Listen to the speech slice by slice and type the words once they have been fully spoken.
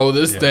Oh,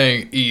 this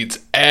thing eats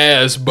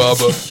ass,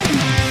 Bubba.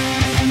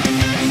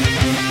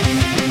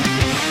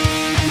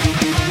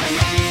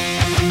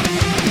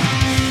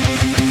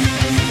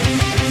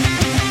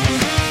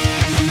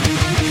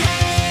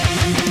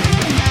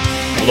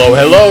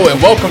 Hello,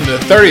 and welcome to the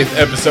 30th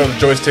episode of the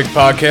Joystick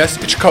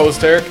Podcast. It's your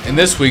co-host Eric, and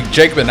this week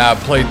Jacob and I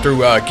played through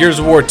Gears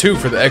of War 2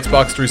 for the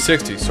Xbox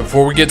 360. So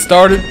before we get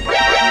started,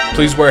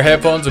 please wear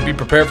headphones and be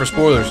prepared for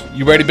spoilers.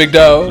 You ready, big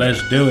dog?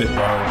 Let's do it,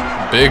 bro.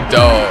 Big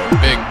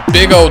dog,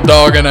 big old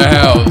dog in the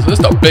house. This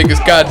the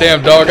biggest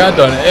goddamn dog I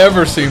done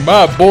ever seen.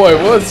 My boy,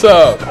 what's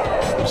up?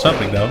 What's up,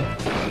 big dog?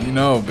 You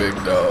know, big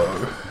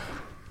dog.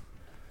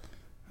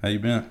 How you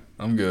been?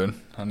 I'm good.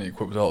 I need to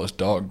quit with all this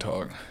dog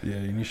talk. Yeah,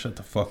 you need to shut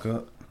the fuck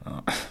up.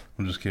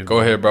 I'm just kidding. Go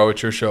ahead, bro.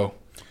 It's your show.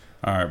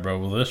 All right, bro.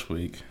 Well, this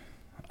week,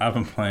 I've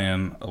been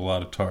playing a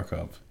lot of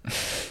Tarkov.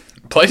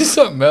 Play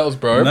something else,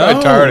 bro.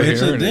 Everybody tired of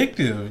hearing it. It's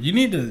addictive. You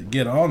need to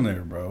get on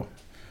there, bro.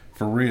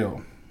 For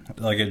real.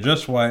 Like, it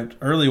just wiped.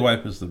 Early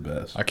wipe is the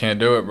best. I can't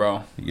do it,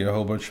 bro. You get a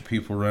whole bunch of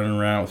people running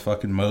around with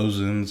fucking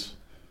Mosins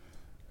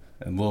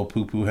and little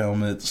poo-poo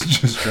helmets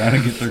just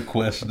trying to get their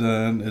quest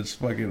done. It's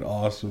fucking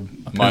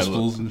awesome.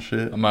 Pistols and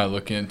shit. I might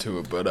look into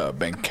it, but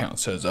bank account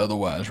says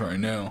otherwise right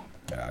now.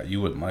 Yeah,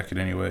 you wouldn't like it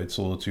anyway. It's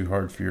a little too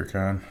hard for your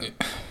kind.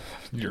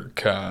 Your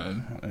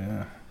kind.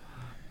 Yeah.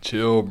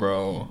 Chill,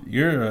 bro.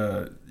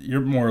 You're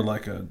more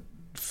like a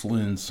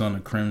Flynn, son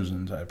of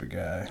Crimson type of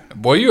guy.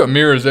 Boy, you a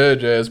Mirror's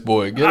Edge ass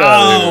boy. Get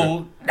out of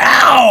here.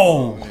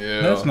 No!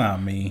 Yeah. That's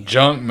not me.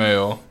 Junk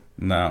mail.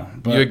 No.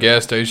 But you a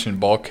gas station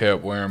ball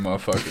cap wearing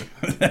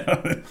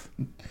motherfucker.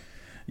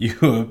 You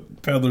a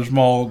Peddler's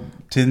Mall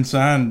tin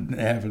sign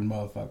having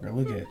motherfucker.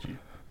 Look at you.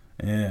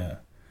 Yeah.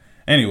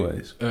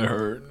 Anyways. It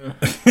hurt.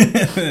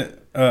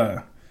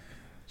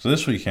 So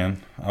this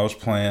weekend, I was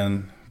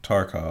playing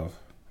Tarkov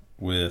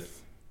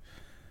with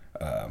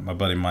my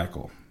buddy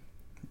Michael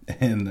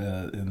in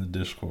the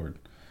Discord.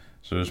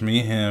 So it was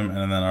me, him,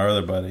 and then our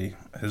other buddy.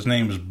 His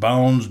name is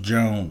Bones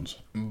Jones.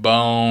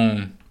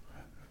 Bone.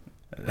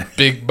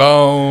 Big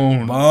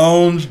Bone.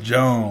 Bones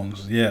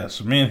Jones. Yeah,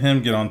 so me and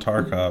him get on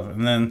Tarkov.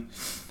 And then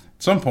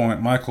at some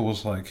point, Michael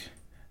was like,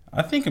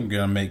 I think I'm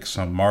going to make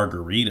some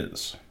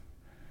margaritas.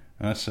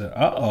 And I said,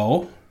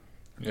 uh-oh.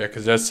 Yeah,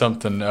 because that's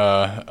something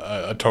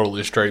a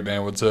totally straight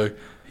man would say.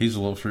 He's a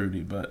little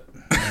fruity, but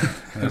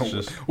that's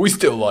just... We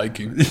still like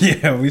him.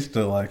 Yeah, we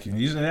still like him.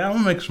 He said, I'm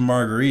going to make some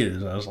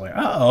margaritas. I was like,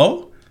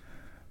 uh-oh.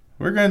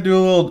 We're going to do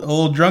a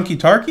little drunky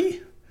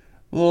tarky?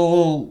 A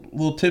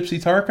little tipsy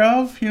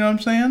Tarkov, you know what I'm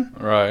saying?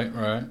 Right.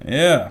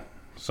 Yeah.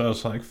 So I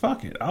was like,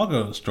 fuck it. I'll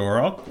go to the store.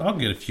 I'll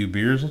get a few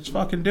beers. Let's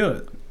fucking do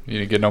it. You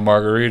didn't get no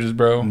margaritas,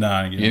 bro? No,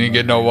 I didn't get You didn't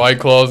get no White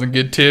Claws and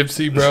get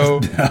tipsy, bro?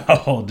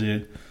 No,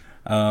 dude.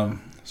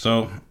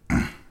 So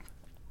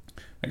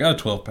I got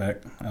a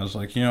 12-pack. I was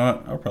like, you know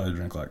what? I'll probably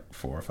drink like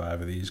 4 or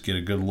 5 of these. Get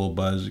a good little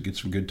buzz. Get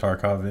some good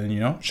Tarkov in, you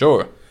know?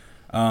 Sure.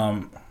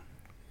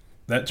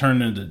 That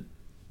turned into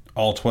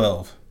all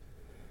 12.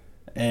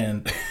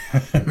 And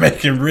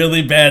making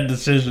really bad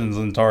decisions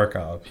in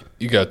Tarkov.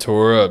 You got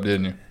tore up,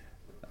 didn't you?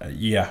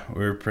 Yeah,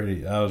 we were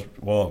pretty... I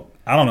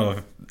don't know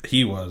if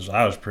he was.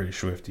 I was pretty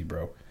swifty,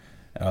 bro.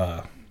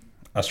 I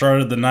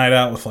started the night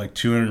out with like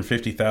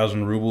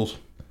 250,000 rubles,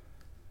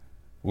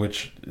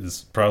 which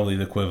is probably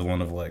the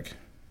equivalent of like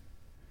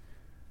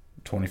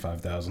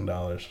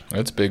 $25,000.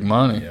 That's big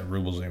money. Yeah,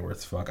 rubles ain't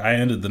worth fuck. I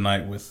ended the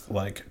night with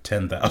like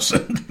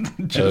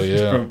 10,000. Hell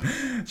yeah.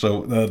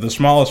 So the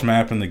smallest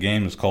map in the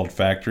game is called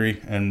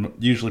Factory, and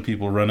usually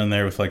people run in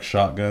there with like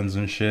shotguns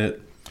and shit.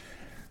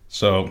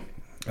 So,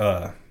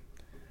 I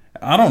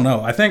don't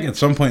know. I think at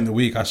some point in the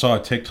week I saw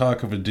a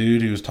TikTok of a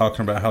dude who was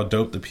talking about how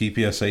dope the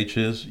PPSH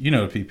is. You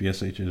know what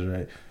PPSH is,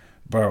 right?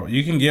 Bro,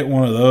 you can get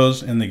one of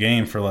those in the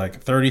game for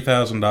like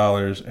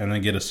 $30,000 and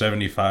then get a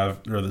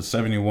 75 or the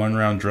 71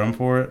 round drum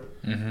for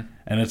it. Mm-hmm.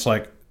 And it's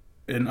like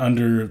in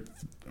under,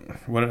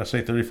 what did I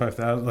say,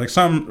 35,000? Like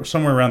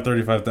somewhere around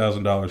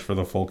 $35,000 for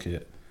the full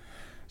kit.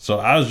 So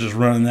I was just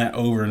running that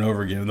over and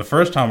over again. The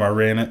first time I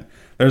ran it,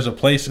 there's a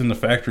place in the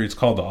factory, it's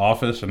called the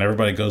office, and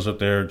everybody goes up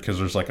there because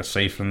there's like a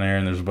safe in there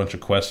and there's a bunch of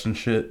quests and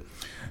shit.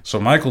 So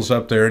Michael's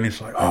up there and he's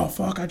like, oh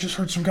fuck, I just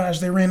heard some guys,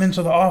 they ran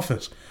into the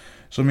office.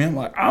 So I'm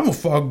like, I'm gonna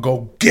fucking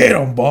go get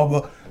them,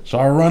 Bubba. So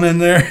I run in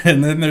there,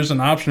 and then there's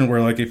an option where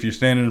like if you're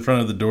standing in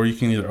front of the door, you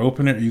can either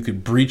open it or you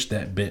could breach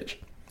that bitch.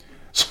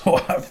 So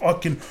I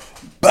fucking,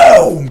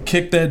 boom,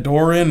 kick that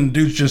door in, and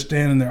dude's just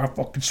standing there. I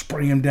fucking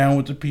spray him down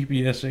with the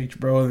PPSH,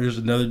 bro. There's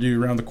another dude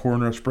around the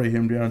corner. I spray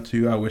him down,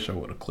 too. I wish I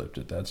would have clipped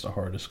it. That's the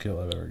hardest kill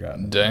I've ever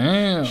gotten.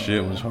 Damn.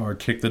 Shit was hard.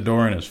 Kick the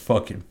door in his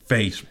fucking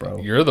face, bro.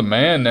 You're the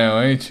man now,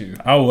 ain't you?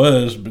 I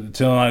was, but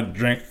until I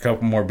drank a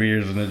couple more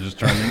beers, and it just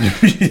turned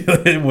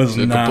into... It was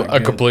not a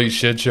complete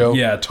shit show?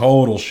 Yeah,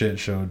 total shit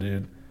show,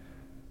 dude.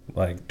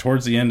 Like,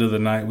 towards the end of the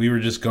night, we were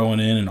just going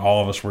in and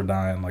all of us were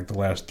dying, like the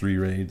last 3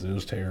 raids. It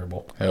was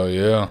terrible. Hell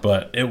yeah.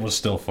 But it was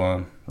still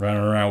fun.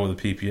 Running around with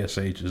a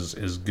PPSH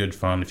is good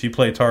fun. If you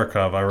play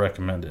Tarkov, I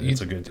recommend it.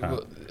 It's a good time.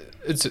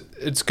 It's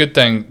a good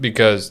thing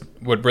because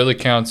what really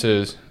counts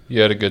is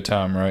you had a good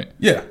time, right?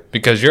 Yeah.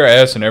 Because you're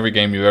ass in every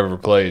game you've ever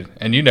played,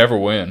 and you never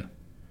win.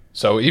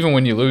 So even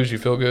when you lose, you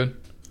feel good?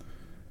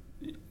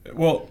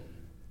 Well,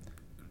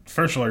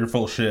 first of all, you're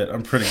full of shit.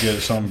 I'm pretty good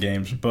at some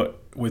games.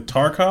 But with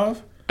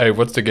Tarkov... Hey,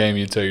 what's the game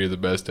you'd say you're the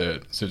best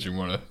at, since you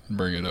want to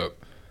bring it up?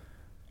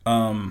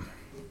 I'm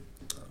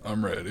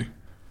ready.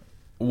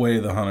 Way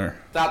the Hunter.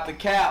 Stop the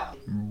cap.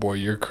 Boy,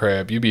 you're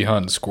crap. You be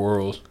hunting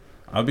squirrels.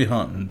 I'll be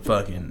hunting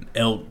fucking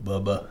elk,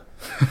 Bubba.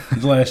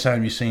 When's the last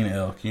time you seen an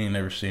elk? You ain't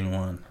never seen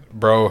one.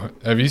 Bro,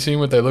 have you seen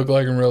what they look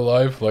like in real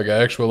life? Like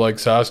actual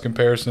size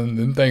comparison?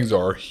 Them things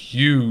are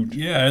huge.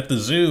 Yeah, at the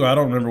zoo, I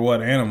don't remember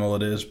what animal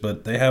it is,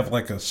 but they have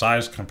a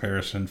size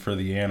comparison for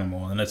the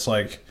animal, and it's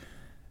like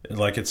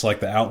it's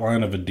like the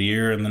outline of a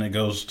deer, and then it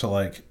goes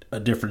to a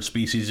different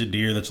species of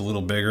deer that's a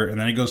little bigger,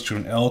 and then it goes to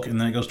an elk, and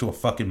then it goes to a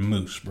fucking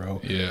moose, bro.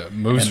 Yeah,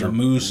 moose. And the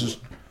moose is,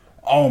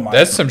 oh my.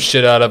 That's some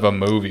shit out of a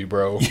movie,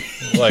 bro.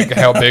 Like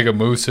how big a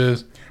moose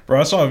is. Bro,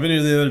 I saw a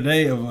video the other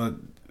day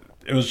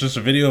it was just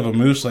a video of a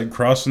moose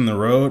crossing the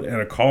road,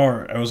 and a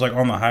car, it was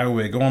on the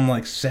highway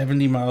going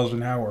 70 miles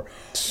an hour.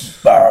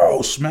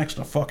 Bro, smacks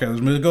the fuck out of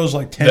this moose. It goes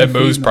 10 feet. That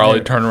moose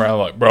probably turned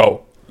around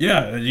bro.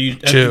 Yeah,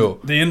 chill.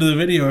 At the end of the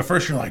video, at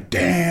first you're like,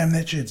 damn,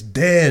 that shit's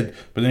dead.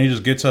 But then he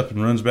just gets up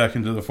and runs back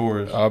into the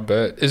forest. I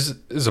bet. Is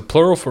a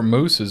plural for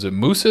moose? Is it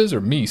mooses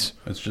or meese?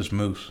 It's just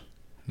moose.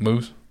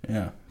 Moose?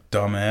 Yeah.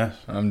 Dumbass.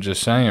 I'm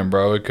just saying,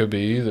 bro. It could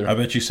be either. I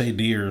bet you say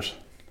deers.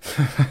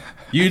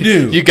 You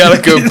do. You got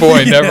a good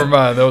point. Yeah. Never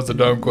mind. That was a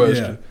dumb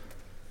question.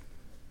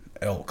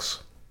 Yeah.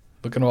 Elks.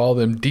 Looking at all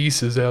them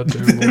dices out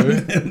there,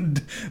 boy.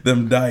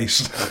 them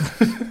dice.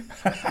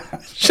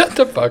 Shut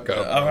the fuck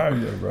up. All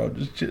right, bro.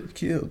 Just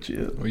chill.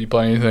 Were you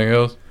playing anything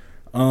else?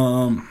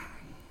 Not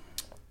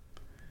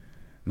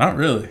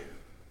really.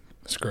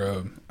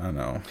 Scrub. I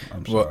know.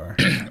 I'm sorry.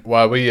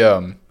 While we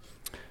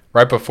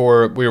right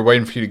before we were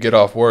waiting for you to get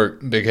off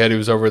work, Big Heady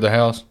was over at the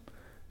house,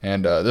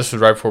 and this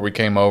was right before we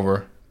came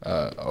over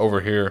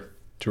here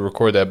to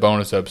record that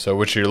bonus episode.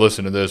 Which you're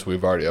listening to this,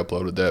 we've already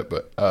uploaded that,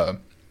 but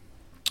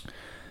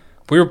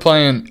we were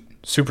playing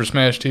Super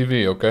Smash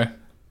TV, okay?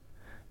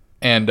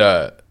 And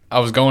I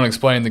was going to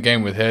explain the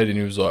game with Head, and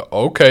he was like,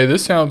 okay,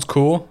 this sounds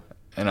cool.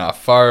 And I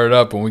fired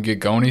up, and we get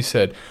going. He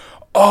said,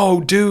 oh,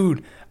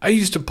 dude, I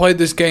used to play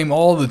this game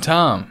all the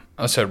time.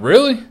 I said,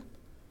 really?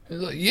 He's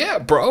like, yeah,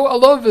 bro, I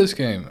love this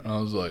game. And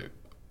I was like,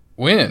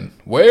 when?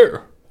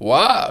 Where?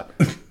 Why?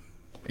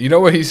 You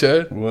know what he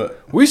said? What?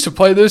 We used to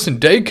play this in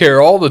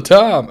daycare all the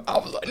time. I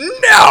was like,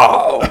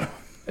 no!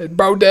 It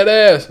broke that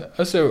ass.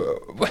 I said,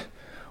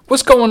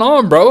 what's going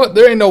on, bro?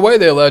 There ain't no way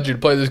they allowed you to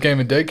play this game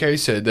in daycare. He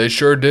said, they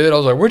sure did. I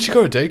was like, where'd you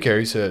go to daycare?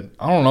 He said,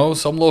 I don't know,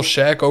 some little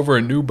shack over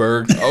in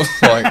Newburgh. I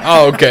was like,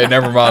 oh, okay,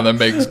 never mind. That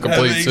makes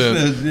complete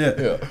sense.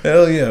 Yeah.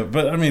 Hell yeah.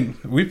 But, I mean,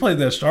 we played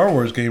that Star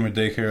Wars game in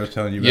daycare I was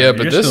telling you about. Yeah,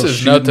 but this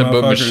is nothing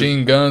but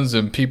machine guns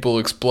and people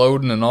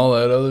exploding and all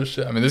that other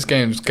shit. I mean, this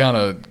game's kind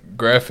of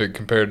graphic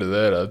compared to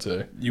that, I'd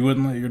say. You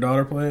wouldn't let your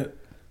daughter play it?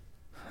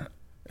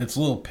 It's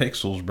little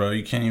pixels, bro.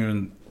 You can't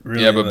even...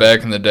 Really, yeah, but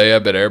back in the day, I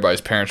bet everybody's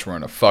parents were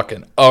in a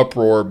fucking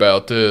uproar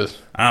about this.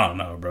 I don't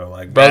know,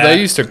 bro. Bro, they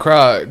used to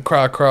cry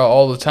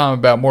all the time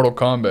about Mortal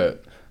Kombat.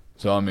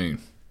 So, I mean...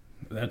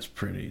 That's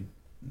pretty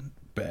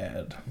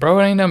bad. Bro,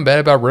 it ain't nothing bad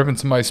about ripping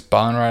somebody's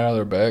spine right out of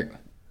their back.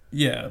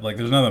 Yeah,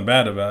 there's nothing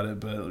bad about it,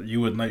 but you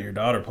wouldn't let your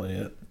daughter play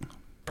it.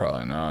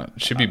 Probably not.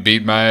 She'd be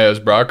beating my ass,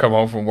 bro. I come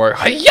home from work.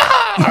 Hi-ya!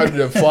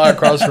 I'd fly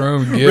across the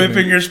room and get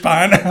ripping your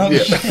spine out?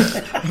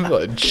 Yeah. I'm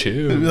like,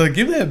 chill. They'd be like,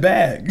 give me that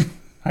bag.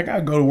 I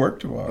gotta go to work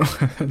tomorrow.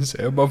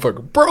 Say, that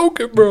motherfucker broke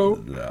it,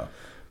 bro. Yeah.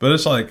 But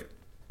it's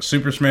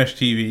Super Smash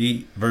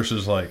TV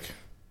versus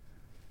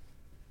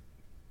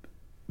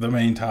the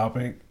main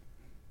topic.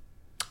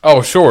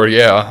 Oh, sure,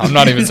 yeah. I'm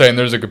not even saying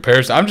there's a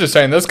comparison. I'm just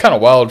saying that's kind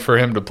of wild for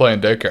him to play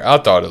in daycare. I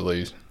thought at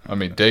least. I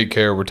mean,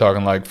 daycare, we're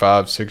talking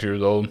 5, 6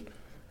 years old.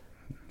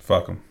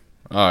 Fuck them.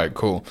 All right,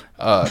 cool.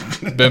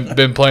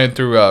 Been playing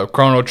through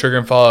Chrono Trigger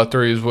and Fallout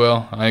 3 as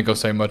well. I ain't gonna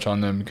say much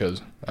on them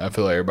because I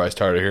feel like everybody's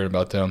tired of hearing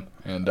about them.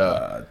 And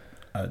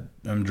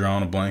I'm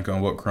drawing a blank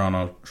on what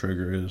Chrono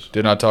Trigger is.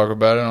 Didn't I talk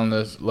about it on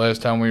this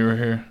last time we were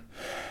here?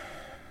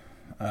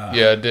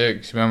 Yeah, I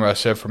did. 'Cause remember I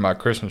said for my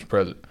Christmas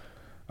present,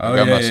 I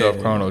got myself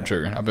Chrono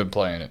Trigger. I've been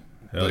playing it.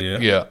 Hell yeah.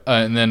 Yeah,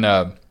 and then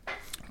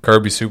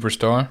Kirby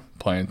Superstar,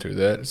 playing through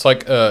that.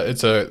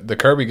 It's the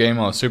Kirby game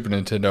on Super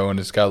Nintendo, and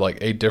it's got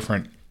 8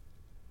 different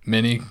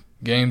mini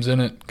games in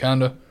it,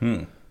 kind of.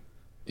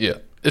 Yeah,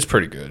 it's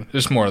pretty good.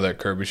 It's more of that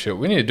Kirby shit.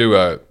 We need to do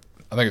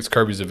I think it's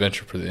Kirby's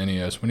Adventure for the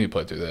NES. We need to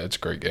play through that. It's a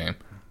great game.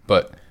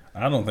 But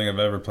I don't think I've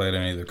ever played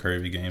any of the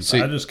Kirby games.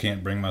 I just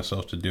can't bring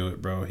myself to do it,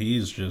 bro.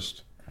 He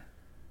said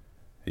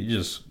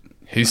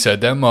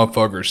that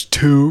motherfucker's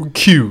too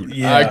cute.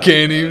 Yeah, I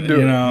can't even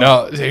do it.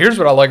 Now, here's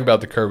what I like about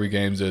the Kirby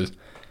games is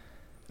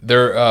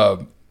they're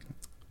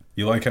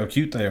you like how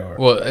cute they are.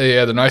 Well,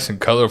 yeah, they're nice and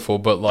colorful,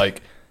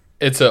 but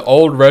it's an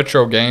old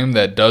retro game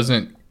that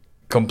doesn't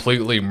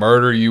completely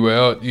murder you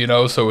out,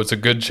 so it's a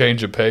good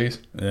change of pace.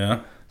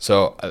 Yeah.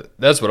 So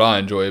that's what I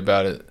enjoy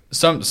about it.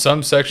 Some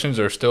sections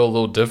are still a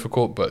little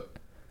difficult, but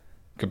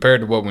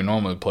compared to what we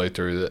normally play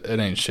through, it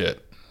ain't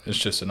shit. It's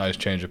just a nice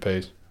change of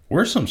pace.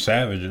 We're some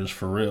savages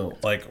for real.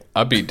 Like,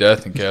 I beat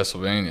death in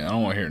Castlevania. I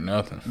don't want to hear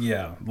nothing.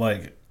 Yeah,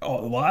 like a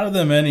lot of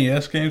them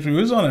NES games. We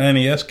was on an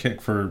NES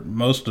kick for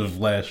most of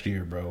last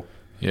year, bro.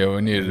 Yeah,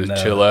 we needed to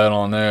chill out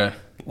on that.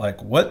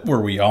 Like, what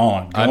were we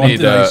on? Going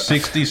through like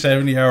 60,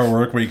 70-hour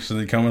work weeks and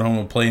then coming home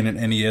and playing an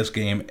NES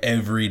game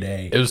every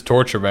day. It was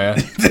torture, man.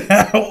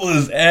 That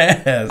was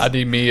ass. I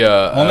need me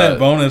on that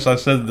bonus, I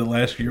said that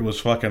last year was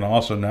fucking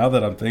awesome. Now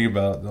that I'm thinking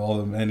about all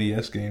the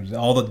NES games,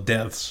 all the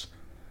deaths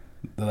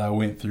that I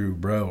went through,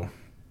 bro.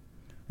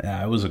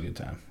 Yeah, it was a good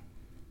time.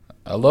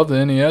 I love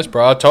the NES,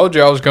 bro. I told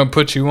you I was going to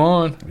put you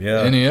on.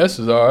 Yeah. NES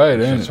is all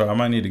right, ain't it? So I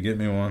might need to get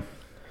me one.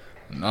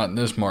 Not in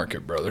this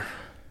market, brother.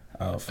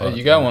 Oh, fuck. Hey,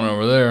 you got one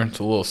over there. It's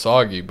a little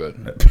soggy, but...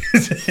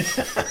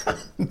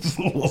 It's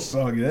a little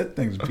soggy. That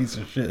thing's a piece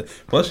of shit.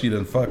 Plus, you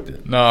done fucked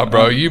it. Nah,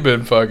 bro, you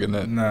been fucking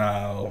it.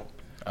 No.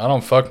 I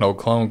don't fuck no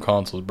clone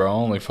consoles, bro. I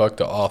only fuck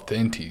the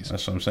authentics.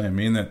 That's what I'm saying.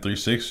 Me and that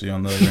 360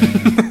 on the other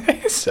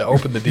hand. So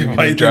open the DVD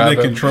Might drive.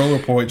 The controller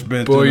point's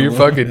bent. Boy, your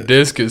fucking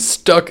disc is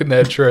stuck in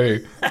that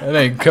tray. That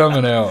ain't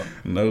coming out.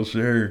 No,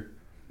 sir.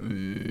 Yeah,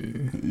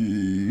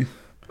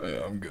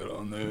 I'm good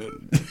on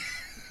that.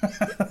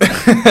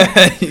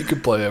 You can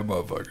play that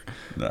motherfucker.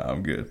 Nah,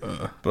 I'm good.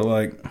 But,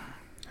 like,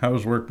 how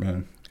was work,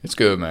 man? It's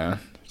good, man.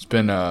 It's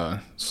been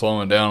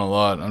slowing down a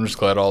lot. I'm just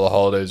glad all the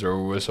holidays are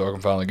over with so I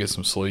can finally get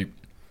some sleep.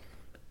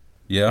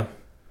 Yeah.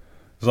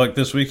 It's like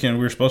this weekend,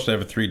 we were supposed to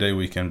have a 3-day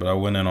weekend, but I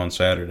went in on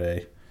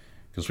Saturday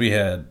because we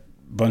had a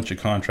bunch of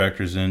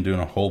contractors in doing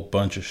a whole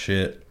bunch of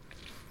shit.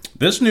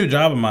 This new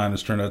job of mine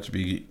has turned out to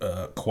be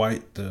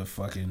quite the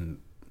fucking...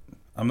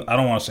 I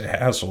don't want to say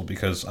hassle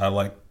because I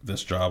like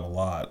this job a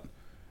lot,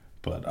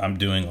 but I'm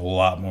doing a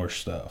lot more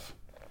stuff.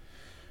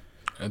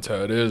 That's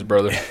how it is,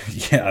 brother.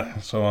 Yeah.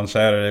 So on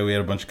Saturday, we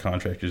had a bunch of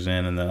contractors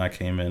in, and then I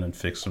came in and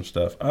fixed some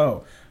stuff.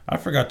 Oh, I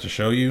forgot to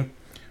show you,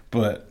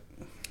 but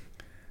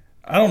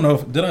I don't know.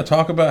 Did I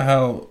talk about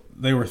how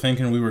they were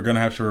thinking we were going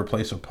to have to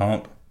replace a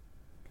pump?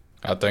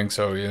 I think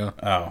so, yeah.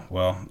 Oh,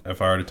 well,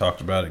 if I already talked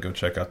about it, go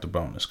check out the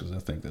bonus, because I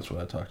think that's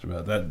what I talked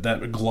about.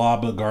 That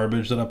glob of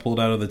garbage that I pulled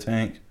out of the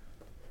tank.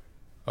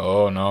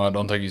 Oh, no, I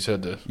don't think you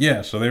said this.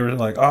 Yeah, so they were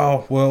like,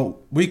 oh, well,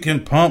 we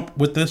can pump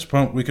with this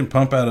pump. We can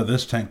pump out of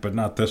this tank, but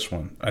not this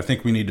one. I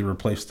think we need to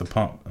replace the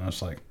pump. And I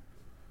was like,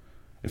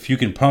 if you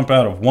can pump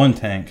out of one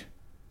tank,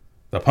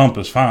 the pump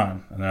is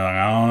fine. And they're like,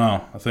 I don't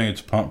know. I think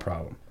it's a pump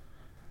problem.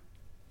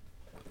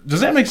 Does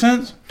that make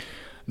sense?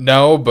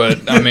 No,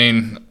 but, I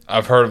mean,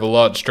 I've heard of a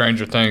lot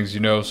stranger things,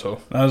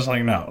 so. I was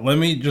like, no, let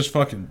me just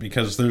fucking,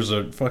 because there's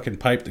a fucking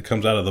pipe that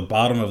comes out of the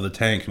bottom of the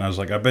tank. And I was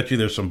like, I bet you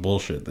there's some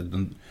bullshit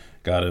that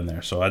got in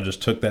there. So I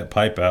just took that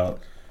pipe out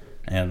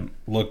and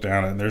looked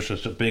down, and there's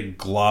just a big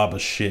glob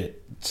of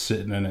shit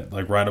sitting in it,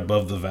 like right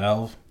above the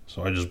valve.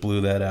 So I just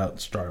blew that out and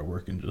started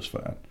working just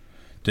fine.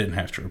 Didn't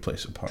have to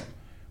replace a pump,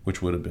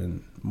 which would have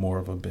been more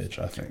of a bitch,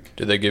 I think.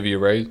 Did they give you a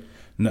raise?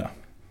 No.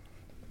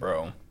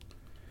 Bro,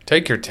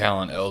 take your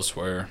talent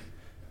elsewhere.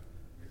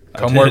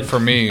 Come work for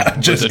me. I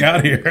just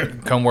got here.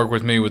 Come work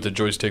with me with the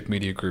Joystick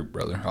Media Group,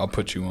 brother. I'll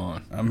put you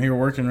on. I'm here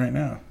working right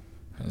now.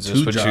 Is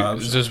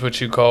this what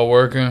you call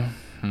working?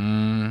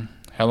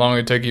 How long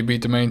did it take you to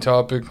beat the main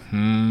topic?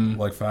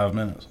 Like 5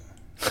 minutes.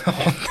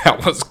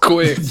 That was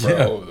quick,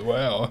 bro. Yeah.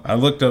 Wow. I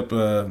looked up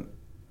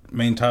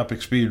main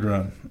topic speed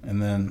run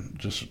and then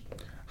just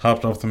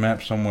hopped off the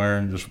map somewhere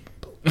and just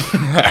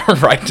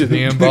right to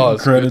the end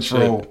boss. Credits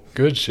roll.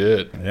 Good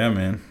shit. Yeah,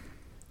 man.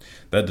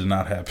 That did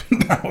not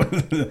happen.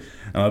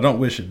 And I don't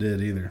wish it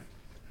did either.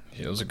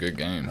 Yeah, it was a good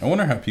game. I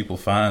wonder how people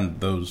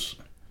find those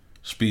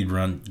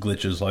speedrun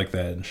glitches like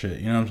that and shit.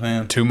 You know what I'm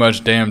saying? Too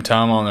much damn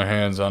time on their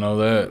hands. I know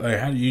that. Like,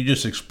 how do you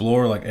just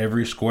explore like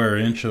every square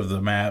inch of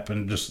the map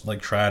and just like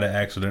try to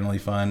accidentally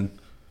find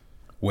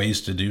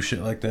ways to do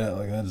shit like that?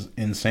 Like, that's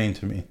insane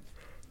to me.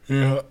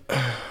 Yeah.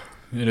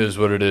 It is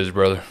what it is,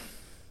 brother.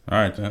 All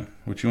right, then.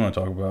 What you want to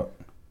talk about?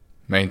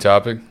 Main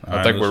topic? All I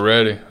right, think we're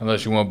ready.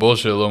 Unless you want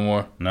bullshit a little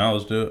more. No,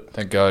 let's do it.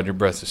 Thank God your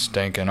breath is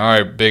stinking. All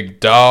right,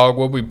 big dog.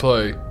 What we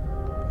play?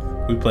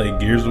 We play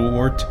Gears of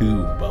War 2,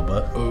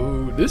 Bubba.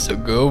 Oh, this is a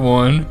good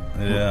one.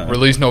 Yeah.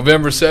 Released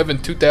November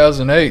 7th,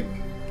 2008.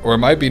 Or it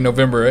might be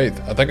November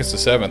 8th. I think it's the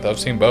 7th. I've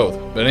seen both.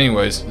 But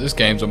anyways, this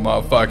game's a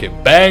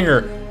motherfucking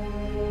banger.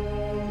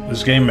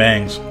 This game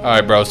bangs. All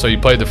right, bro. So you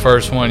played the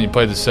first one. You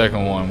played the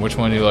second one. Which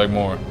one do you like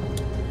more?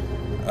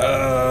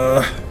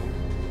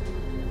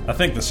 I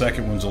think the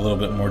second one's a little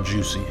bit more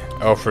juicy.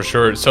 Oh, for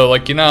sure. So,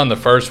 like, on the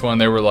first one,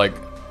 they were like,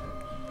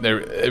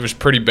 it was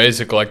pretty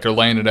basic. Like, they're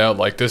laying it out.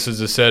 Like, this is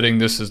the setting.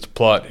 This is the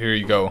plot. Here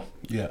you go.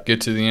 Yeah.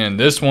 Get to the end.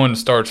 This one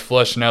starts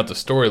fleshing out the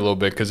story a little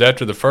bit because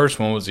after the first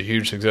one was a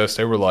huge success,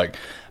 they were like,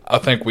 I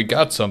think we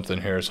got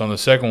something here. So on the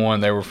second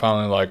one, they were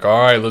finally like,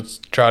 all right, let's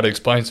try to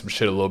explain some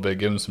shit a little bit,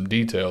 give them some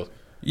details.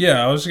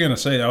 Yeah, I was going to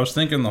say, I was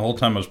thinking the whole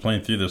time I was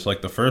playing through this,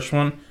 like the first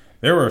one,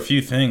 there were a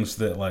few things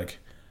that like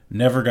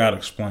never got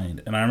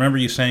explained. And I remember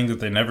you saying that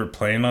they never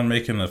planned on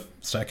making a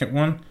second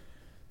one.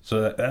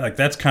 So that, like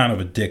that's kind of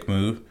a dick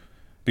move.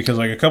 Because,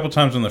 like, a couple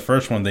times in the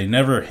first one, they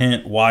never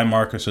hint why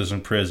Marcus is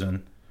in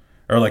prison.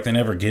 Or, like, they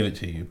never give it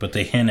to you. But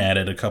they hint at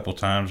it a couple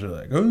times. They're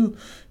like, oh,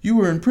 you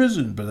were in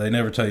prison. But they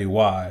never tell you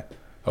why.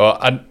 Well,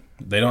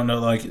 They don't know,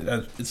 like,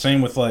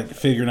 same with, like,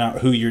 figuring out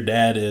who your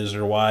dad is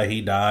or why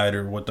he died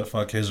or what the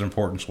fuck his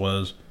importance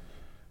was.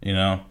 You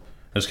know?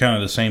 It's kind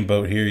of the same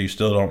boat here. You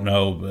still don't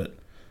know, but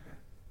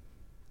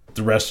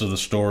the rest of the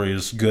story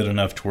is good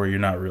enough to where you're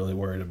not really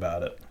worried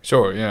about it.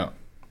 Sure, yeah.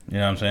 You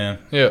know what I'm saying?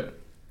 Yeah.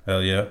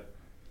 Hell yeah.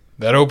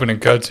 That opening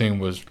cutscene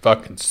was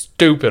fucking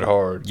stupid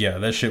hard. Yeah,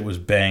 that shit was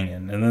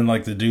banging. And then,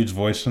 like, the dude's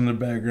voice in the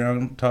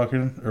background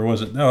talking. Or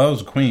was it? No, that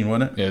was the Queen,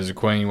 wasn't it? Yeah, it's a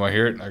Queen. You want to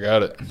hear it? I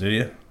got it. Do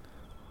you?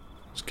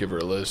 Let's give her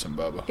a listen,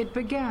 Bubba. It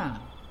began,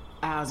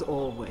 as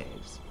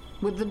always,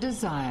 with the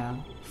desire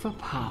for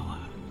power.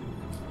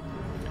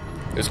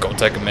 It's going to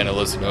take a minute.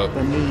 Listen up.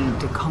 The need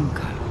to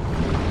conquer.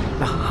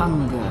 The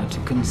hunger to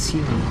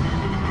consume.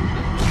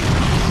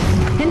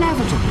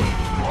 Inevitably,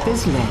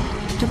 this led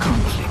to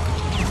conflict.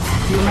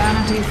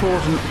 Humanity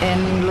fought an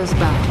endless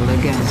battle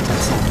against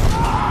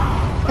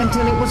itself,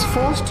 until it was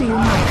forced to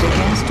unite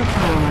against a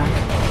power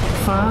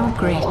far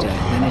greater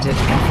than it had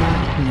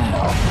ever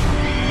known.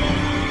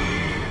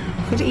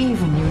 But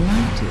even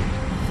united,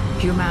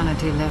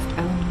 humanity left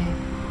only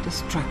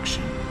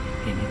destruction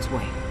in its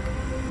wake.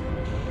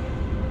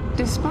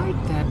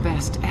 Despite their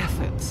best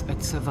efforts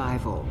at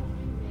survival,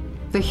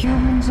 the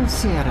humans of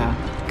Sierra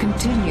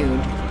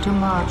continued to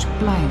march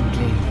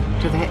blindly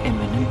to their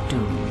imminent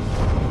doom,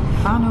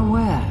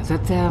 unaware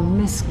that their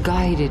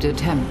misguided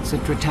attempts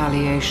at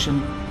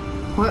retaliation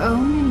were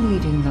only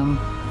leading them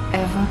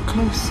ever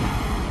closer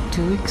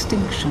to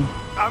extinction.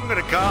 I'm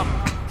gonna come.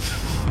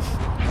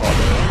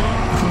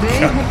 They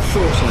had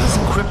thought us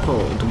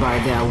crippled by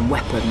their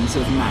weapons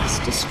of mass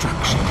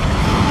destruction.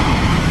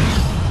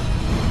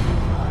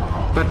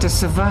 But to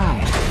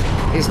survive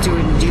is to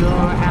endure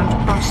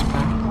and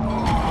prosper.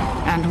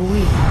 And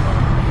we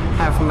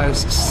have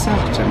most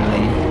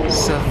certainly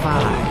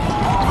survived.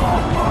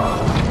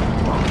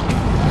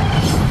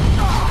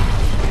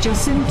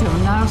 Jacinto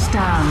now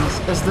stands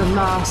as the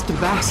last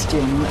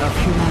bastion of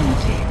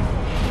humanity.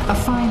 A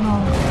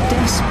final,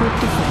 desperate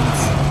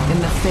defense in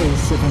the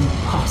face of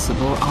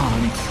impossible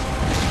odds.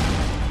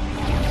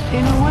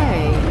 In a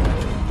way,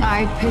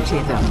 I pity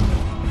them.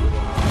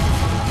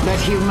 That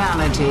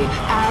humanity,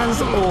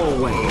 as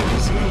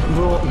always,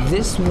 brought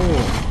this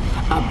war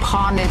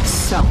upon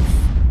itself.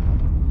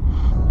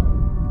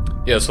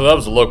 Yeah, so that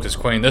was the Locust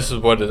Queen. This is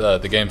what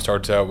the game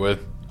starts out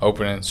with.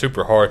 Opening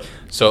super hard.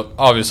 So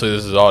obviously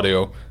this is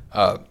audio.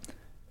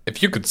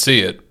 If you could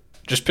see it,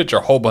 just picture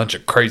a whole bunch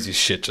of crazy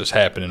shit just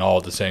happening all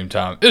at the same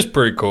time. It's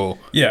pretty cool.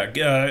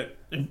 Yeah,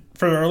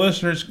 for our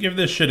listeners, give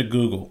this shit a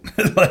Google.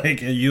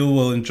 Like, you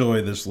will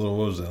enjoy this little,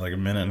 what was that, like a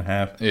minute and a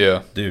half?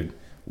 Yeah. Dude,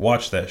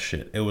 watch that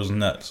shit. It was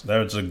nuts. That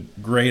was a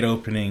great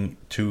opening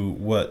to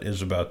what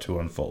is about to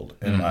unfold,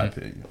 in my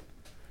opinion.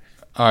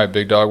 All right,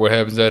 big dog, what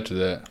happens after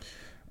that?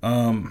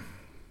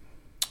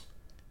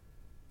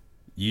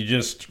 You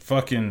just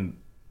fucking...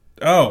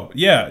 Oh,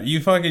 yeah,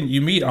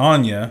 you meet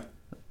Anya.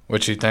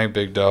 What you think,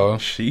 big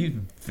dog? She's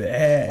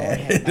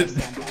bad.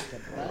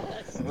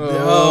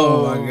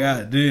 Oh my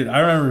god, dude. I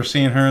remember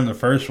seeing her in the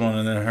first one,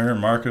 and then her and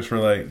Marcus were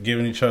like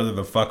giving each other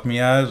the fuck me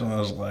eyes, and I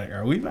was like,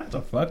 are we about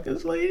to fuck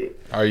this lady?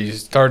 Are you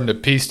starting to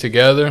piece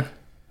together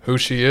who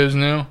she is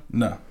now?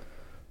 No.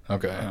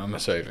 Okay, I'm going to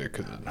save it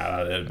because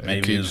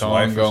maybe his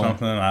wife or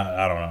something.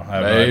 I don't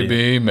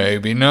know.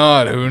 Maybe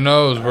not. Who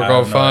knows? We're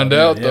going to find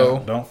out, though.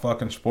 Don't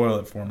fucking spoil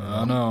it for me.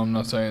 I know. I'm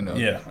not saying that.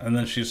 Yeah, and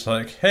then she's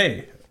like,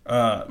 hey,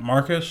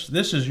 Marcus,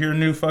 this is your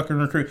new fucking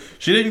recruit.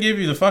 She didn't give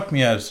you the fuck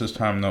me ass this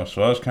time, though,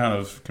 so I was kind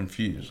of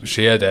confused.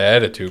 She had the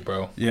attitude,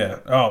 bro. Yeah.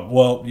 Oh,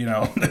 well, you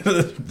know,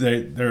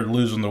 they're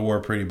losing the war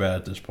pretty bad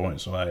at this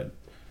point, so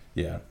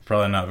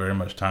probably not very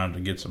much time to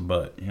get some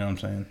butt. You know what I'm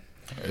saying?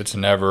 It's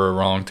never a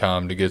wrong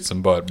time to get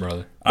some butt,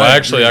 brother. Well,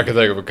 actually, I can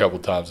think of a couple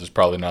times. It's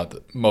probably not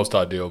the most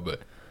ideal,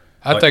 but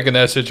I think in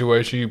that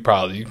situation, you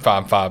can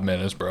find 5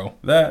 minutes, bro.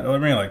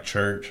 Like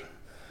church.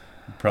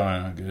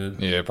 Probably not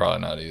good. Yeah, probably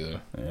not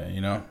either. Yeah,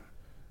 you know,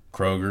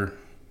 Kroger.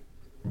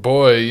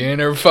 Boy, you ain't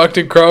never fucked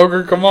in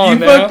Kroger? Come on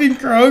now. You fucked in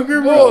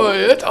Kroger, bro?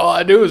 Boy, that's all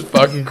I do is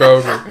fucking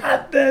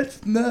Kroger.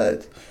 That's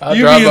nuts.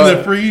 You be in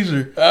the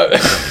freezer.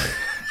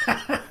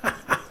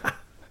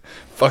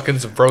 Fucking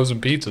some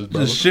frozen pizzas,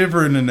 bro. Just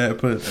shivering in that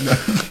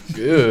pussy.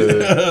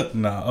 Good.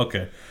 Nah,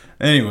 okay.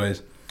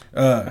 Anyways,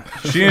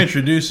 she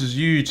introduces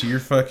you to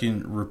your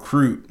fucking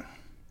recruit.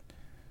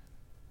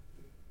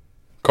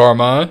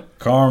 Carmine.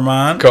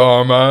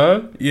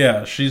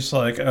 Yeah, she's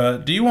like,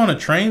 do you want to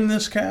train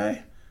this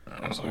guy?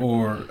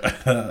 Or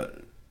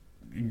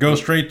go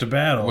straight to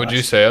battle? What'd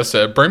you say? I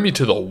said, bring me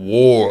to the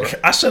war.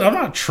 I said, I'm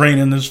not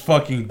training this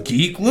fucking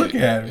geek. Look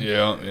at him.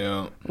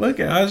 Yeah.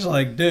 I was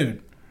like,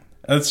 dude.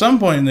 At some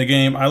point in the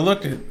game, I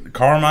looked at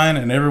Carmine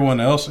and everyone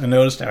else and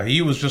noticed how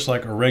he was just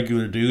like a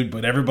regular dude,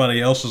 but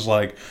everybody else is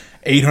like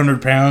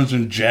 800 pounds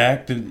and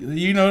jacked. And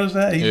you notice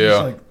that? He's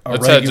just like a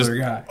regular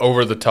guy.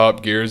 Over the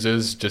top Gears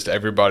is just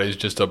everybody's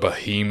just a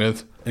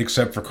behemoth.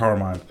 Except for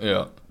Carmine.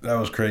 Yeah. That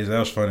was crazy. That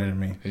was funny to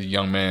me. He's a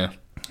young man.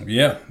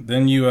 Yeah.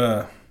 Then you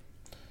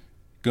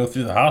go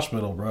through the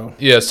hospital, bro.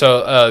 Yeah,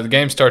 so the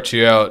game starts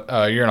you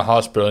out. You're in a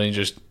hospital, and you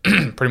just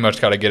pretty much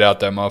got to get out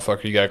that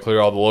motherfucker. You got to clear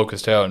all the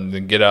locusts out and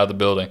then get out of the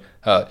building.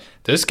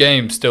 This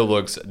game still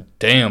looks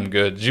damn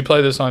good. Did you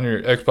play this on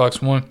your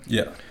Xbox One?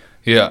 Yeah.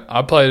 Yeah,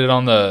 I played it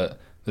on the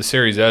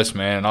Series S,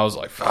 man, and I was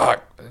like,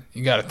 fuck,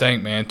 you got to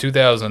think, man,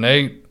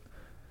 2008,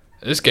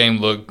 this game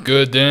looked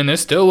good then. It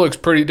still looks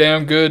pretty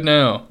damn good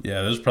now.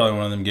 Yeah, this is probably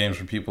one of them games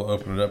where people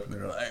open it up and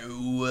they're like,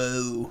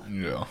 whoa.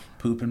 Yeah.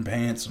 Pooping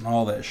pants and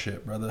all that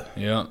shit, brother.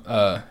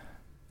 Yeah.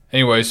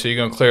 Anyway, so you're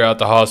going to clear out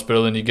the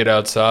hospital and you get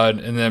outside.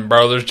 And then,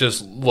 bro, there's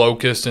just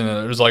locusts and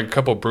there's like a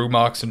couple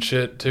brumocks and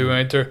shit too,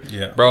 ain't there?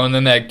 Yeah. Bro, and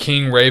then that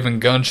King Raven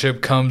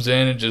gunship comes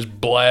in and just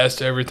blasts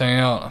everything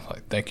out. I'm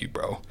like, thank you,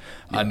 bro.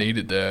 Yeah. I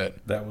needed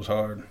that. That was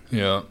hard.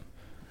 Yeah.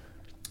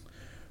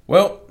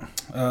 Well,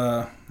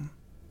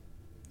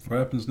 what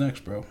happens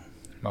next, bro?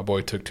 My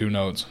boy took 2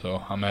 notes, so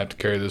I'm going to have to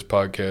carry this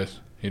podcast.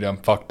 He done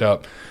fucked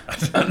up. I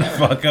didn't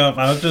fuck up.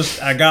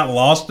 I got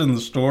lost in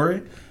the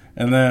story.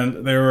 And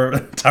then there were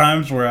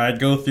times where I'd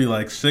go through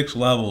like 6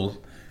 levels,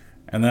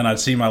 and then I'd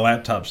see my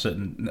laptop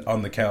sitting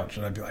on the couch,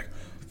 and I'd be like,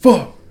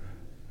 fuck!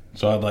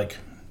 So I'd like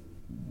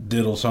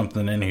diddle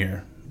something in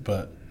here,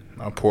 but...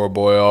 My poor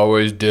boy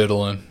always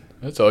diddling.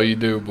 That's all you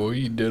do, boy.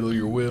 You diddle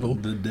your whittle.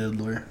 The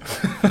diddler.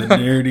 The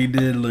dirty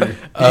diddler.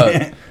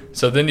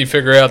 So then you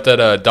figure out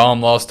that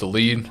Dom lost the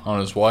lead on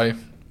his wife,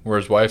 where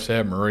his wife's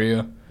at,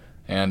 Maria,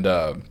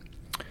 and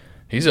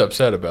he's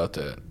upset about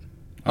that.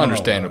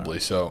 Understandably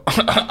so.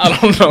 I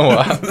don't know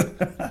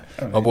why.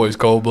 My boy's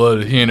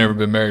cold-blooded. He ain't never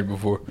been married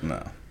before.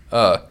 No.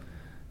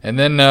 And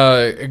then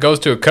it goes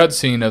to a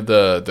cutscene of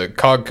the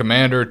COG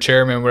commander,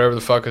 chairman, whatever the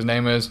fuck his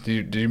name is. Do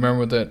you remember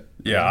what that?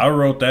 Yeah, I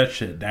wrote that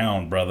shit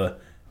down, brother.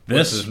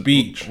 This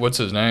speech. What's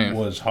his name?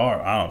 Was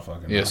hard. I don't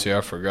fucking know. Yeah, see,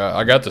 I forgot.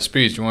 I got the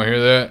speech. You want to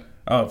hear that?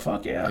 Oh,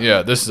 fuck yeah.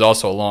 Yeah, this is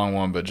also a long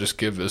one, but just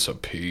give this a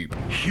peep.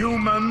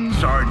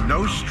 Humans are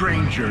no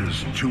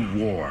strangers to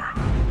war.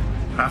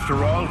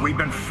 After all, we've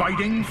been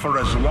fighting for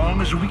as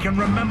long as we can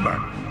remember.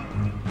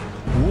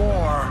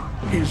 War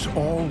is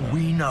all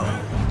we know.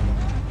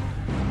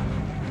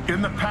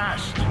 In the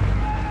past,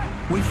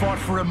 we fought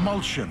for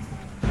emulsion.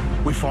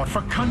 We fought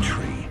for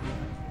country.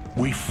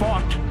 We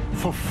fought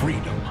for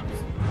freedom.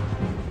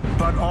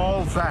 But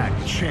all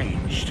that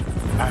changed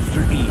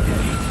after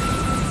E-Day.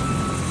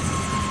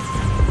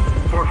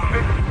 For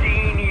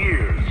 15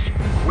 years,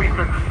 we've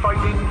been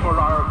fighting for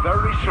our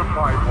very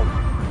survival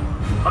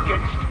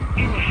against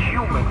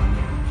inhuman,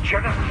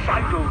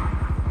 genocidal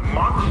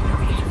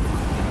monsters.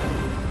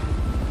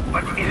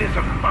 But it is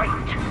a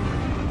fight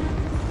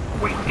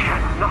we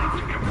cannot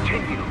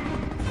continue.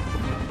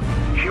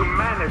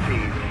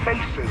 Humanity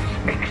faces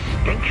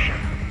extinction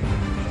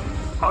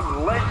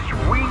unless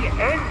we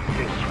end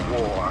this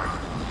war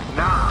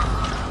now.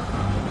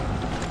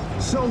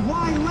 So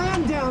why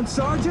land down,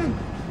 Sergeant?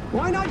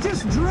 Why not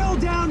just drill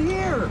down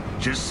here?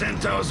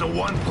 Jacinto's the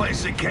one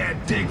place it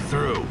can't dig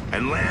through,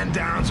 and land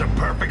down's a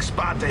perfect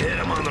spot to hit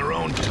them on their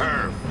own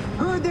turf.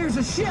 Heard there's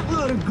a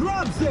shitload of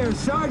grubs there,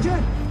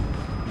 Sergeant.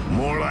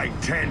 More like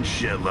 10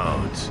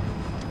 shitloads.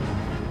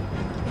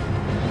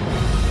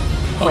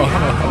 We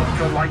had hoped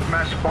the light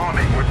mass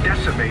bombing would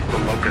decimate the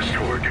locust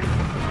horde.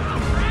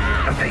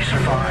 But they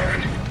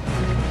survived,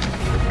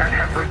 and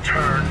have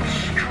returned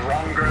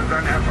stronger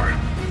than ever.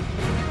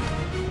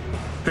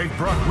 They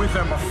brought with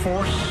them a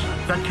force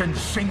that can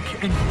sink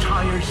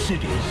entire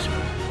cities.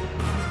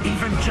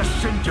 Even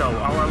Jacinto,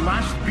 our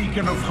last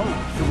beacon of hope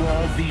through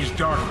all these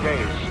dark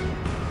days,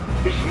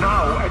 is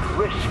now at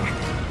risk.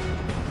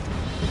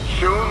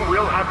 Soon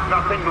we'll have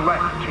nothing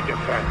left to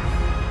defend.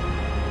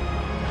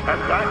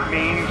 And that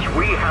means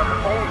we have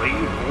only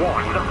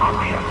one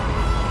option.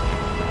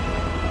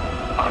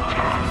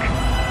 Attack.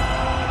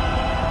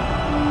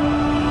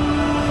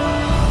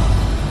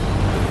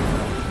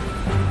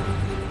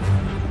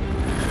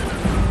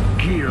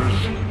 Gears,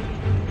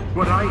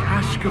 what I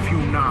ask of you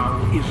now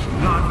is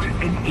not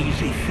an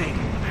easy thing,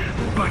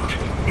 but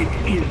it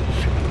is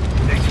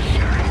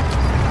necessary.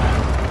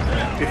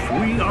 If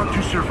we are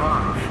to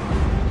survive,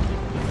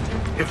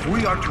 if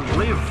we are to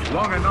live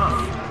long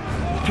enough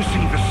to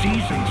see the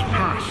seasons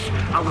pass,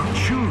 our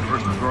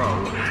children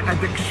grow, and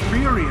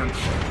experience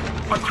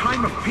a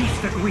time of peace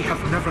that we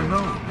have never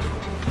known,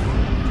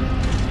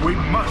 we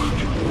must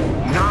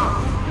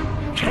now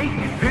take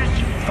this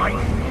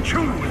fight to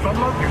the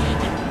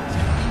Locust.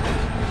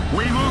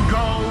 We will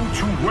go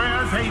to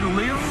where they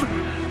live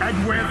and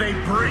where they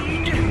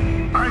breed,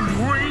 and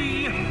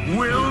we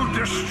will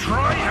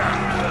destroy them.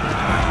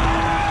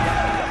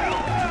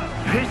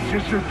 This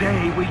is the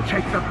day we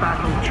take the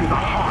battle to the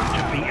heart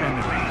of the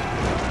enemy.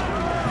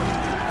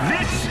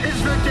 This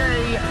is the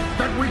day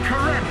that we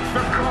correct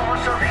the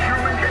course of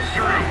human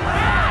history.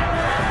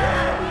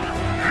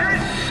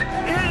 This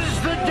is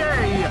the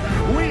day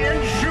we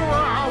ensure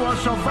our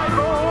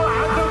survival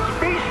as a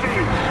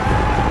species.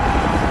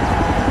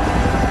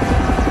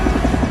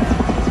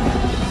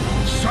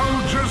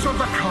 Soldiers of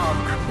the COG,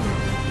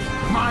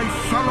 my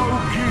fellow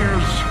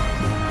Gears,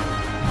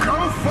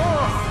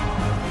 forth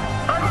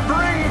and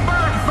bring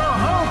back the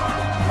hope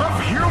of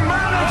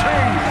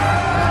humanity!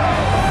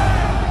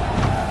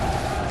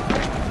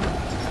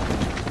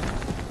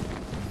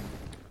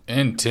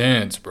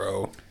 Intense,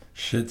 bro.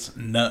 Shit's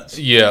nuts.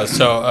 Yeah,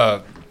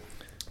 so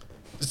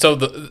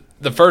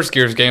the first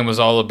Gears game was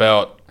all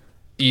about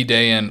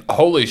E-Day and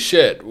holy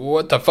shit,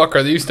 what the fuck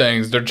are these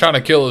things? They're trying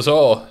to kill us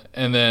all.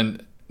 And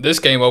then this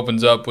game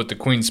opens up with the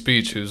Queen's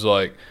speech, who's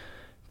like,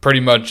 pretty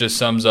much just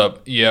sums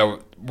up, yeah,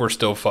 we're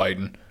still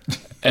fighting.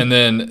 And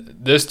then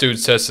this dude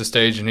sets the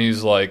stage and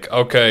he's like,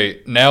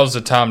 okay, now's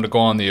the time to go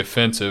on the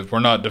offensive. We're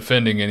not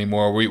defending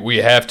anymore. We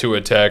have to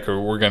attack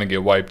or we're going to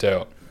get wiped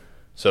out.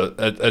 So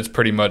that's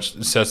pretty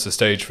much sets the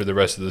stage for the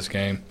rest of this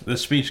game.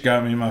 This speech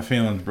got me in my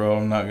feelings, bro.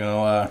 I'm not gonna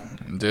lie.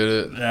 Did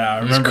it? Yeah, I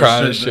You was remember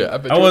crying and sitting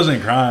shit. I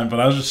wasn't crying, but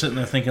I was just sitting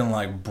there thinking,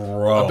 like,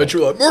 bro. I bet you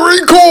were like,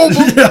 Marine Corps!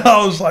 Yeah,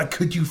 I was like,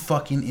 could you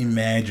fucking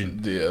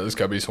imagine? Yeah, this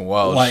got to be some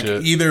wild Like,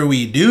 shit. either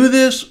we do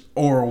this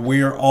or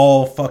we're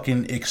all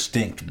fucking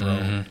extinct, bro.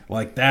 Mm-hmm.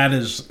 Like, that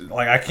is,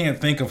 like, I can't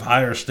think of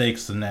higher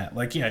stakes than that.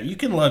 Like, yeah, you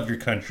can love your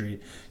country,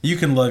 you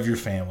can love your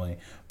family,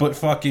 but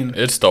fucking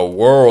It's the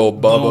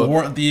world,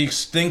 Bubba. the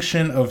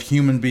extinction of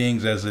human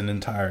beings as an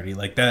entirety,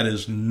 like, that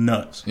is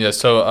nuts. Yeah,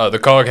 so the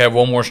COG have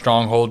one more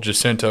stronghold,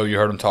 Jacinto. You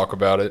heard him talk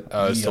about it.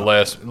 It's the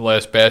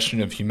last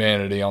bastion of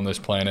humanity on this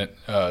planet,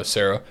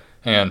 Sarah.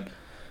 And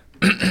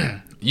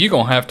you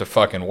going to have to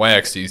fucking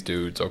wax these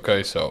dudes,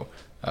 okay? So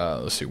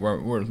let's see,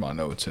 where's my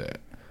notes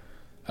at?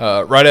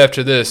 Right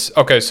after this,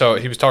 okay, so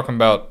he was talking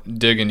about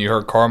digging. You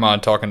heard Carmine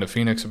talking to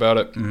Phoenix about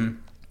it. Mm-hmm.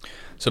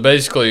 So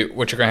basically,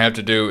 what you're going to have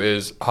to do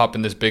is hop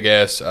in this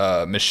big-ass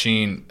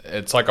machine.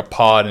 It's like a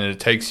pod, and it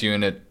takes you,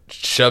 and it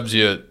shoves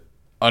you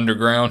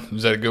underground.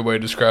 Is that a good way to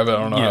describe it? I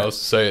don't know how else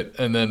to say it.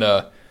 And then,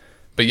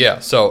 but yeah,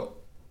 so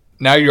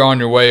now you're on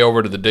your way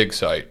over to the dig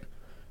site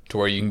to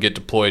where you can get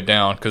deployed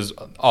down, because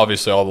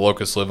obviously all the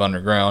locusts live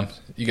underground.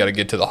 You got to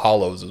get to the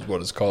hollows is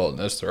what it's called.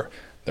 That's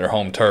their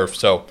home turf.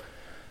 So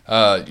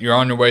you're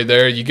on your way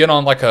there. You get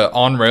on like a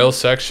on-rail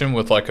section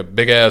with like a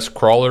big-ass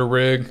crawler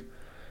rig.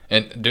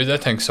 And, dude,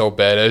 that thing's so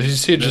badass. You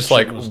see it just,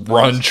 like,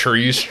 run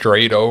trees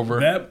straight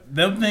over.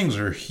 Them things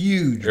are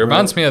huge, It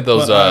reminds me of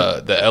those,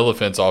 the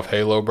elephants off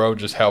Halo, bro,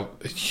 just how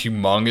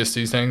humongous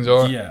these things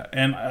are. Yeah,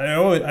 and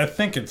I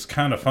think it's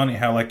kind of funny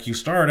how, like, you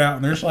start out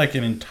and there's, like,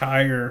 an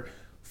entire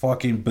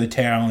fucking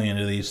battalion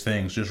of these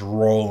things just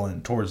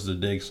rolling towards the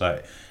dig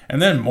site.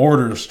 And then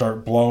mortars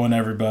start blowing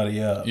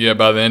everybody up. Yeah,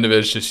 by the end of it,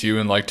 it's just you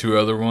and, like, two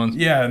other ones.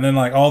 Yeah, and then,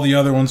 like, all the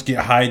other ones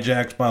get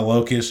hijacked by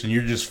locusts, and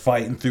you're just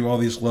fighting through all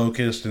these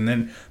locusts, and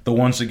then the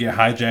ones that get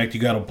hijacked,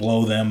 you got to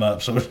blow them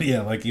up. So,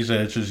 yeah, like you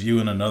said, it's just you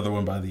and another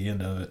one by the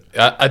end of it.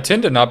 I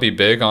tend to not be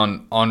big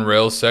on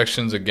rail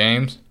sections of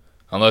games,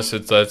 unless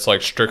that's,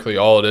 like, strictly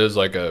all it is,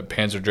 like a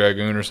Panzer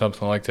Dragoon or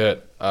something like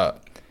that.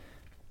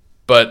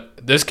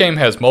 But this game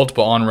has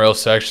multiple on-rail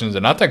sections,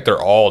 and I think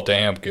they're all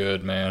damn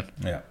good, man.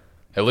 Yeah.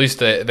 At least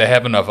they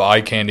have enough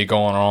eye candy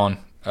going on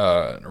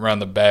around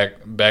the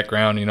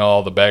background. You know,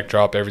 all the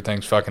backdrop,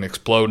 everything's fucking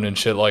exploding and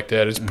shit like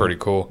that. It's pretty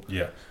cool.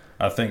 Yeah.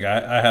 I think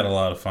I had a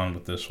lot of fun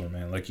with this one,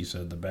 man. Like you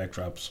said, the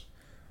backdrop's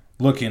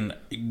looking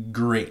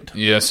great.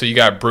 Yeah, so you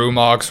got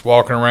Brumocks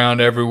walking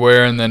around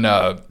everywhere, and then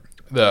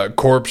the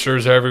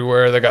Corpsers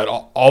everywhere. They got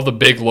all the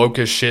big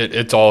locust shit.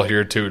 It's all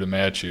here, too, to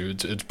match you.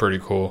 It's pretty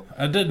cool.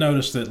 I did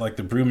notice that, like,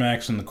 the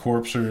Brumacs and the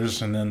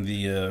Corpsers, and then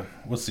the,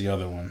 what's the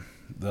other one?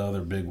 The other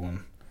big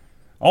one.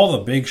 All the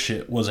big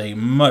shit was a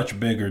much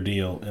bigger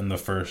deal in the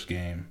first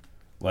game.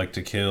 Like,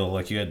 to kill,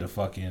 like, you had to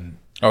fucking...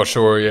 Oh,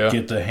 sure, yeah.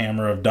 Get the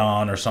Hammer of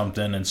Dawn or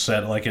something and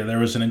set, like, there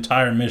was an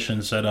entire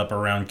mission set up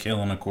around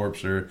killing a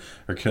Corpser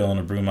or killing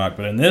a Brumac.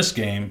 But in this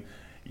game,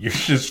 you're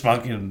just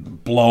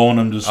fucking blowing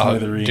them to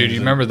smithereens. Dude, you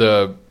remember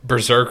the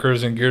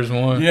Berserkers in Gears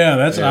 1? Yeah,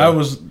 I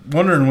was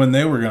wondering when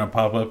they were going to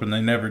pop up, and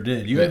they never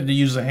did. You had to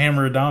use the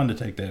Hammer of Dawn to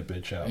take that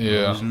bitch out.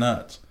 Yeah. It was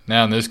nuts.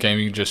 Now in this game,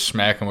 you can just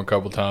smack them a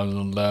couple times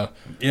and die.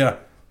 Yeah.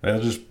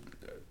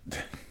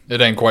 It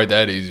ain't quite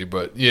that easy,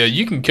 but yeah,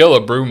 you can kill a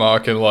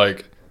Brumac in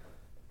like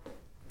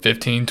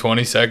 15,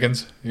 20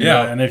 seconds. You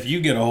know? And if you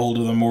get a hold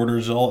of the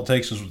mortars, all it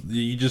takes is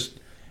you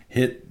just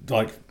hit,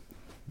 like,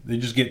 they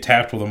just get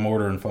tapped with a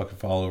mortar and fucking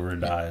fall over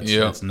and die.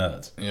 It's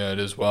nuts. Yeah, it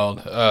is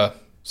wild.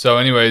 So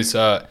anyways,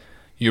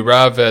 you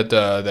arrive at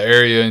the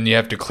area and you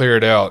have to clear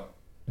it out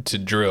to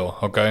drill,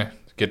 okay?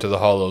 Get to the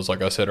hollows,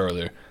 like I said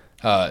earlier.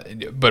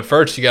 But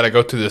first, you got to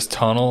go through this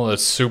tunnel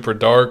that's super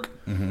dark.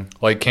 Mm-hmm.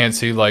 Like, can't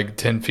see like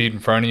 10 feet in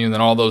front of you, and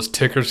then all those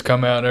tickers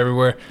come out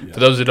everywhere. Yeah. For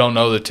those who don't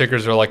know, the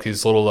tickers are like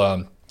these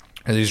little,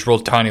 these real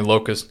tiny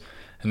locusts,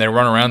 and they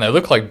run around. They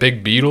look like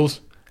big beetles,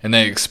 and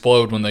they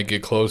explode when they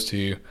get close to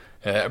you.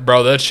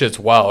 Bro, that shit's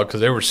wild, because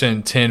they were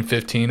sending 10,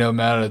 15 of them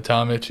out at a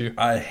time at you.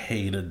 I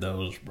hated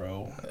those,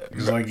 bro.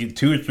 Because like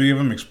 2 or 3 of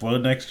them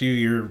explode next to you,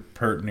 you're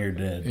hurt near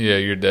dead. Yeah,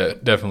 you're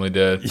dead. Definitely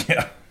dead.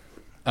 Yeah.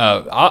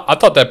 I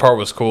thought that part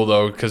was cool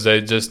though, because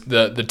they just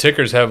the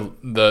tickers have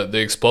the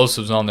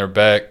explosives on their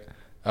back.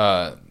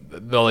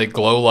 They'll like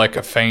glow like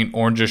a faint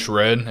orangish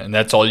red, and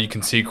that's all you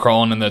can see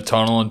crawling in the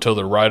tunnel until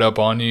they're right up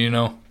on you. You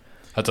know.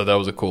 I thought that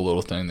was a cool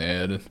little thing they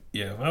added.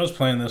 Yeah, if I was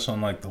playing this on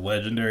like the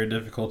legendary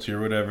difficulty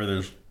or whatever,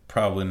 there's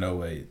probably no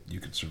way you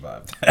could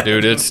survive that.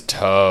 Dude, it's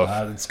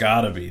tough. It's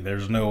gotta be.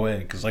 There's no way,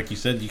 because like you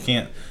said,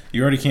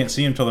 you already can't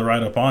see them till they're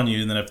right up on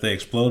you, and then if they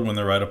explode when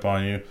they're right up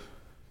on you,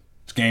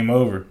 it's game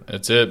over.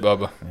 That's it,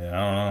 Bubba.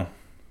 Yeah,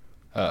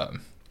 I don't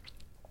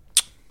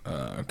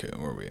know. Okay,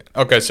 where are we at?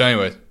 Okay, so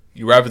anyway,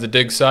 you arrive at the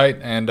dig site,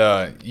 and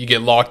you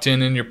get locked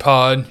in your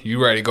pod.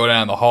 You ready to go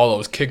down the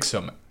hollows, kick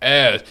some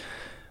ass.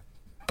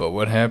 But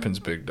what happens,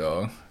 big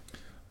dog?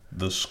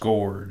 The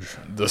Scourge.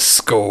 The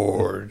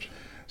Scourge.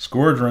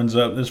 Scourge runs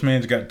up. This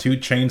man's got 2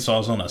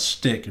 chainsaws on a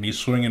stick, and he's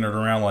swinging it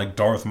around like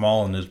Darth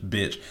Maul in this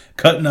bitch,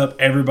 cutting up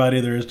everybody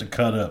there is to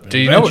cut up.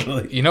 Dude,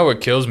 you know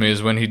what kills me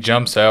is when he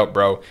jumps out,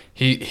 bro.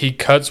 He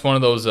cuts one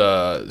of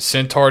those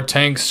Centaur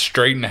tanks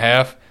straight in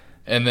half,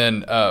 and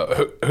then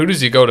who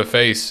does he go to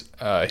face?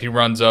 He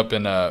runs up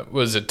and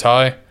was it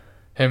Ty?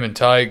 Him and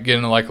Ty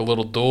getting like a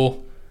little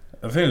duel.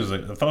 I thought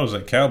it was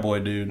that cowboy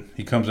dude.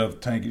 He comes out the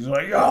tank. He's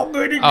like, "Y'all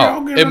get it, oh,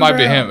 y'all get it might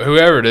be down." him.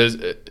 Whoever it is,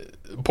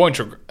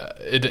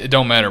 it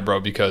don't matter, bro,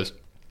 because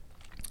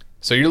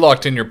so you're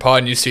locked in your pod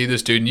and you see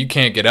this dude and you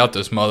can't get out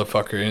this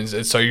motherfucker,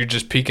 and so you're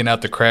just peeking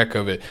out the crack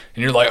of it,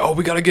 and you're like, oh,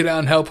 we gotta get out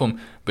and help him,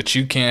 but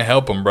you can't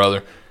help him,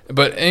 brother.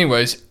 But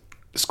anyways,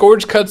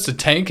 Scourge cuts the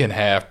tank in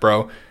half,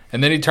 bro,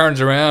 and then he turns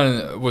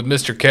around with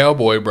Mr.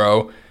 Cowboy,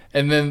 bro,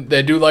 and then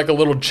they do like a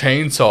little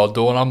chainsaw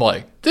duel, and I'm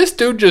like, this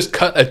dude just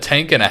cut a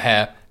tank in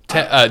half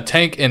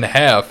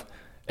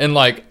in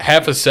like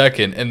half a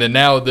second, and then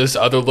now this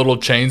other little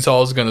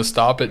chainsaw is gonna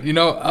stop it. You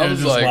know, I was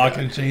just like,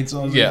 locking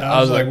chainsaws. Yeah, I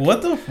was like,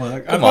 what the fuck? I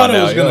Come thought on it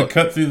now, was gonna you know-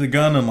 cut through the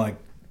gun and like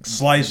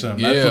slice him.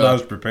 That's Yeah. what I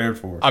was prepared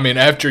for. I mean,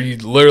 after you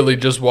literally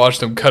just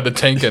watched him cut a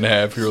tank in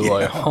half, you're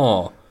like,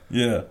 huh.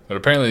 Yeah, But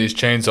apparently these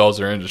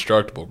chainsaws are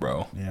indestructible,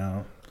 bro.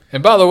 yeah.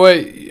 And by the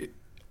way,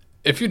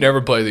 if you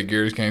never play the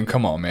Gears game,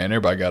 come on, man.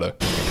 Everybody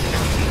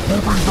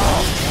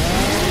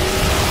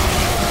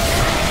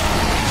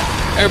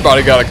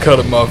gotta cut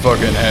a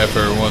motherfucker in half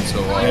every once in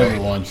a while. Every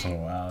once in a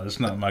while, it's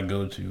not my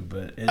go-to,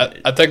 but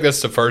I think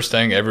that's the first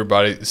thing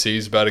everybody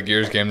sees about a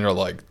Gears game. They're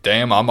like,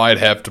 damn, I might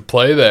have to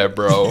play that,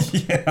 bro.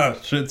 yeah,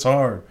 shit's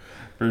hard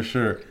for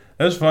sure.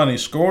 That's funny.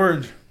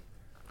 Scourge.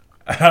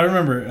 I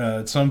remember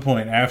at some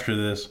point after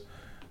this,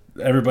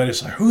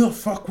 everybody's like, "Who the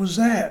fuck was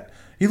that?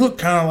 He looked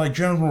kind of like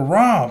General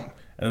Rom."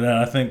 And then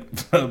I think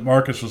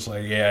Marcus was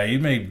like, "Yeah, he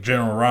made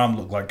General Rom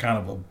look like kind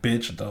of a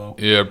bitch, though."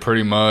 Yeah,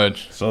 pretty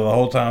much. So the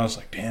whole time I was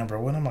like, "Damn, bro,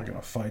 when am I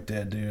gonna fight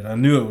that dude?" I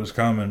knew it was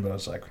coming, but I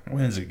was like,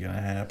 "When's it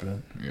gonna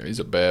happen?" Yeah, he's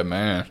a bad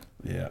man.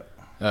 Yeah.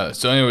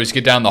 So anyways, you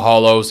get down the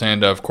hollows,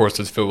 and of course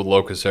it's filled with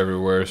locusts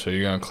everywhere, so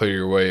you're going to clear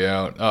your way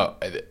out.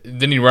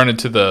 Then you run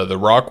into the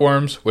rock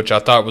worms, which I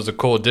thought was a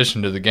cool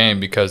addition to the game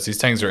because these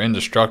things are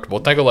indestructible.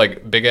 Think of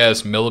like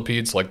big-ass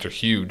millipedes, like they're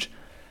huge.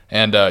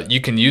 And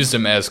you can use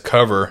them as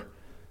cover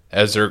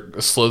as they're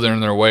slithering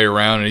their way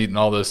around and eating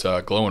all this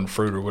glowing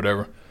fruit or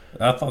whatever.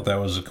 I thought that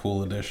was a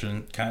cool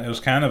addition. It was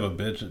kind of a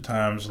bitch at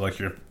times, like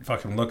you're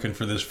fucking looking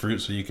for this fruit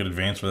so you can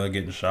advance without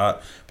getting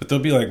shot. But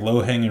there'll be like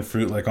low-hanging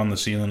fruit like on the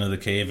ceiling of the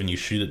cave, and you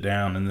shoot it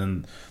down, and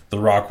then the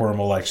rockworm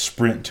will like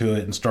sprint to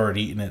it and start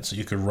eating it so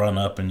you could run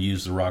up and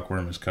use the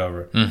rockworm as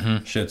cover.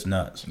 Mm-hmm. Shit's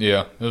nuts.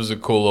 Yeah, it was a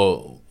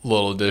cool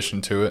little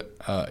addition to it.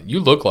 You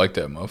look like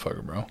that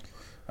motherfucker, bro.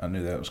 I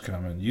knew that was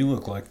coming. You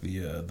look like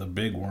the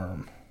big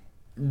worm.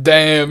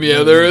 Damn,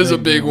 yeah, there is a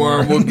big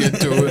worm. We'll get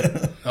to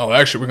it. Oh,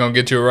 actually, we're going to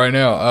get to it right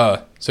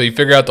now. So you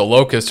figure out the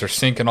locusts are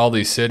sinking all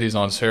these cities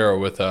on Sarah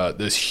with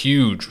this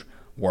huge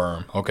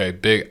worm. Okay,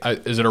 big.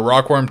 Is it a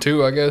rock worm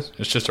too, I guess?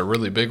 It's just a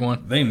really big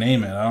one? They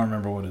name it. I don't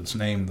remember what it's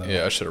named, though.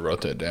 Yeah, I should have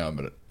wrote that down,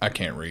 but I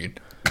can't read.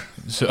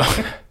 So,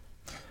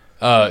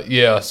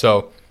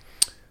 so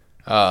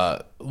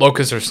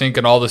locusts are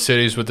sinking all the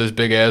cities with this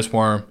big-ass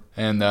worm,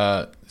 and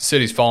the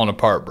city's falling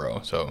apart, bro.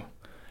 So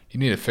you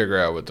need to figure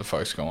out what the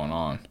fuck's going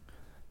on.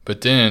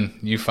 But then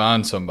you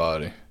find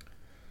somebody.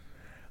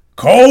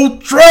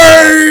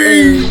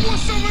 Coltrane! Want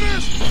some of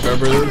this?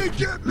 Remember Come this? and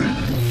get me.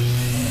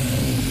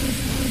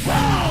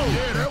 Wow!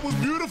 Yeah, that was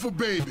beautiful,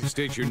 baby.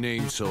 State your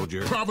name,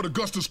 soldier. Private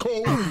Augustus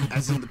Cole.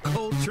 As in the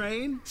coal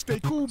train? Stay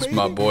cool, baby. It's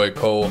my boy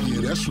Cole.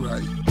 Yeah, that's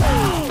right.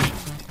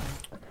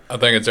 I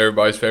think it's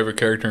everybody's favorite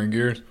character in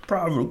Gears.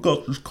 Private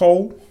Augustus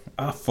Cole.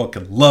 I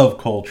fucking love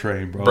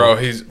Coltrane, bro.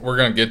 Bro, we're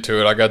gonna get to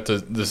it. I got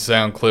the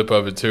sound clip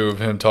of it too, of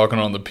him talking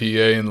on the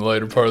PA in the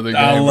later part of the game.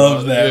 I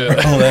love that,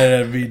 Yeah. bro.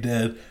 That'd be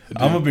dead.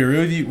 I'm gonna be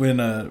real with you.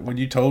 When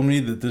you told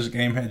me that this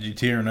game had you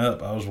tearing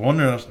up, I was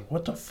wondering. I was like,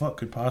 what the fuck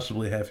could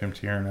possibly have him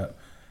tearing up?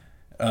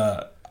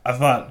 I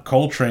thought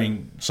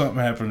Coltrane. Something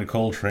happened to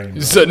Coltrane.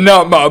 He said,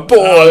 "Not my boy."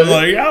 I was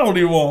like, I don't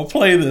even want to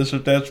play this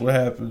if that's what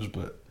happens.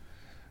 But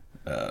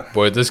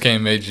Boy, this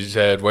game made you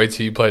sad. Wait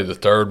till you play the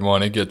third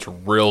one; it gets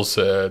real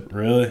sad.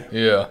 really,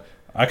 Yeah.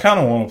 I kind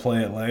of want to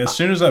play it. Like as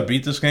soon as I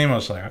beat this game, I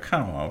was like, I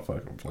kind of want to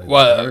fucking play. the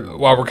third one.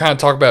 While we're kind of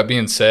talking about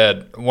being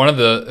sad, one of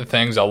the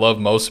things I love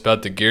most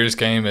about the Gears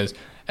game is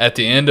at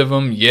the end of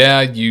them,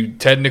 yeah, you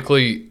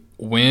technically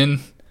win,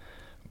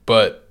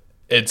 but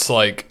it's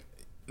like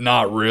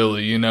not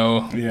really, you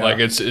know? Yeah. Like,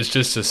 it's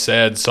just a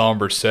sad,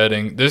 somber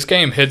setting. This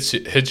game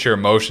hits your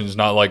emotions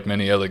not like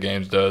many other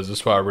games does.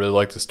 That's why I really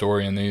like the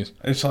story in these.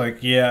 It's like,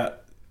 yeah,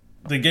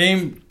 the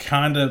game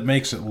kind of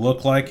makes it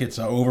look like it's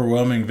an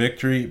overwhelming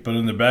victory, but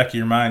in the back of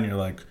your mind, you're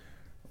like,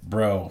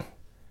 bro,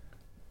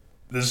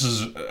 this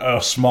is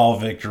a small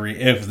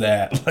victory, if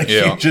that. Like,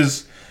 Yeah.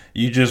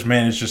 you just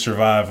managed to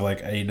survive,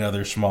 like,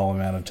 another small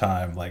amount of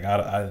time, like,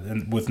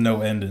 and with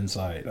no end in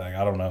sight. Like,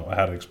 I don't know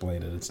how to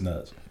explain it. It's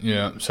nuts.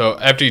 Yeah, so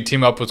after you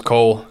team up with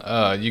Cole,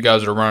 you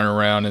guys are running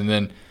around, and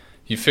then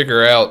you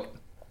figure out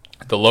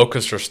the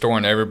locusts are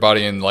storing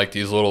everybody in, like,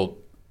 these little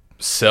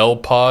cell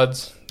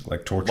pods.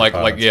 Like torture like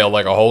pods.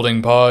 like a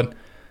holding pod,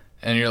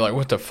 and you're like,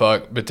 what the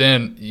fuck? But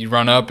then you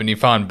run up and you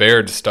find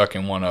Baird stuck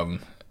in one of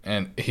them,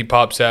 and he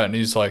pops out and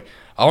he's like,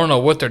 I don't know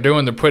what they're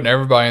doing. They're putting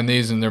everybody in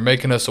these and they're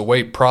making us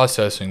await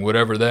processing,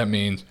 whatever that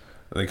means.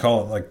 They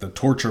call it like the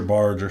torture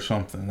barge or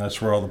something. That's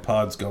where all the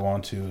pods go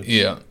onto.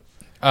 Yeah.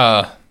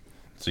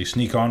 So you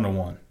sneak onto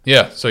one.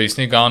 Yeah, so you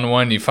sneak on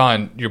one, you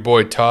find your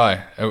boy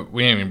Ty.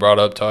 We ain't even brought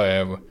up Ty,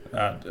 have we?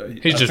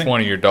 He's just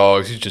one of your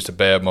dogs. He's just a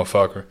bad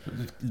motherfucker.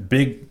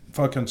 Big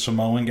fucking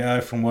Samoan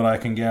guy, from what I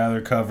can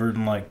gather, covered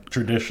in like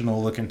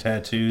traditional looking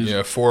tattoos.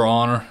 Yeah, For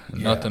Honor,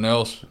 nothing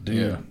else.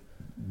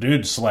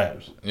 Dude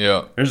slaps.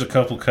 Yeah. There's a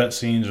couple cut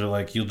scenes where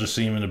like you'll just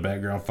see him in the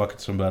background fucking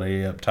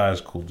somebody up.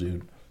 Ty's a cool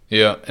dude.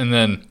 Yeah, and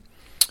then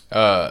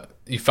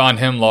you find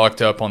him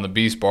locked up on the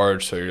beast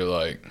barge, so you're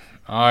like,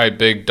 all right,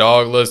 big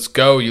dog, let's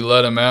go. You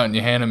let him out and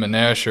you hand him a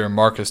Gnasher, and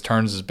Marcus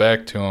turns his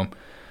back to him,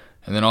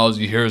 and then all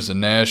you hear is a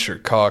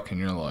Gnasher cock, and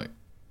you're like,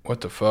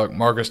 what the fuck?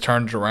 Marcus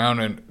turns around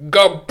and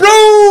go,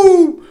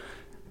 bro!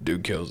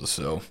 Dude kills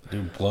himself.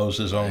 Dude blows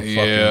his own fucking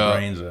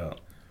brains out.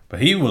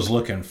 But he was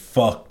looking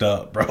fucked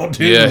up, bro.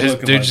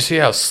 Dude, dude, you see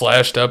how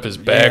slashed up his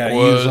back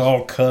was? He was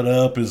all cut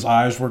up. His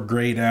eyes were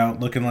grayed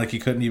out, looking like he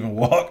couldn't even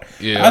walk.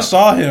 Yeah. I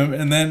saw him,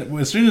 and then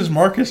as soon as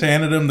Marcus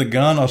handed him the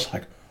gun, I was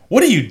like,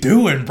 what are you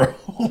doing, bro?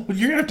 You're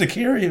going to have to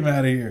carry him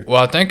out of here.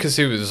 Well, I think because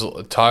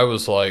Ty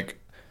was like,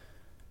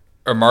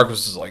 or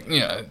Marcus was like,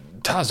 yeah,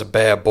 Ty's a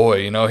bad boy,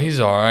 you know,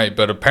 he's all right.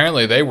 But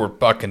apparently they were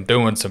fucking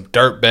doing some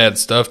dirt bad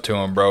stuff to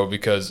him, bro,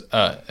 because,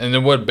 and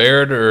then what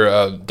Baird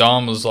or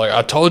Dom was like,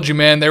 I told you,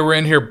 man, they were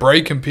in here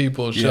breaking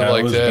people and shit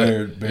like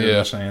that. Baird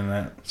was saying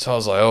that. So I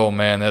was like, oh,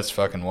 man, that's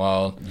fucking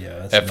wild. Yeah,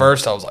 that's At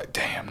first I was like,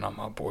 damn, not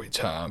my boy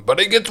Ty.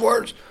 But it gets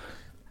worse.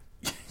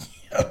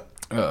 Yeah.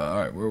 All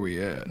right, where we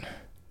at?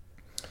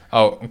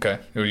 Oh, okay.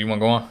 You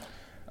want to go on?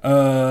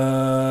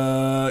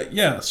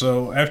 Yeah,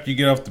 so after you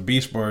get off the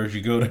beast bars,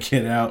 you go to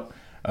get out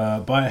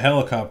by a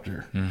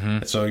helicopter.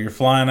 Mm-hmm. So you're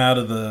flying out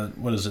of the,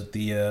 what is it,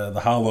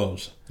 the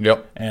Hollows.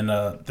 Yep. And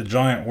the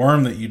giant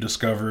worm that you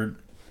discovered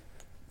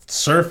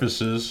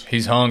surfaces.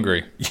 He's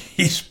hungry.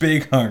 He's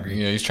big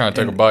hungry. Yeah, he's trying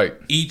to take a bite.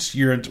 Eats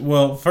your,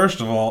 well,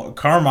 first of all,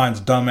 Carmine's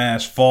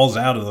dumbass falls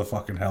out of the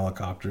fucking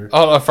helicopter.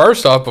 Oh,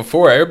 first off,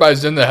 before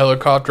everybody's in the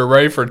helicopter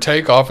ready for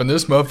takeoff, and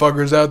this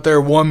motherfucker's out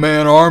there,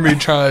 one-man army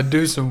trying to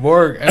do some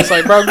work. And it's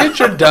like, bro, get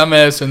your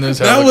dumbass in this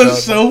helicopter. That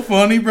was so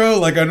funny, bro.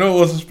 Like, I know it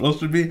wasn't supposed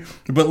to be,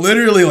 but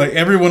literally, like,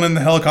 everyone in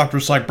the helicopter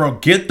was like, bro,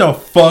 get the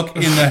fuck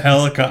in the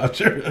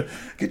helicopter.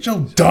 Get your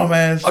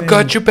dumbass in. I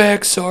got your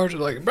back,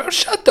 Sergeant. Like, bro,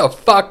 shut the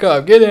fuck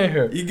up. Get in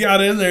here. You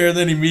got in there and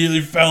then immediately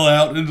fell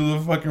out into the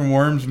fucking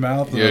worm's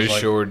mouth. Yeah,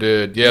 sure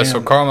did. Yeah,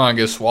 so Carmine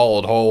gets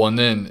swallowed whole, and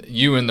then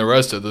you and the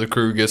rest of the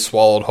crew get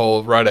swallowed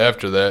whole right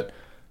after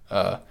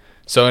that.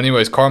 So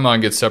anyways,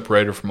 Carmine gets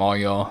separated from all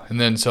y'all. And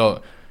then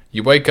so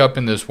you wake up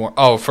in this worm.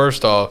 Oh,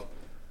 first off,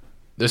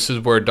 this is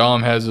where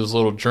Dom has his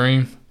little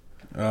dream.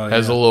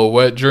 Has a little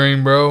wet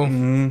dream, bro.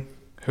 Mm-hmm.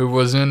 Who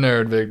was in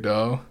there, big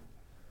dog?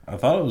 I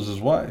thought it was his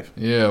wife.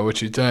 Yeah,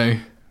 what you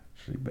think?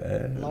 She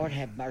bad. Lord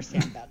have mercy,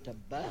 I'm about to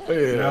bust.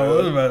 Yeah, I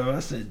was about to, I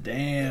said,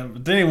 damn.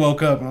 But then he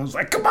woke up and I was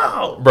like, come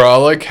on. Bro, I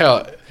like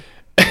how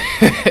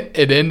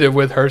it ended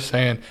with her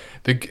saying,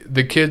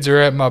 the kids are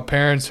at my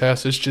parents'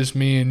 house, it's just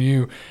me and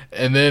you.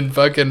 And then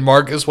fucking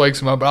Marcus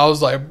wakes him up. I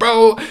was like,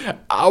 bro,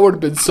 I would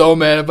have been so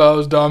mad if I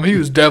was Dom. He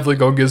was definitely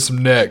going to get some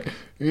neck.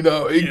 You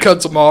know, he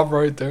cuts him off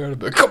right there.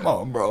 And like, come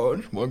on, bro. I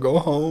just want to go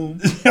home.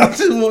 I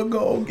just want to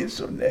go and get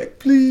some neck,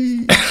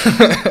 please.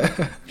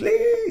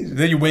 Please.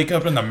 Then you wake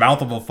up in the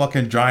mouth of a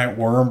fucking giant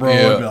worm, bro,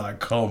 and be like,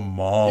 come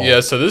on.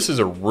 Yeah, so this is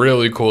a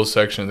really cool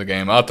section of the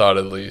game. I thought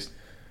at least.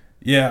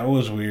 Yeah, it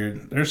was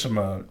weird. There's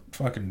some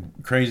fucking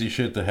crazy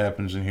shit that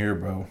happens in here,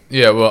 bro.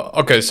 Yeah, well,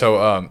 okay,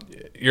 so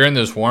you're in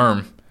this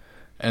worm,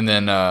 and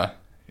then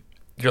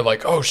you're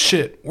like, oh,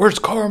 shit, where's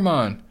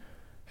Carmine?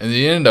 And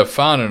you end up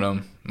finding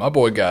him. My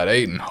boy got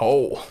eaten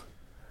whole.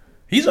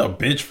 He's a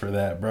bitch for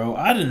that, bro.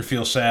 I didn't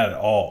feel sad at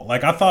all.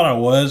 Like, I thought I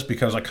was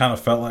because I kind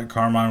of felt like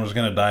Carmine was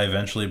going to die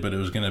eventually, but it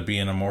was going to be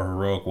in a more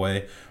heroic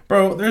way.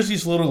 Bro, there's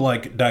these little,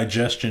 like,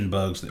 digestion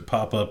bugs that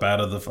pop up out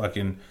of the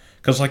fucking...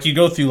 Because, like, you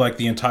go through, like,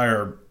 the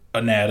entire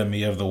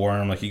anatomy of the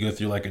worm. Like, you go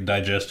through, like, a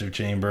digestive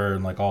chamber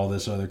and, like, all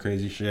this other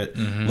crazy shit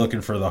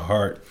looking for the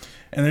heart.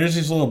 And there's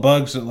these little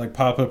bugs that, like,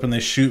 pop up and they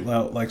shoot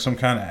out, like, some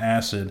kind of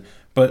acid.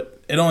 But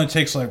it only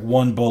takes, like,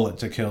 one bullet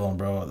to kill him,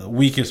 bro. The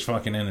weakest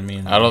fucking enemy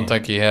in the I don't game.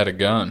 think he had a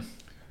gun.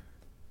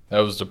 That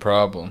was the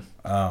problem.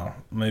 Oh,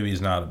 maybe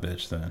he's not a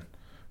bitch then.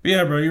 But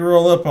yeah, bro, you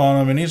roll up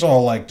on him and he's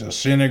all like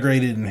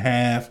disintegrated in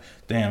half.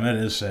 Damn, that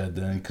is sad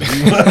then.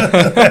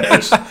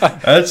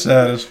 That's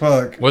sad as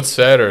fuck. What's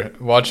sadder,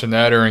 watching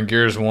that or in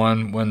Gears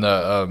 1 when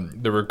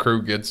the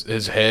recruit gets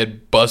his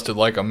head busted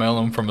like a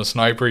melon from a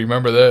sniper? You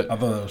remember that? I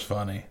thought that was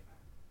funny.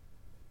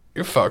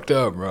 You're fucked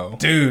up, bro.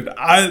 Dude,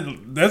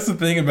 that's the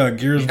thing about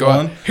Gears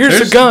 1.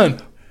 Here's a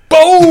gun.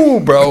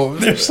 Boom, bro.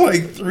 There's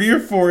like 3 or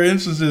 4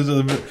 instances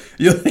of it.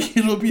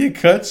 It'll be a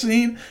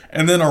cutscene,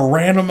 and then a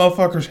random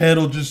motherfucker's head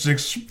will just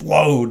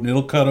explode, and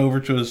it'll cut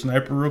over to a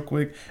sniper real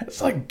quick. It's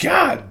like,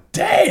 god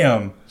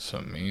damn.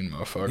 Some mean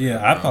motherfucker.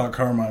 Yeah, I thought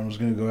Carmine was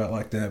going to go out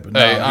like that. But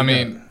hey, I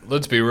mean,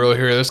 let's be real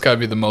here. This got to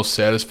be the most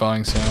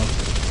satisfying sound.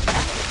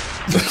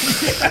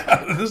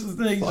 Yeah, this is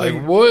the thing.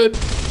 Like, what?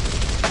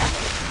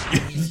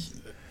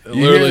 It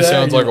literally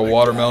sounds like a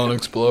watermelon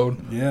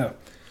explode. Yeah.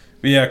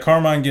 But yeah,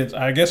 Carmine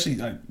I guess he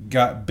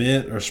got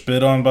bit or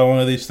spit on by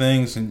one of these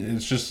things, and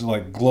it's just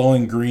like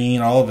glowing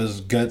green. All of his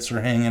guts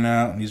are hanging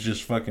out, and he's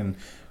just fucking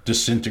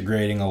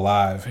disintegrating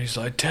alive. He's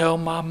like, tell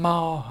my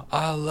ma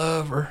I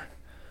love her.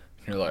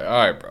 And you're like, all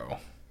right, bro.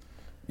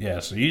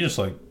 Yeah, so you just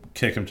like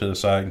kick him to the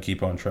side and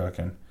keep on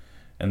trucking.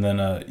 And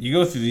then you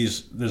go through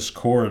this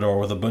corridor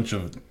with a bunch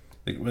of,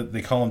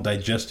 they call them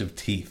digestive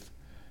teeth.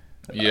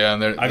 Yeah,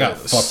 and I got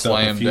fucked up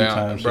a few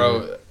times,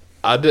 bro. Here.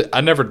 I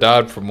never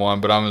died from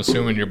one, but I'm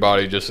assuming your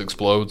body just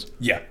explodes.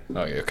 Yeah.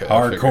 Oh, yeah, okay.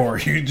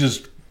 Hardcore. You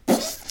just,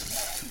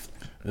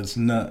 it's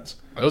nuts.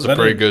 That was a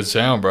pretty good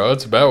sound, bro.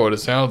 That's about what it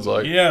sounds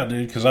like. Yeah,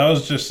 dude, because I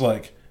was just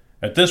like,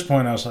 at this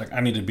point, I was like,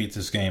 I need to beat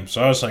this game.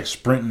 So I was like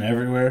sprinting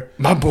everywhere.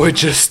 My boy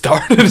just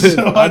started it.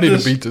 So I need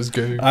to beat this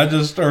game. I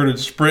just started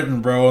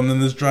sprinting, bro, and then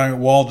this giant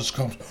wall just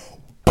comes,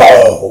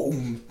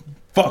 boom,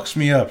 fucks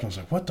me up. I was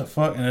like, what the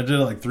fuck? And I did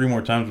it like 3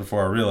 more times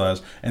before I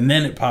realized. And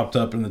then it popped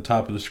up in the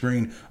top of the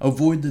screen,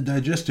 avoid the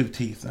digestive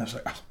teeth. And I was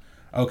like,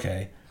 oh,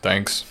 okay.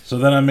 Thanks. So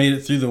then I made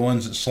it through the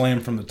ones that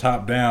slam from the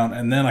top down,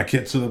 and then I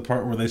get to the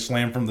part where they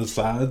slam from the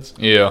sides.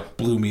 Yeah.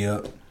 Blew me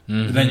up. Mm-hmm.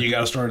 And then you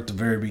got to start at the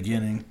very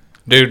beginning.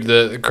 Dude,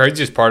 the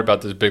craziest part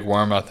about this big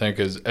worm, I think,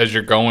 is as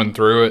you're going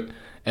through it,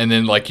 and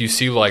then like you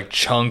see like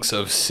chunks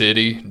of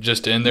city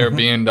just in there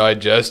being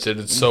digested.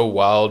 It's so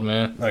wild,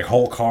 man. Like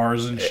whole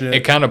cars and shit.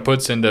 It kind of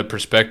puts into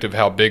perspective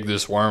how big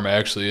this worm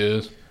actually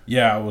is.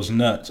 Yeah, it was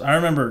nuts. I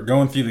remember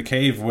going through the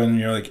cave when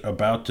you're like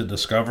about to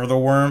discover the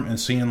worm and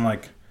seeing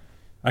like,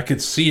 I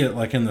could see it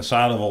like in the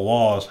side of a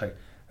wall. It's like,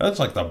 that's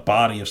like the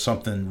body of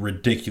something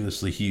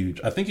ridiculously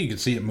huge. I think you could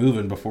see it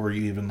moving before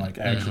you even like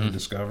actually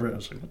discover it. I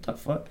was like, what the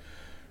fuck?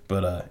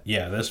 But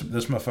yeah, this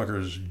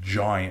motherfucker is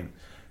giant.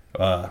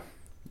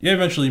 You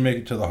eventually make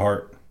it to the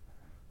heart.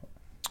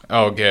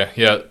 Oh,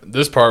 yeah.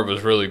 This part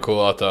was really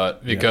cool, I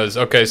thought. Because,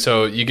 okay,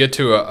 so you get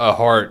to a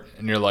heart,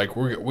 and you're like,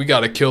 we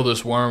got to kill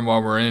this worm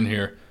while we're in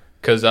here.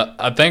 Because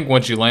I think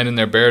once you land in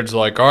there, Baird's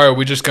like, all right,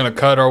 we're just going to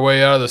cut our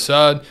way out of the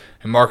side.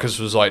 And Marcus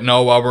was like,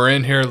 no, while we're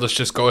in here, let's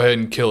just go ahead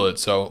and kill it.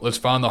 So let's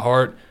find the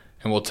heart,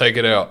 and we'll take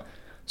it out.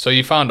 So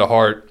you find a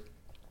heart,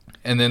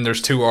 and then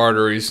there's 2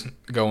 arteries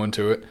going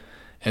to it.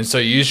 And so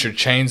you use your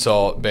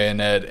chainsaw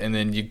bayonet, and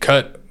then you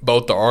cut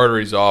both the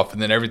arteries off,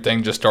 and then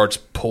everything just starts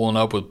pulling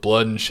up with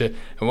blood and shit.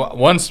 And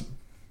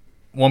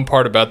one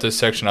part about this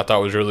section I thought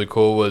was really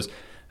cool was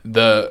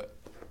the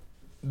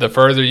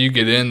further you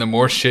get in, the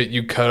more shit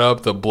you cut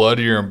up, the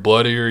bloodier and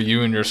bloodier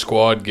you and your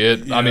squad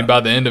get. Yeah. I mean, by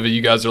the end of it,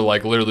 you guys are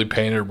like literally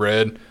painted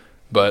red.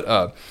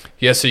 But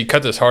yeah, so you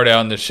cut this heart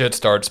out, and the shit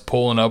starts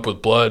pulling up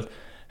with blood.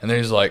 And then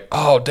he's like,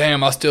 oh,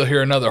 damn, I still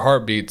hear another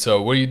heartbeat.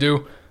 So what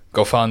do?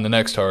 Go find the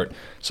next heart.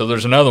 So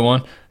there's another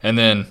one, and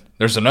then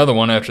there's another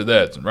one after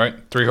that, right?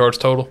 3 hearts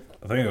total?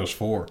 I think it was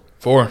 4.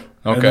 4?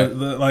 Okay.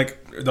 And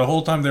the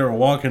whole time they were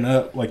walking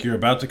up, like you're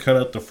about to cut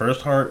out the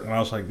first heart, and I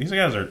was like, these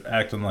guys are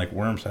acting like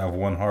worms have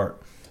 1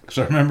 heart. Because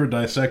I remember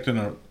dissecting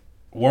a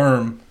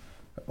worm,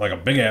 like a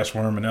big-ass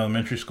worm in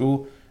elementary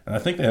school, and I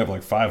think they have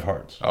like 5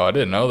 hearts. Oh, I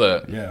didn't know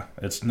that. Yeah,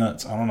 it's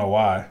nuts. I don't know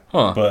why.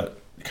 Huh. But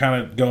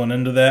kind of going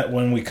into that,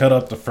 when we cut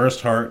up the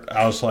first heart,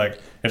 I was like,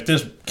 if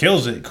this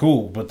kills it,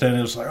 cool. But then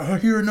it was like, oh, I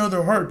hear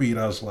another heartbeat.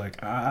 I was like,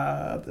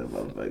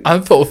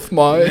 I'm so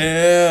smart.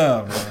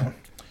 Yeah, bro.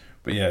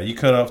 But yeah, you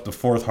cut off the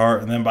 4th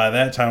heart, and then by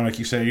that time, like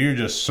you said, you're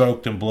just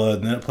soaked in blood.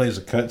 And then it plays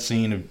a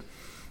cutscene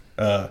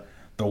of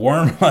the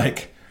worm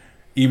like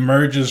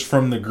emerges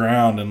from the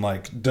ground and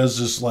like does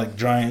this like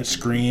giant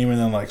scream, and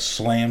then like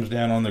slams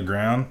down on the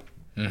ground.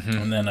 Mm-hmm.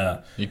 And then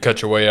you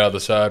cut your way out of the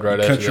side right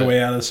after that. Cut your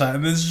way out of the side.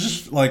 And this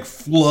just like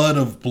flood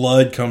of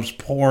blood comes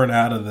pouring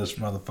out of this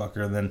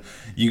motherfucker. And then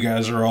you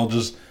guys are all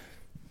just,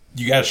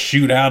 you guys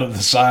shoot out of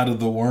the side of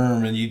the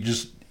worm, and you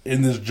just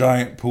in this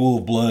giant pool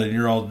of blood, and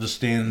you're all just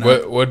standing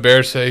there. What'd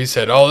Bear say? He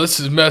said, oh, this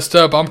is messed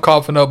up. I'm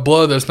coughing up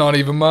blood that's not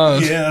even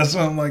mine. Yeah,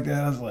 something like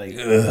that. I was like,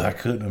 ugh, I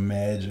couldn't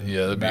imagine.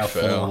 Yeah, that'd be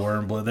mouthful foul. Of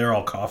worm blood. They're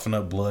all coughing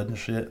up blood and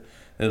shit.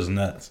 It was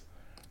nuts.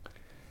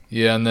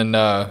 Yeah, and then,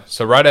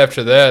 so right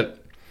after that,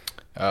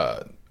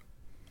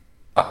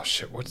 oh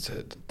shit, what's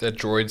that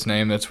droid's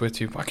name that's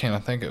with you? Why can't I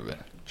think of it?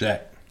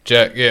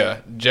 Jack, yeah.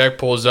 Jack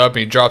pulls up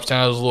and he drops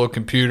down his little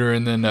computer,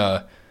 and then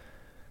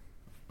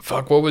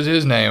fuck, what was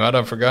his name? I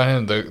done forgot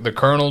him. The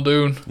colonel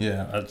dude.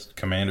 Yeah, that's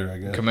commander, I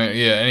guess.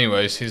 Yeah.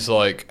 Anyways, he's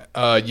like,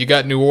 you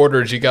got new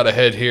orders. You got to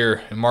head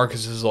here. And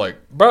Marcus is like,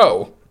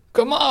 bro,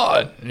 come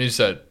on. And he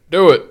said,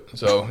 do it.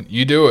 So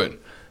you do it,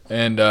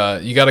 and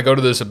you got to go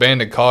to this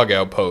abandoned cog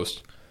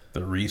outpost.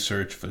 The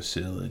research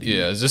facility.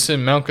 Yeah, is this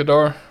in Mount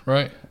Kadar,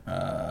 right?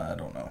 I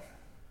don't know.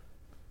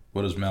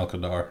 What is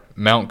Malkadar?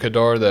 Mount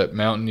Kadar, that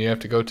mountain you have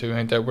to go to.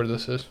 Ain't that where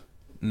this is?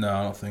 No,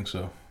 I don't think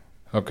so.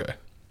 Okay.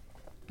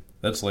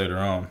 That's later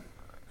on.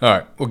 All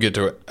right, we'll get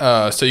to it.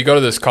 So you go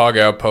to this cog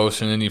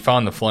outpost, and then you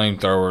find the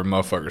flamethrower.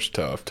 Motherfucker's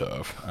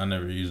tough. I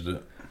never used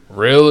it.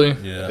 Really?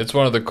 Yeah. It's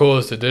one of the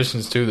coolest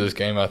additions to this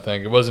game, I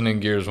think. It wasn't in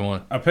Gears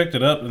 1. I picked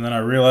it up, and then I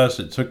realized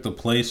it took the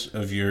place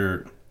of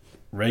your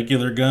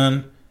regular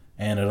gun,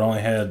 and it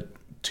only had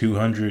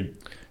 200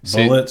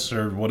 bullets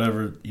or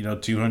whatever,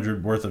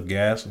 200 worth of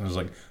gas. And I was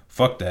like,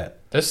 fuck that.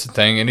 That's the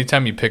thing.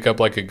 Anytime you pick up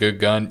like a good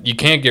gun, you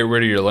can't get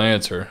rid of your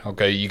Lancer.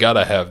 Okay, you got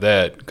to have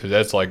that because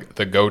that's like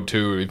the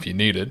go-to if you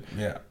need it.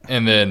 Yeah.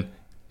 And then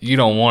you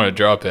don't want to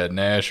drop that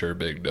Nasher,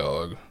 big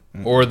dog,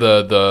 or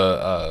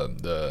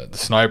the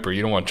sniper.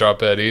 You don't want to drop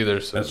that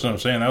either. So. That's what I'm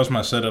saying. That was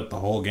my setup the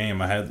whole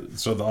game.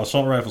 So the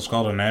assault rifle's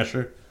called a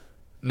Nasher.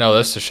 No,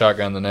 that's the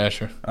shotgun, the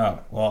Nasher. Oh,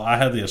 well, I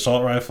had the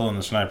assault rifle and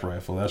the sniper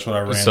rifle. That's what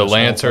I ran. So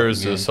Lancer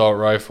is the assault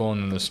rifle,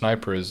 and then the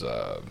sniper is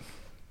what's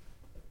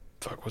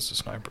the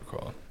sniper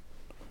called?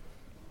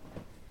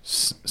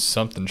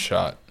 Something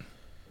shot.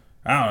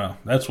 I don't know.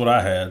 That's what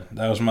I had.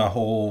 That was my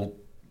whole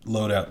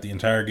loadout the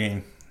entire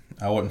game.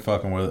 I wasn't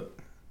fucking with it.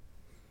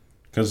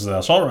 Because the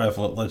assault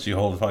rifle, it lets you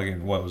hold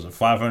fucking,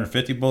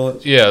 550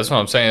 bullets? Yeah, that's what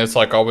I'm saying. It's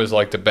like always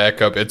like the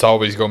backup. It's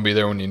always going to be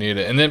there when you need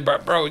it. And then, bro,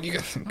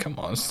 come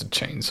on, it's the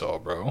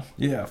chainsaw, bro.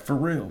 Yeah, for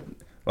real.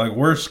 Like,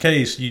 worst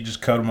case, you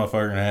just cut a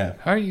motherfucker in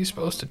half. How are you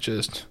supposed to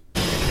just...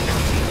 You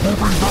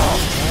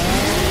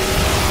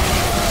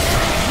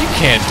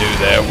can't do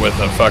that with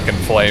a fucking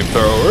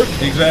flamethrower.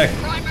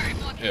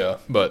 Exactly. Yeah,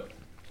 but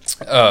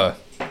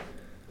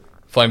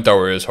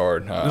flamethrower is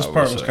hard. This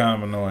part was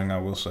kind of annoying, I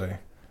will say.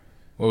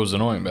 What was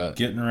annoying about it?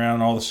 Getting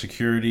around all the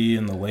security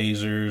and the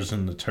lasers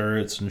and the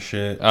turrets and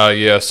shit.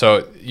 Yeah,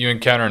 so you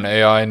encounter an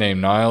AI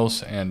named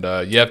Niles, and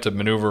you have to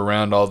maneuver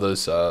around all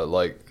this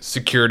like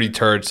security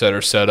turrets that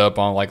are set up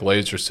on like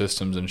laser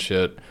systems and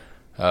shit.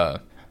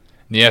 And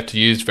you have to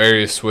use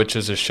various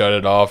switches to shut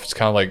it off. It's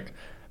kind of like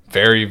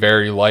very,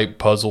 very light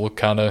puzzle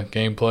kind of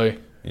gameplay.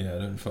 Yeah, I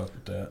didn't fuck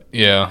with that.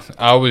 Yeah,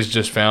 I always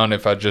just found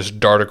if I just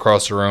dart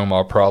across the room,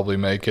 I'll probably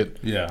make it.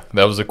 Yeah.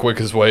 That was the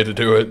quickest way to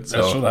do it.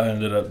 So. That's what I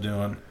ended up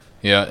doing.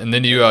 Yeah, and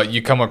then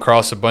you come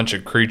across a bunch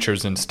of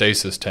creatures in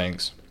stasis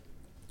tanks.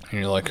 And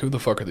you're like, who the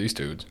fuck are these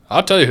dudes?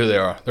 I'll tell you who they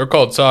are. They're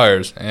called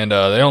Sires, and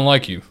they don't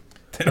like you.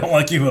 They don't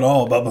like you at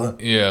all, Bubba.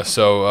 Yeah,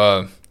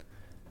 so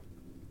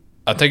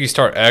I think you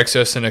start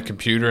accessing a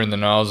computer, and the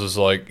Niles is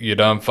like, you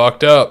done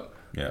fucked up.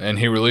 Yeah. And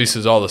he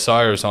releases all the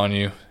Sires on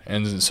you.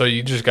 And so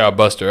you just gotta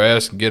bust their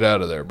ass and get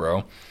out of there,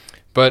 bro.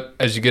 But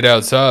as you get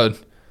outside,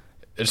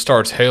 it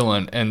starts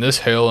hailing, and this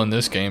hail in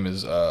this game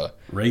is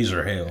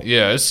razor hail.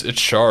 Yeah, it's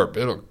sharp.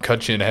 It'll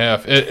cut you in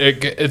half.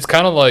 It's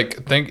kind of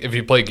like, think if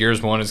you play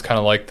Gears 1, it's kind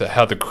of like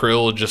how the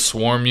krill will just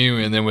swarm you,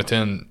 and then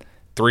within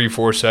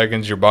 3-4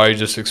 seconds your body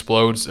just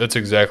explodes. That's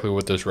exactly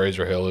what this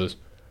razor hail is.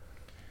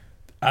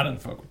 I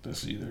didn't fuck with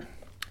this either.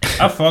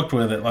 I fucked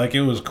with it. Like,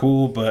 it was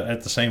cool, but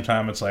at the same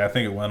time, it's like, I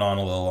think it went on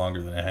a little longer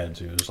than it had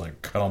to. It was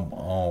like, come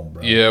on,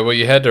 bro. Yeah, well,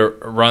 you had to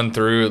run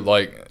through,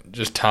 like,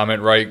 just time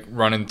it right,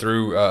 running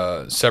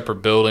through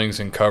separate buildings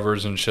and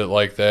covers and shit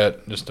like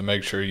that, just to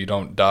make sure you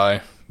don't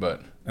die.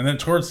 And then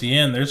towards the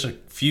end, there's a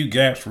few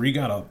gaps where you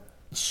gotta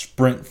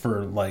sprint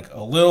for, like,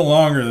 a little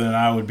longer than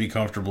I would be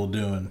comfortable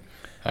doing.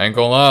 I ain't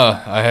gonna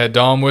lie, I had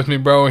Dom with me,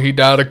 bro, and he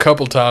died a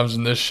couple times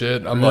in this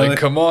shit. I'm really? like,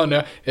 come on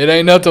now. It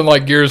ain't nothing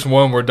like Gears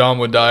 1 where Dom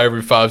would die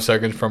every 5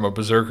 seconds from a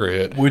Berserker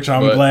hit. Which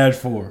I'm glad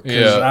for,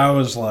 because yeah. I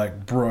was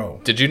like,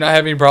 bro. Did you not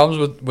have any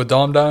problems with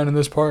Dom dying in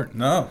this part?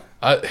 No.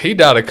 He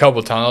died a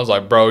couple times. I was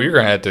like, bro, you're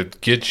gonna have to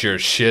get your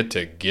shit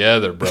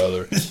together,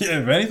 brother.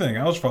 Yeah, if anything,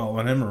 I was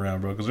following him around,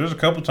 bro, because there's a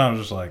couple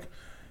times it's like,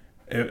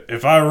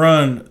 if I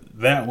run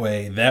that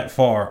way, that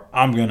far,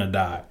 I'm going to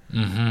die.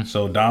 Mm-hmm.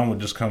 So Dom would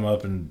just come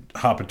up and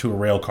hop into a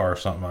rail car or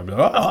something. I'd be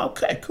like, oh,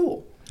 okay,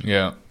 cool.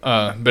 Yeah.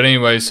 But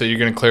anyway, so you're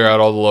going to clear out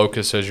all the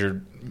locusts as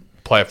you're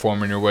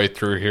platforming your way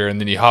through here.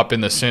 And then you hop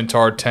in the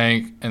Centaur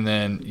tank, and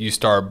then you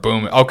start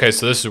booming. Okay,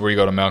 so this is where you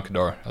go to Mount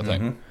Kadar, I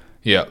think. Mm-hmm.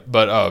 Yeah,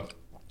 but,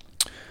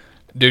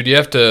 dude, you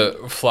have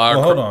to fly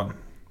Well, hold on.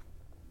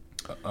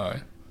 All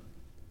right.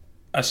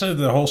 I said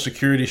the whole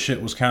security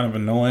shit was kind of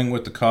annoying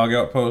with the COG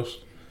outpost.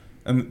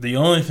 And the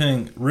only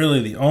thing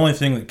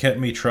that kept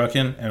me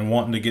trucking and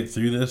wanting to get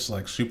through this,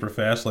 like, super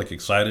fast, like,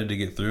 excited to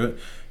get through it,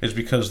 is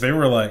because they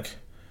were, like,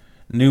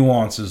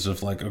 nuances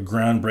of, like, a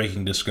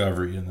groundbreaking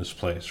discovery in this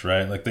place,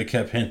 right? Like, they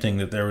kept hinting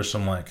that there was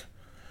some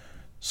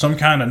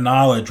kind of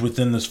knowledge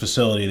within this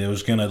facility that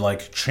was going to,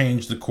 like,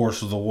 change the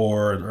course of the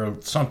war or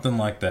something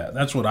like that.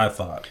 That's what I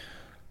thought.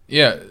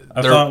 Yeah.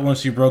 I thought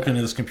once you broke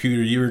into this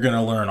computer, you were going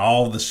to learn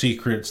all the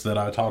secrets that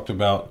I talked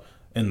about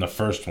in the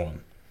first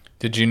one.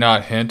 Did you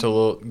not get a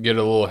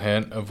little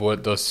hint of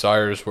what those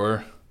sires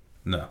were?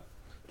 No.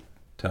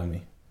 Tell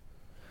me.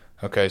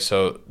 Okay,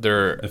 so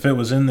they're... If it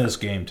was in this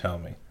game, tell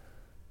me.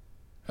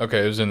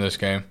 Okay, it was in this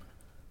game.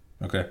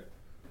 Okay.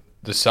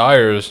 The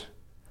sires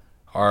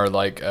are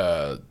like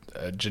a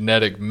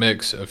genetic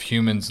mix of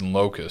humans and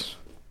locusts.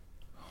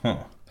 Huh.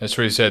 That's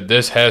what he said.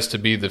 This has to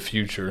be the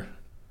future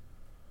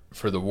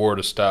for the war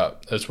to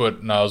stop. That's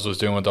what Niles was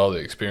doing with all the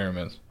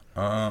experiments.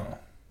 Oh.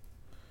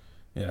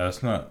 Yeah,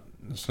 it's not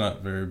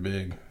very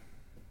big,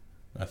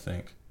 I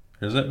think.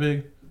 Is that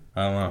big?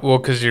 I don't know. Well,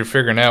 because you're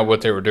figuring out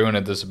what they were doing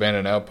at this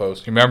abandoned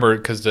outpost. You remember,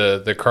 because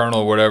the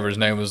colonel, whatever his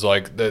name was,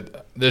 like,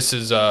 that. This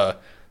is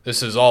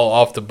all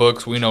off the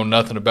books. We know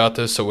nothing about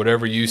this, so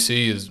whatever you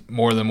see is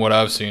more than what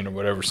I've seen, or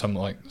whatever,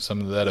 something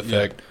to that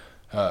effect.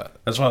 Yeah.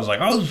 That's why I was like,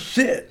 oh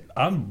shit,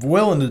 I'm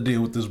willing to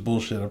deal with this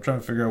bullshit. I'm trying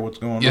to figure out what's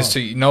going on. Yeah, so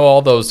you know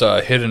all those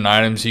hidden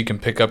items you can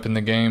pick up in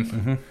the game?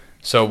 Mm-hmm.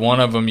 So one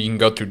of them, you can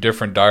go through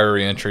different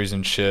diary entries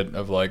and shit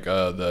of like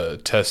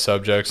the test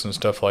subjects and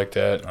stuff like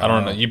that. I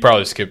don't know. You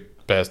probably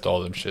skipped past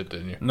all them shit,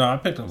 didn't you? No, I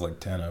picked up like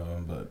 10 of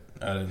them, but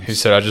I didn't. He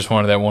said, I just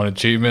wanted that one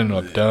achievement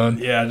and I'm done.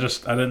 Yeah, I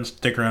didn't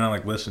stick around and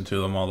like listen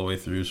to them all the way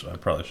through, so I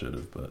probably should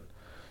have, but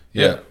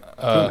yeah.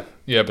 Cool.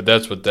 Yeah, but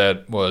that's what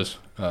that was.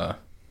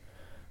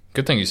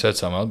 Good thing you said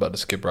something. I was about to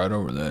skip right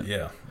over that.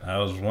 Yeah, I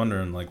was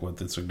wondering like what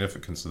the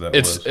significance of that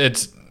was.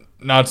 It's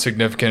not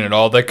significant at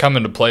all. They come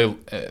into play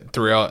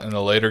throughout in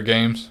the later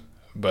games,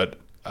 but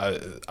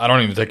I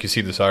don't even think you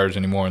see the sires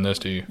anymore in this,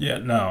 do you? Yeah,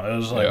 no. It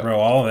was like, bro,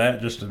 all of that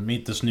just to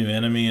meet this new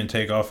enemy and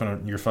take off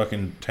in your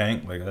fucking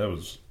tank, like that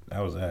was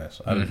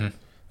ass.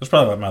 That's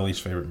probably like my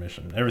least favorite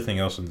mission. Everything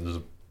else is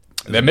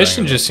that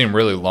mission just seemed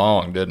really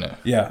long, didn't it?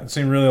 Yeah, it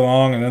seemed really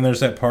long, and then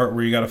there's that part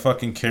where you got to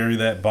fucking carry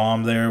that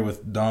bomb there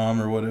with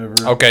Dom or whatever.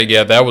 Okay,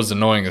 yeah, that was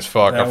annoying as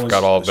fuck. I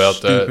forgot all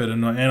about that. Stupid,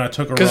 and I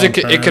took a because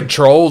wrong it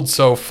controlled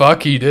so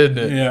fucky, didn't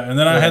it? Yeah, and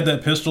then I had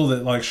that pistol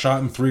that like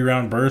shot in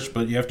 3-round bursts,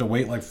 but you have to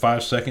wait like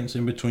 5 seconds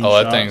in between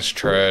shots. That thing's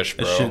trash,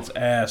 bro. That shit's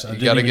ass. You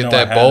gotta get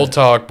that bolt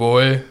talk,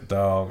 boy.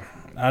 Dog.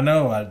 I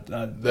know.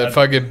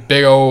 Fucking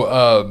big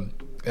old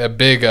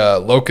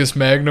Locust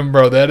Magnum,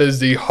 bro. That is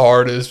the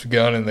hardest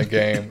gun in the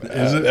game.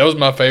 Is it? That was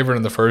my favorite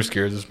in the first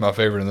Gears. It's my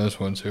favorite in this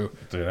one too.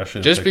 Dude, I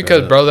should just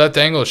because, bro, that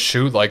thing will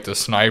shoot like the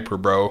sniper,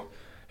 bro.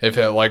 If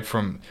it like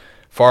from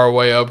far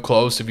away up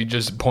close, if you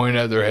just point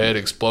at their head,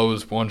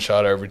 explodes one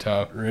shot every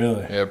time.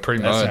 Really? Yeah,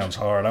 pretty much. That sounds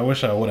hard. I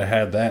wish I would have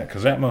had that,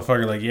 because that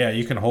motherfucker, like, yeah,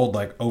 you can hold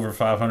like over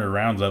 500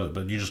 rounds of it,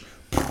 but you just.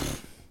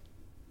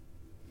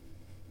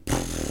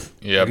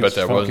 Yeah, I bet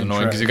that was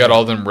annoying because you got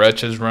all them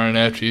wretches running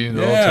after you.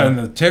 The whole time. And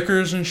the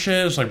tickers and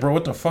shit. It's like, bro,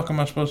 what the fuck am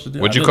I supposed to do?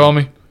 What'd you call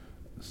me?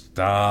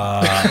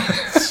 Stop.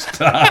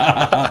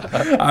 Stop.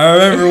 I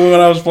remember when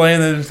I was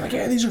playing that, it's like,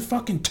 yeah, these are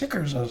fucking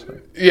tickers. I was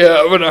like,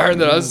 yeah, when I heard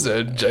that, I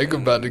said,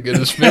 Jacob about to get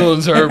his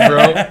feelings hurt,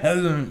 bro.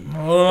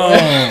 Hold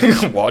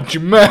on. Watch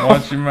your mouth.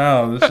 Watch your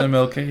mouth. It's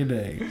MLK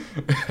Day.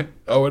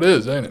 Oh, it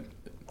is, ain't it?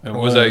 Or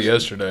was that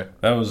yesterday?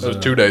 That was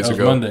 2 days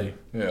ago. Monday.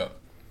 Yeah.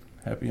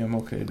 Happy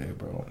MLK Day,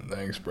 bro.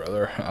 Thanks,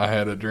 brother. I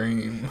had a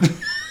dream.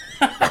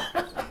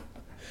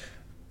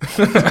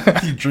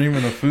 You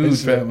dreaming of food,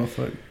 fat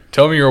motherfucker.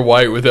 Tell me you're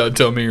white without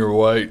telling me you're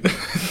white.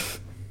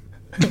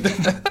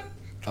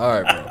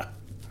 All right,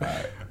 bro. All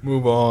right,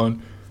 move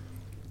on.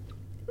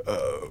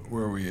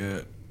 Where are we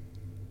at?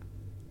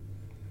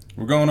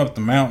 We're going up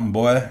the mountain,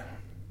 boy.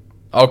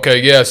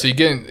 Okay, yeah. So you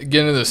get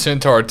into the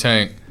Centaur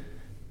tank,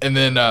 and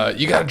then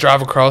you got to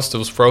drive across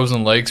those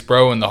frozen lakes,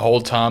 bro. And the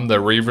whole time the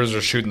Reavers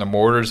are shooting the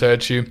mortars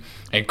at you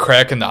and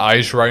cracking the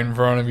ice right in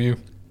front of you,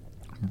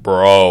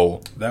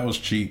 bro. That was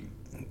cheap.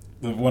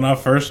 When I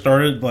first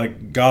started,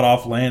 like, got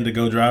off land to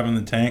go drive in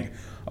the tank,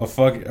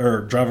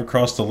 drive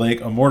across the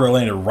lake, a mortar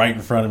landed right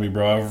in front of me,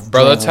 bro.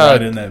 That's how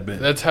in that bit.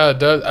 That's how it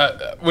does.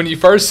 When you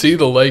first see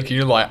the lake,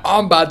 you're like,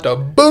 I'm about to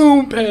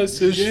boom past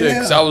this shit.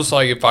 Because I was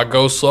like, if I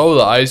go slow,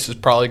 the ice is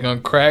probably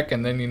gonna crack,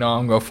 and then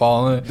I'm gonna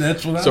fall in.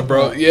 That's what. So,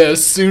 bro, yeah,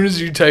 as soon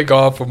as you take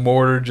off, a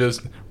mortar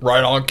just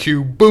right on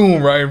cue,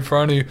 boom, right in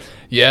front of you.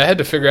 Yeah, I had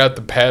to figure out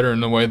the pattern,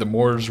 the way the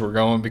mortars were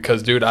going,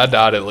 because, dude, I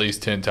died at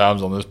least 10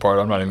 times on this part.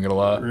 I'm not even gonna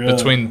lie. Really?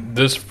 Between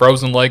this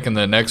frozen lake and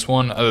the next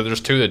one,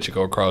 there's 2 that you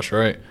go across,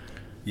 right?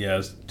 Yeah,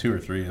 it's 2 or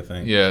 3, I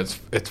think. Yeah,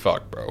 it's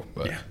fucked, bro.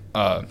 But,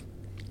 yeah.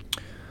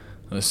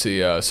 Let's see.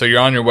 So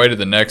you're on your way to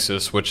the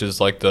Nexus, which is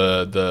like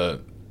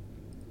the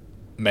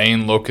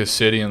main Locust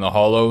City in the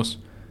Hollows,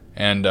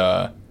 and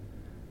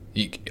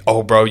you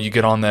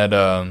get on that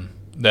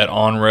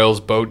on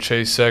rails boat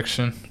chase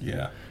section.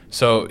 Yeah.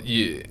 So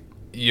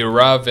you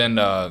arrive in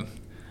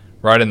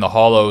right in the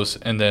Hollows,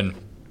 and then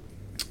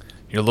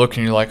you're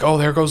looking. You're like, oh,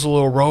 there goes a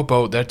little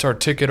rowboat. That's our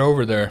ticket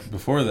over there.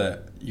 Before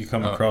that, you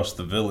come across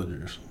the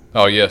villagers.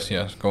 Oh yes,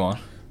 go on.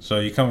 So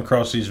you come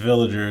across these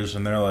villagers,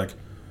 and they're like,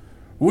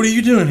 "What are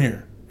you doing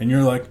here?" And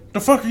you're like, "The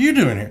fuck are you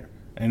doing here?"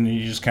 And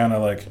you just kind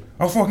of like,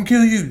 "I'll fucking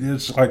kill you."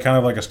 It's like kind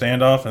of like a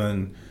standoff, and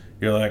then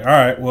you're like, "All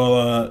right,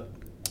 well,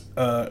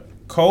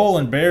 Cole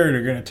and Barrett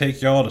are gonna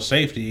take y'all to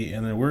safety,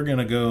 and then we're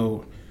gonna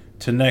go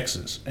to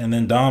Nexus." And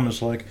then Dom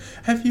is like,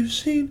 "Have you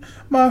seen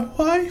my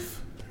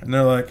wife?" And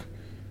they're like,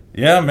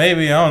 Yeah,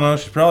 maybe. I don't know.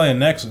 She's probably in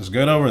Nexus.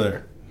 Good over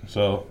there.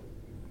 So,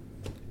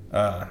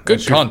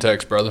 good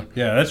context, brother.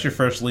 Yeah, that's your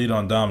first lead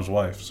on Dom's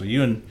wife. So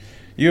you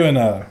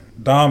and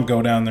Dom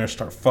go down there,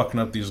 start fucking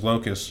up these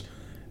locusts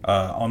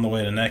on the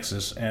way to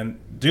Nexus, and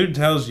dude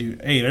tells you,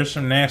 "Hey, there's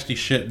some nasty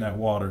shit in that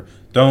water.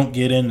 Don't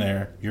get in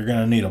there. You're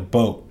gonna need a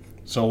boat."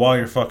 So while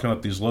you're fucking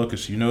up these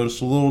locusts, you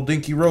notice a little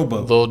dinky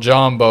rowboat. Little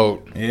John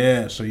boat.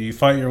 Yeah, so you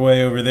fight your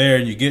way over there,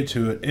 and you get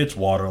to it. It's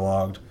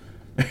waterlogged.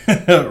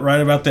 Right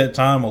about that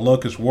time, a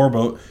locust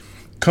warboat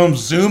comes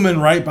zooming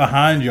right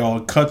behind y'all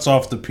and cuts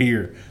off the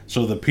pier.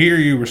 So the pier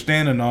you were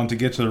standing on to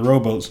get to the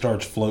rowboat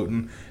starts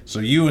floating. So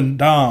you and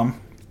Dom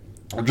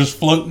are just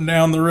floating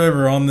down the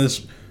river on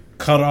this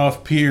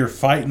cut-off pier,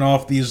 fighting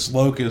off these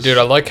locusts. Dude,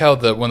 I like how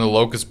when the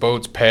locust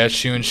boats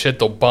pass you and shit,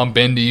 they'll bump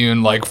into you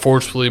and like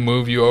forcefully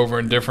move you over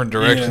in different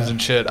directions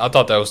and shit. I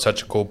thought that was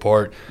such a cool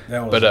part.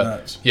 That was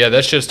nuts. Yeah,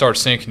 that shit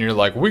starts sinking. You're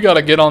like, we got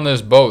to get on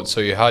this boat.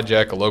 So you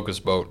hijack a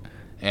locust boat.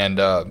 And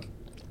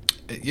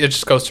it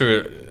just goes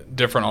through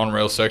different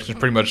on-rail sections,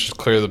 pretty much just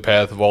clear the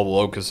path of all the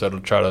locusts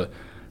that'll try to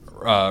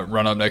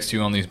run up next to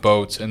you on these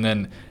boats. And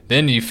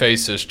then you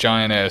face this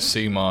giant-ass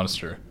sea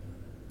monster.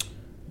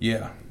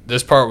 Yeah.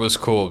 This part was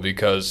cool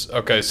because,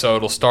 okay, so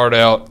it'll start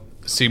out,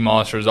 sea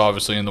monster is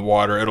obviously in the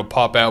water. It'll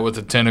pop out with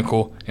a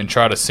tentacle and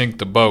try to sink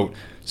the boat.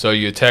 So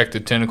you attack the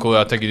tentacle.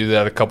 I think you do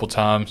that a couple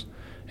times.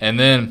 And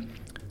then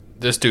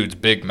this dude's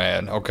big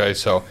mad. Okay,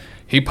 so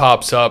he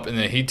pops up and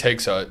then he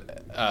takes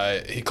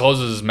he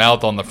closes his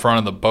mouth on the front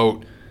of the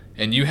boat.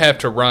 And you have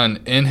to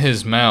run in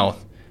his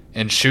mouth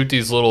and shoot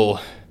these little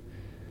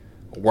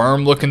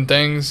worm-looking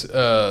things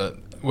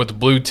with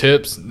blue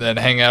tips that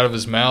hang out of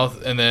his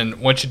mouth. And then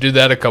once you do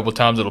that a couple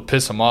times, it'll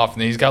piss him off.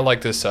 And he's got like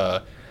this,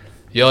 y'all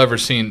ever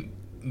seen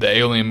the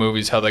Alien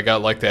movies, how they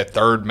got like that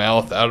third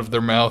mouth out of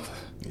their mouth?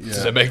 Yeah.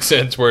 Does that make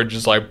sense? Where it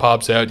just like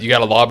pops out. You got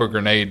to lob a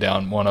grenade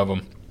down one of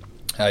them.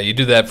 You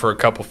do that for a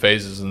couple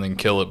phases and then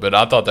kill it. But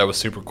I thought that was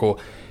super cool.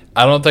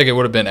 I don't think it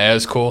would have been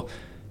as cool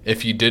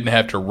if you didn't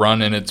have to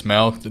run in its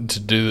mouth to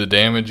do the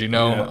damage, you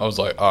know? Yeah. I was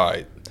like, all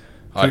right.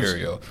 I hear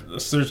you.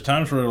 There's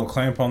times where it'll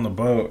clamp on the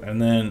boat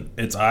and then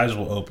its eyes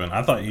will open.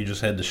 I thought you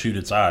just had to shoot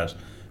its eyes.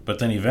 But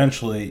then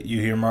eventually you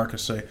hear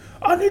Marcus say,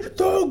 I need to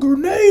throw a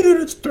grenade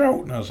in its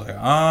throat. And I was like,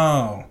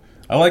 oh.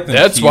 I like that.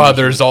 That's why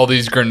there's all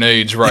these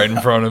grenades right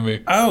in front of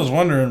me. I was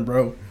wondering,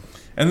 bro.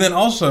 And then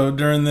also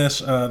during this,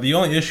 the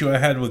only issue I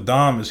had with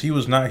Dom is he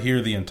was not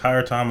here the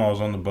entire time I was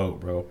on the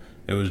boat, bro.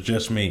 It was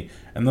just me.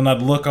 And then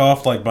I'd look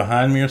off like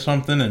behind me or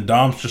something, and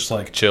Dom's just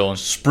like chilling,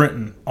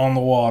 sprinting on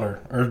the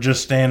water, or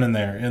just standing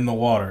there in the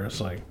water.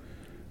 It's like,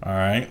 all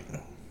right,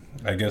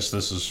 I guess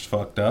this is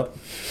fucked up.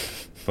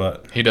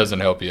 But he doesn't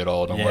help you at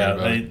all. Don't worry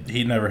about it.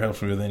 He never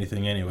helps me with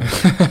anything anyway.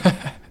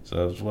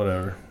 So it's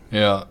whatever.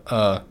 Yeah.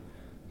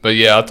 But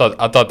yeah, I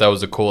thought that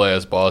was a cool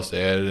ass boss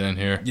they added in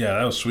here. Yeah,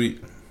 that was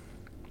sweet.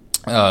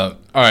 All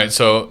right,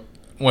 so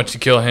once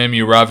you kill him,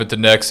 you arrive at the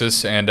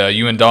Nexus, and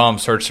you and Dom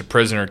search the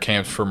prisoner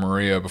camps for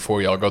Maria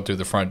before y'all go through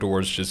the front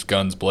doors, just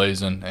guns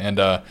blazing. And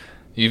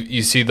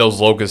you see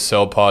those locust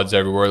cell pods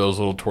everywhere, those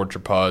little torture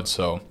pods.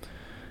 So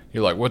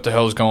you're like, what the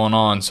hell's going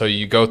on? So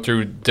you go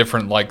through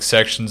different like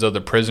sections of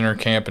the prisoner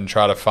camp and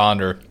try to find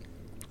her.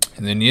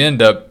 And then you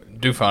end up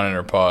finding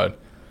her pod.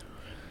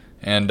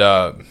 And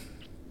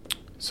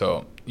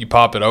so you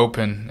pop it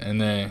open,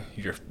 and then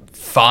your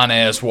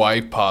fine-ass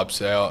wife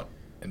pops out.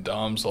 And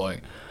Dom's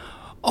like,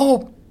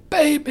 oh,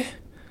 baby.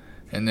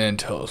 And then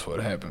tell us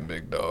what happened,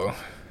 big dog.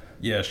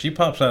 Yeah, she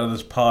pops out of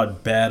this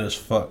pod bad as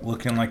fuck,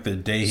 looking like the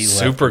day he left.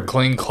 Super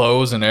clean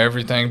clothes and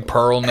everything,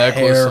 pearl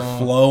necklace hair on.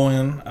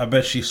 Flowing. I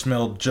bet she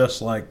smelled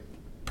just like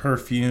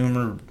perfume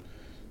or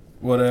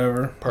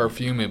whatever.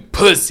 Perfume and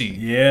pussy.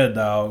 Yeah,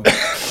 dog.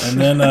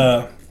 And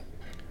then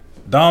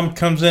Dom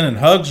comes in and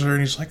hugs her, and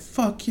he's like,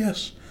 fuck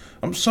yes.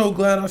 I'm so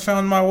glad I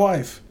found my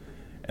wife.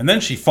 And then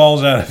she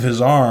falls out of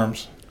his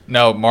arms.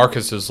 Now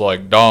Marcus is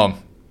like,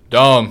 Dom.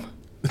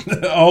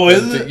 Oh,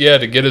 is it? Yeah,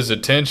 to get his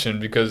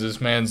attention, because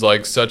this man's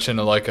like such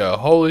into like a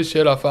holy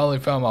shit, I finally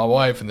found my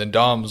wife. And then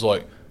Dom's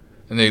like,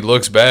 and then he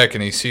looks back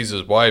and he sees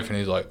his wife and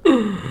he's like,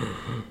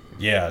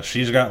 yeah,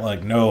 she's got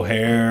like no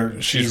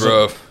hair. She's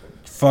rough.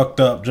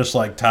 Fucked up just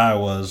like Ty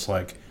was.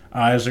 Like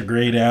eyes are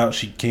grayed out.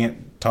 She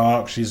can't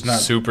talk. She's not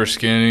super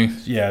skinny.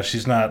 Yeah,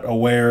 she's not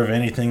aware of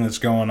anything that's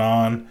going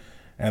on.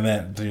 And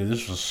then, dude,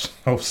 this was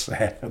so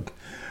sad.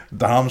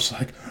 Dom's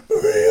like,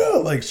 Maria,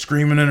 like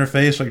screaming in her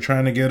face, like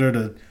trying to get her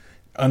to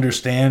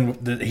understand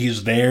that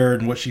he's there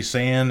and what she's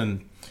saying.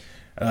 And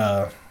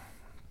I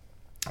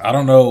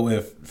don't know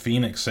if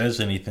Phoenix says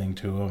anything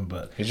to him,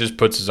 but he just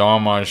puts his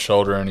arm on his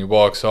shoulder and he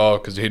walks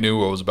off because he knew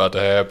what was about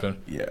to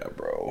happen. Yeah,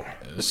 bro.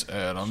 It's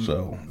Adam.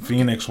 So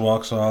Phoenix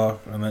walks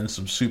off, and then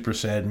some super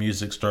sad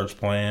music starts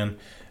playing,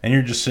 and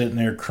you're just sitting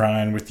there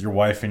crying with your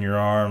wife in your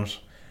arms.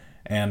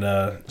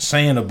 And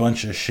saying a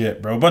bunch of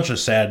shit, bro. A bunch of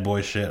sad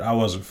boy shit. I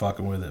wasn't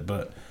fucking with it,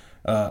 but...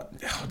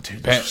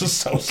 dude, this was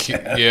so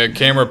sad. Yeah,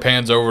 camera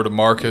pans over to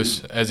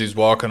Marcus as he's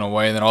walking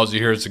away, and then all you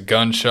hear is a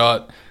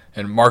gunshot.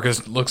 And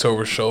Marcus looks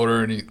over his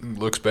shoulder and he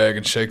looks back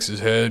and shakes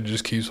his head and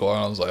just keeps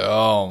walking. I was like,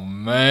 oh,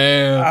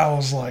 man. I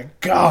was like,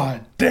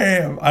 God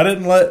damn. I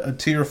didn't let a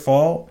tear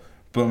fall,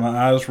 but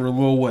my eyes were a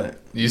little wet.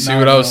 You see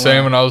what I was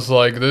saying when I was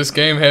like, this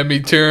game had me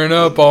tearing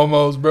up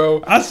almost,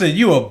 bro. I said,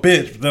 you a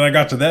bitch. But then I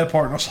got to that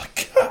part and I was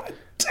like, God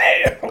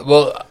damn.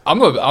 Well, I'm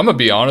gonna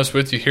be honest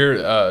with you here.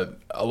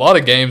 A lot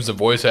of games, the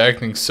voice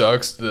acting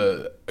sucks.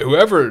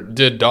 Whoever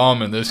did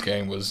Dom in this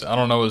game was, I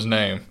don't know his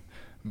name,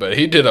 but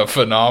he did a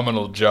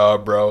phenomenal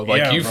job, bro. Like,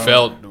 Yeah, you bro.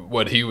 felt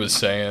what he was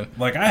saying.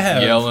 Like, I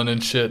have yelling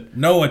and shit.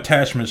 no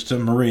attachments to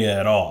Maria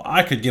at all.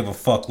 I could give a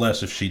fuck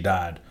less if she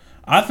died.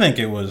 I think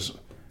it was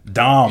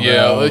Dom.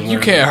 Yeah, like, you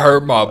can't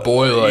hurt my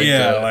boy like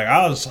yeah, that. like,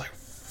 I was like,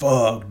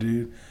 fuck,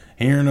 dude.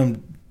 Hearing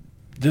him,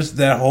 just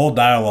that whole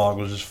dialogue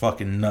was just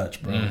fucking nuts,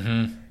 bro.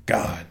 Mm-hmm.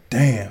 God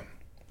damn.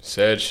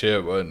 Sad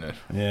shit, wasn't it?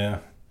 Yeah.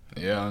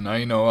 Yeah, now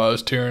you know I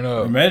was tearing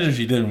up. Imagine if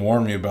you didn't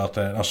warn me about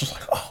that. I was just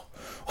like, oh,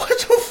 what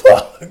the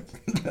fuck?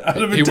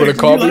 He would have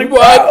called me,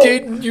 why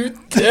didn't you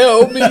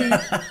tell me?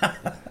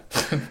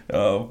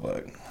 Oh,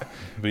 fuck.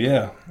 But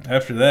yeah,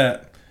 after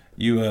that,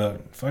 you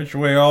fight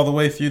your way all the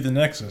way through the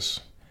Nexus.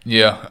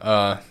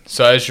 Yeah,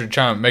 so as you're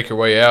trying to make your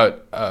way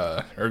out,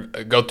 or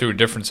go through a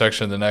different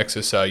section of the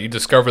Nexus, you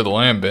discover the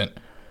Lambent.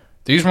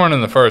 These weren't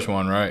in the first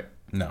one, right?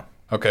 No.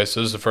 Okay, so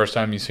this is the first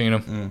time you've seen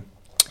them?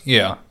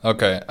 Yeah,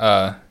 okay.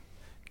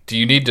 Do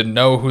you need to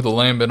know who the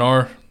Lambent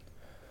are?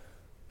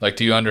 Like,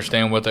 do you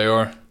understand what they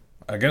are?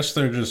 I guess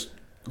they're just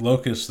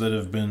locusts that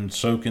have been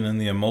soaking in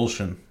the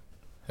emulsion.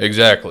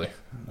 Exactly.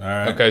 All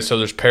right. Okay, so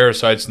there's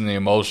parasites in the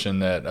emulsion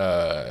that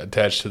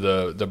attach to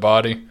the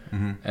body,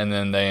 and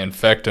then they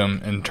infect them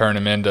and turn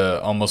them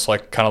into almost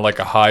kind of like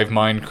a hive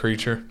mind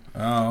creature.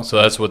 Oh, okay.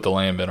 So that's what the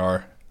Lambent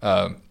are.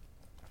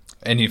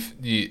 And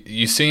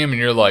you see them and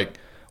you're like,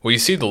 well, you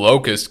see the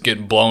locusts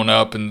getting blown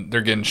up and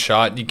they're getting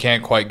shot. And you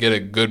can't quite get a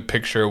good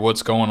picture of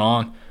what's going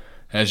on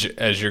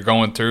as you're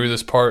going through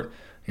this part.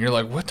 And you're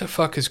like, what the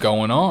fuck is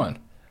going on?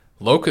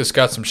 Locusts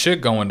got some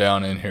shit going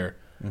down in here.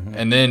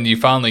 And then you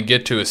finally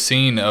get to a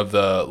scene of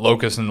the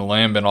locust and the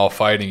Lambent all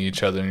fighting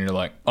each other, and you're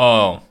like,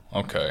 oh,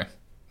 okay,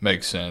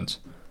 makes sense.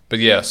 But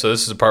yeah, so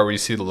this is the part where you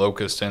see the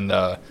locust, and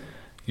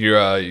you're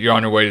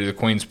on your way to the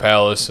Queen's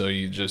Palace, so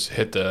you just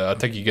hit I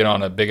think you get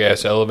on a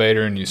big-ass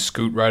elevator, and you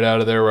scoot right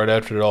out of there right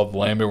after all the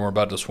Lambent were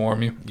about to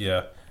swarm you.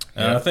 Yeah.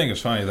 And I think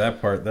it's funny,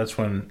 that part, that's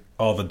when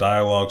all the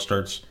dialogue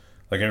starts,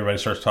 like everybody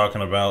starts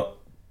talking about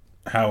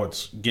how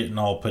it's getting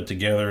all put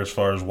together as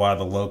far as why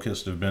the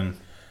locusts have been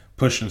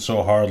pushing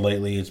so hard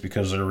lately. It's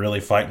because they're really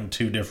fighting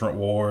two different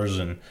wars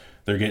and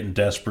they're getting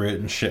desperate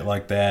and shit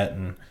like that,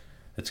 and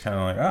it's kind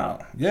of like,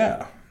 oh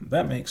yeah,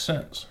 that makes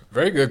sense.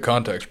 Very good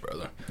context,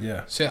 brother.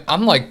 Yeah. See,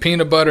 I'm like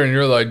peanut butter and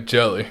you're like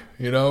jelly,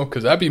 you know,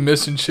 because I be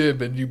missing shit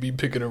but you be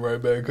picking it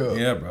right back up.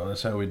 Yeah, bro,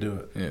 that's how we do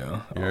it.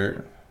 Yeah.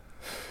 You're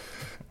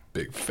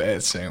Big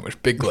fat sandwich,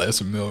 big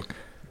glass of milk.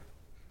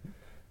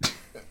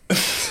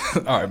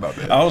 All right, my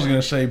bad. I was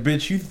gonna say,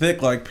 bitch, you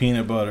thick like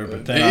peanut butter,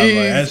 but then I was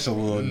like, that's a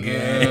little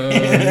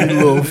gay. A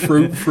little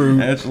fruit.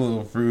 That's a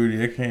little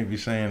fruity. I can't be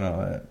saying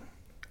all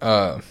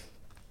that.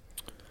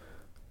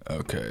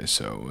 Okay,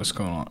 so what's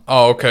going on?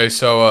 Oh, okay,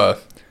 so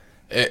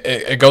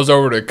it goes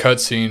over to a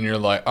cutscene, and you're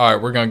like, all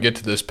right, we're gonna get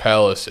to this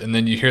palace, and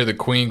then you hear the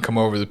Queen come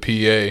over the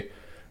PA,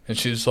 and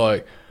she's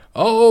like,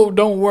 oh,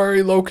 don't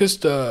worry,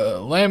 Locust,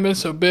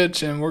 Lambent's a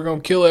bitch, and we're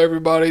gonna kill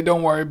everybody,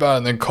 don't worry about it.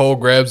 And then Cole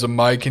grabs a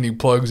mic, and he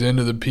plugs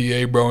into the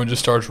PA, bro, and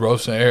just starts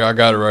roasting. Hey, I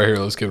got it right here,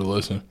 let's give it a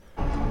listen.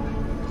 The world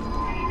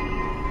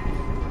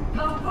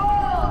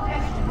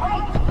is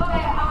ripe for their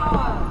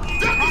hour.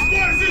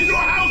 That is in your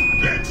house,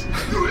 bitch!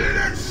 You hear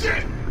that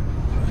shit?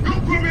 Your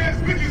bum ass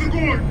bitches are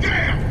going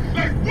down!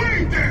 Like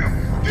way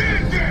down!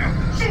 Dead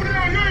down! So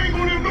down you ain't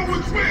gonna even know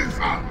which way is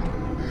up!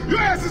 Your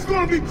ass is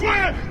gonna be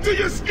quiet till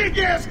your skink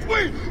ass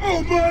queen!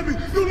 Oh, mommy,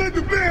 you let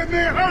the bad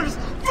man hurt us!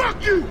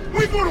 Fuck you!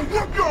 We gonna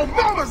whoop your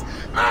mama's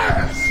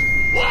ass!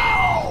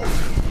 Wow!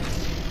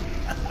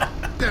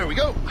 There we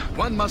go.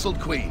 One muzzled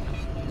queen.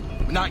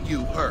 Not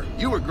you, her.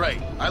 You were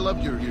great. I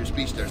loved your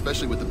speech there,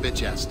 especially with the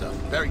bitch-ass stuff.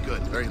 Very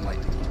good. Very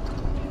enlightening.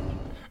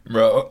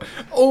 Bro,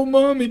 oh,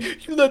 mommy,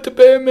 you let the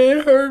bad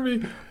man hurt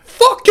me.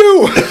 Fuck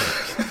you!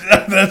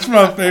 That's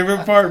my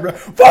favorite part, bro.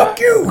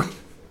 Fuck you!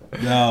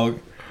 No.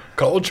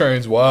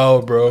 Coltrane's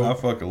wild, bro. I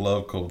fucking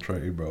love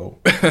Coltrane, bro.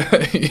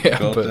 Yeah,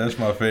 but that's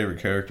my favorite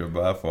character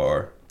by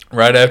far.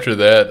 Right after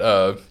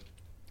that,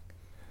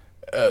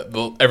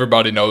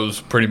 everybody knows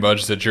pretty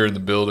much that you're in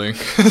the building.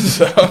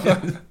 So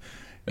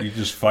you're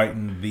just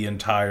fighting the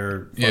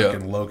entire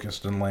fucking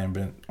Locust and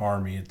Lambent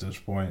army at this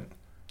point.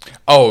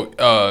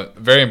 Oh,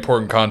 very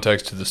important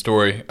context to the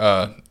story.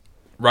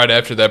 Right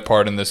after that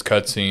part in this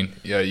cutscene,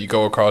 you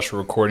go across a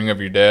recording of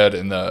your dad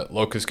and the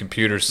Locust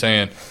computer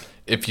saying,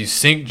 if you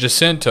sink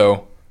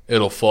Jacinto,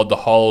 it'll flood the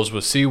hollows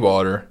with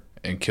seawater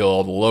and kill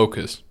all the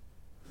locusts.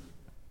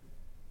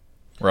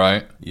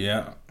 Right?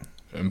 Yeah.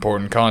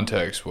 Important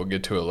context. We'll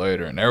get to it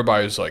later. And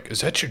everybody's like,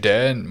 is that your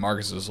dad? And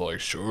Marcus is like,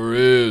 sure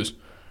is.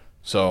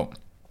 So,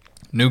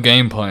 new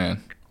game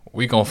plan.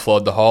 We gonna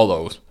flood the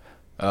hollows.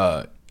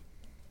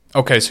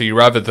 Okay, so you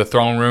arrive at the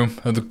throne room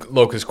of the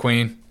Locust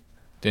Queen.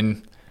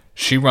 Then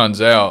she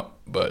runs out,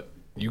 but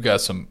you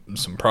got some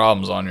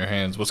problems on your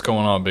hands. What's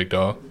going on, big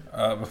dog?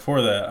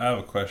 Before that, I have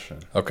a question.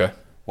 Okay.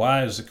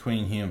 Why is the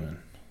queen human?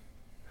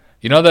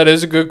 You know, that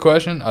is a good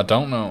question. I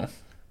don't know.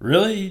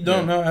 Really? You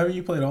don't know? Haven't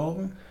you played all of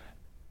them?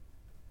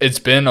 It's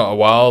been a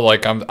while.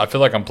 Like I feel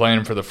like I'm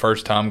playing for the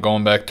first time,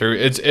 going back through.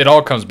 It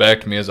all comes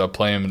back to me as I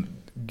play them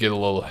and get a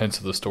little hints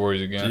of the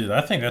stories again. Dude,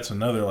 I think that's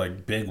another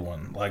like big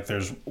one. Like,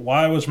 there's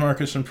why was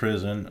Marcus in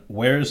prison?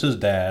 Where is his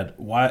dad?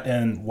 Why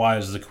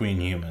is the queen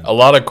human? A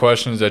lot of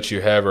questions that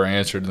you have are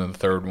answered in the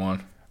third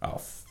one. Oh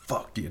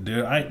fuck you,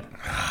 dude! I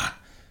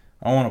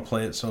want to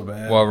play it so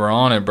bad. While we're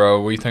on it,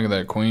 bro, what do you think of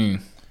that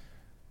queen?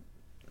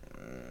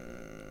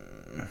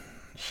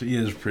 She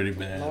is pretty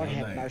bad. Lord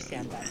have mercy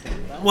on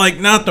that. Like,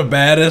 not the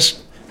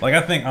baddest. Like,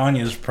 I think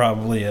Anya's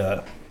probably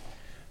the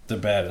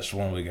baddest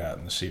one we got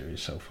in the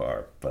series so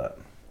far. But,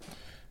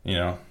 you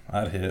know,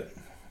 I'd hit.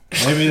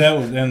 Maybe that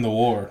would end the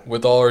war.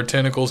 With all her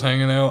tentacles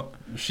hanging out?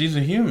 She's a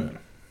human.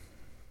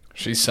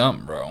 She's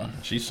something, bro.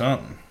 She's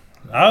something.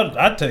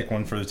 I'd take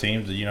one for the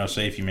team to, you know,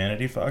 save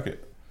humanity. Fuck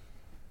it.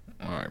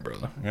 All right,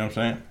 brother. You know what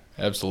I'm saying?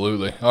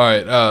 Absolutely. All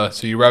right,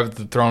 so you arrive at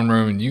the throne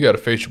room, and you got to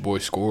face your boy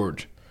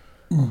Scourge.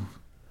 Ooh.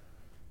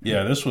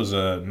 Yeah, this was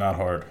not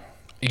hard.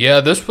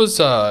 Yeah, this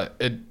was,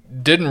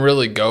 it didn't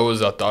really go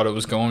as I thought it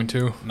was going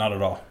to. Not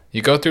at all.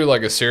 You go through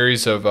like a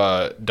series of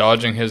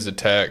dodging his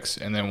attacks,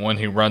 and then when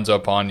he runs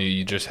up on you,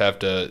 you just have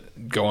to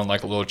go in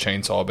like a little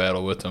chainsaw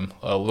battle with him.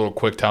 A little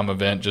quick time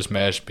event, just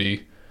mash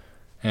B.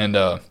 And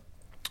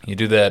you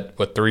do that,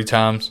 3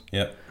 times?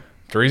 Yep.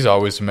 3's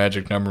always a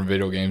magic number in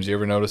video games. You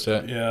ever notice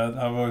that? Yeah,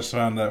 I've always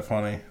found that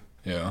funny.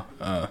 Yeah.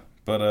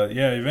 But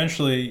yeah,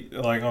 eventually,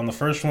 like on the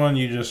first one,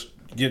 you just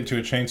get into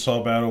a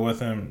chainsaw battle with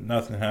him.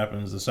 Nothing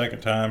happens. The second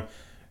time,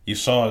 you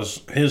saw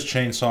his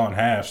chainsaw in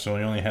half, so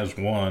he only has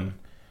one.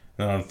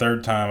 And on the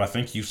third time, I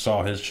think you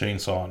saw his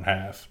chainsaw in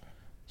half,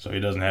 so he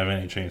doesn't have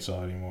any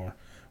chainsaw anymore,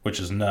 which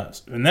is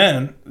nuts. And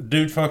then,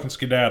 dude fucking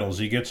skedaddles.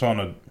 He gets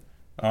on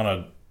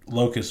a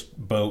locust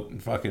boat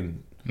and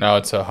fucking... No,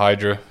 it's a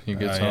Hydra he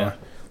gets on. Yeah.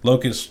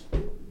 Locust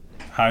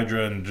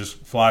Hydra and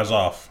just flies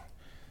off.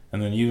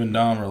 And then you and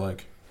Dom are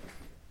like...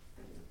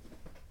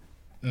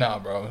 Nah,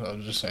 bro. I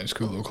was just saying,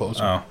 scoot a little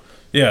closer. Oh.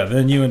 Yeah,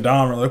 then you and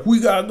Dom are like, we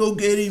gotta go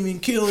get him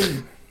and kill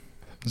him.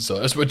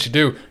 So that's what you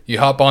do. You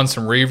hop on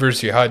some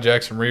Reavers, you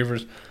hijack some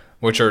Reavers,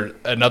 which are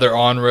another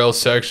on-rail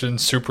section.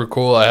 Super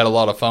cool. I had a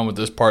lot of fun with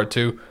this part,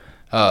 too.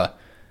 And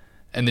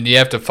then you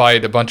have to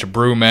fight a bunch of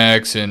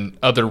Brumacs and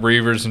other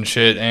Reavers and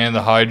shit, and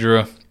the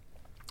Hydra.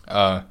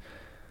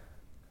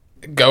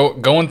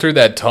 Going through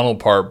that tunnel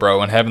part,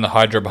 bro, and having the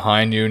Hydra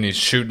behind you, and he's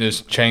shooting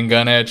his chain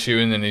gun at you,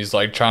 and then he's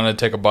like trying to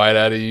take a bite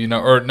out of you,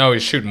 or no,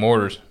 he's shooting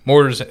mortars,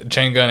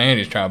 chain gun, and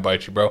he's trying to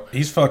bite you, bro.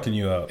 He's fucking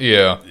you up.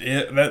 Yeah,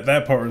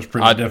 that part was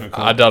pretty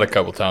difficult. I died a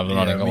couple times. I'm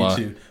not even gonna lie.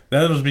 Too.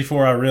 That was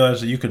before I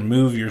realized that you could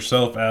move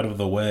yourself out of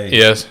the way.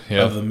 Yes,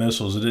 yeah. Of the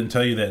missiles. It didn't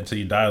tell you that until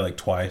you die like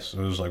twice.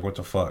 It was like, what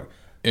the fuck?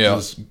 Yeah.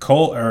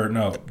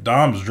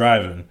 Dom's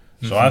driving,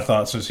 so I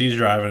thought since he's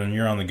driving and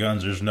you're on the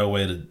guns, there's no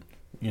way to,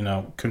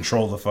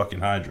 control the fucking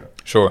Hydra.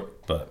 Sure.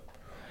 But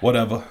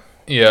whatever.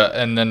 Yeah,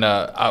 and then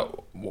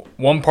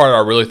one part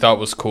I really thought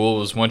was cool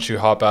was once you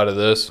hop out of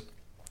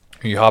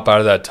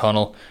that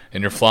tunnel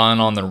and you're flying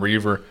on the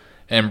Reaver,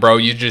 and bro,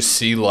 you just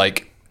see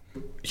like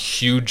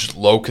huge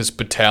locust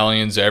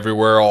battalions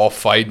everywhere, all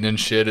fighting and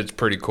shit. It's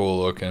pretty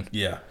cool looking.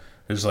 Yeah.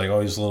 There's like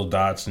all these little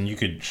dots, and you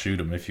could shoot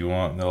them if you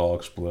want, and they'll all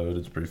explode.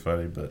 It's pretty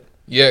funny, but...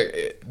 Yeah,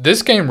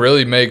 this game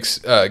really makes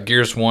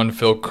Gears 1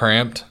 feel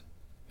cramped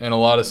in a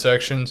lot of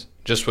sections,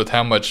 just with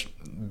how much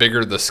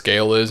bigger the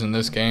scale is in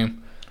this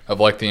game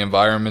of like the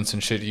environments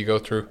and shit you go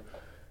through.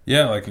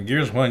 Yeah, like in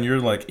Gears 1, you're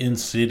like in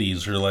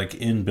cities or like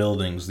in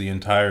buildings the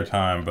entire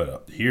time,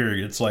 but here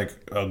it's like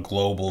a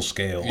global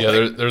scale.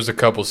 Yeah, there's a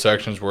couple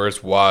sections where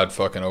it's wide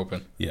fucking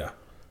open. Yeah.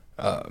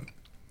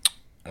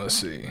 Let's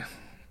see.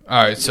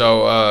 All right,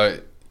 so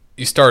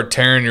you start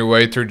tearing your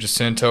way through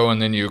Jacinto,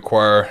 and then you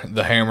acquire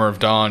the Hammer of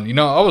Dawn.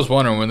 I was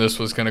wondering when this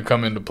was going to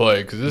come into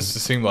play, because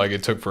this seemed like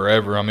it took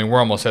forever. I mean, we're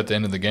almost at the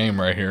end of the game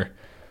right here.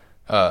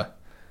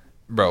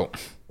 Bro.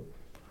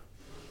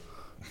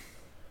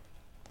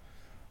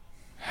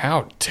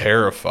 How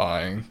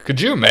terrifying. Could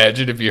you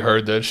imagine if you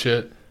heard that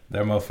shit?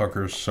 That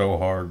motherfucker is so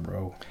hard,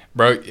 bro.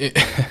 Bro,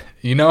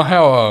 you know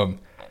how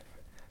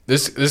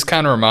this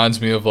kind of reminds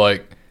me of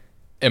like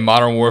in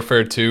Modern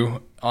Warfare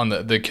 2 on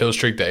the kill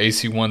streak, the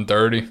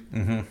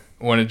AC-130,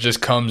 when it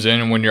just comes in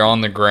and when you're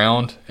on the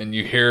ground and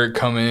you hear it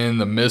come in,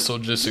 the missile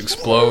just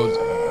explodes.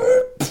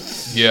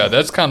 Yeah,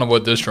 that's kind of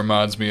what this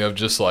reminds me of.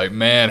 Just like,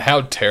 man,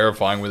 how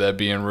terrifying would that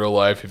be in real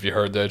life if you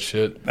heard that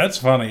shit? That's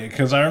funny,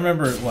 because I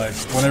remember, like,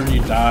 whenever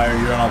you die or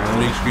you're on a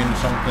loading screen or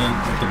something,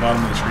 at the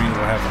bottom of the screen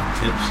will have, like,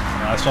 tips.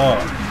 And I saw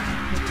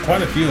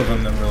quite a few of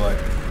them that were like,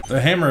 the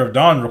Hammer of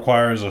Dawn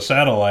requires a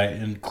satellite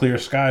and clear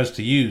skies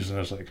to use. And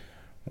I was like,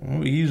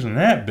 we're using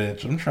that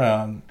bitch. I'm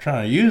trying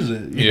to use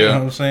it. You know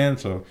what I'm saying?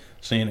 So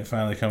seeing it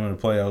finally come into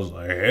play, I was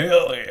like,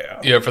 hell yeah.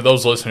 Yeah, for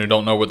those listening who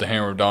don't know what the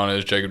Hammer of Dawn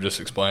is, Jacob just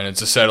explained.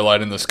 It's a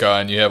satellite in the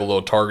sky, and you have a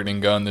little targeting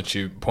gun that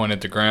you point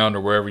at the ground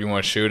or wherever you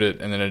want to shoot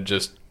it, and then it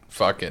just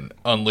fucking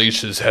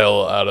unleashes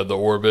hell out of the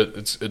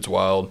orbit. It's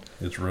wild.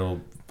 It's real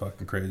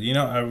fucking crazy. You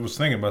know, I was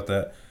thinking about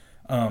that.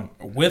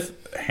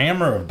 With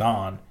Hammer of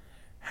Dawn,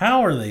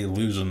 how are they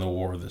losing the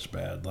war this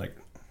bad? Like,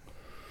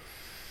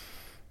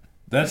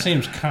 that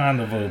seems kind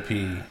of OP.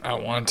 I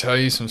want to tell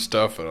you some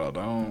stuff, but I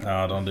don't.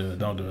 No, don't do it.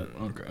 Don't do it.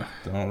 Okay.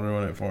 Don't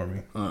ruin it for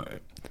me. All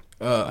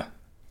right.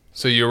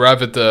 So you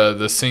arrive at the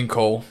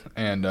sinkhole,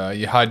 and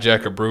you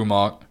hijack a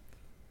brewmock.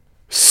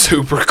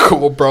 Super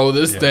cool, bro.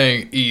 This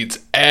thing eats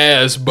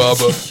ass,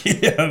 Bubba.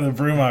 Yeah, the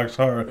brewmock's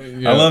hard.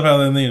 Yeah. I love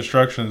how in the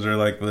instructions are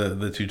like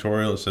the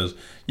tutorial. It says,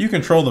 you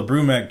control the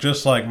brewmack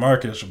just like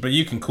Marcus, but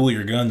you can cool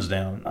your guns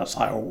down. I was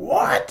like,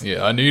 what?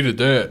 Yeah, I needed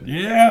that.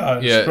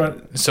 Yeah.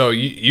 So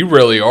you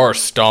really are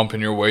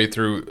stomping your way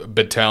through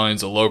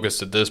battalions of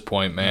locusts at this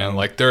point, man. Mm-hmm.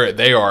 Like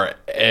they are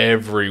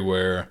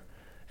everywhere.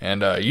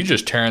 And you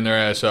just tearing their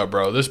ass up,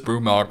 bro. This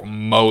brewmock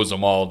mows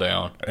them all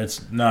down.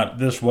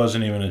 This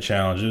wasn't even a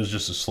challenge. It was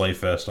just a slay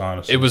fest,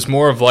 honestly. It was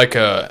more of like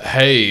a,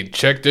 hey,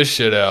 check this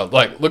shit out.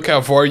 Like, look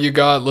how far you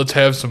got. Let's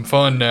have some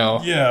fun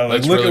now. Yeah,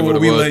 like, look at what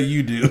we let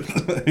you do.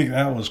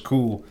 That was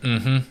cool.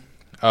 Mm-hmm.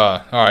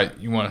 All right,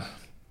 you want to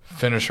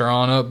finish her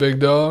on up, big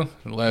dog?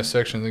 The last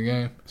section of the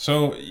game.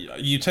 So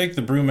you take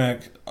the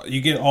brewmack, you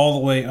get all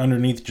the way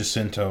underneath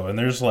Jacinto, and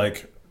there's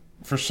like,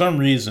 for some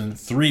reason,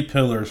 3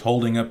 pillars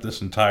holding up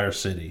this entire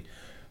city.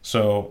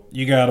 So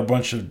you got a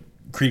bunch of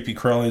creepy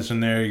crawlies in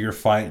there, you're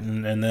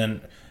fighting, and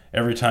then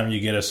every time you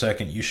get a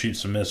second, you shoot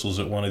some missiles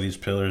at one of these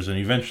pillars, and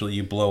eventually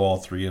you blow all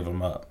 3 of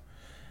them up.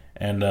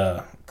 And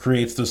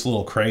creates this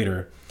little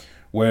crater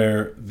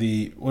where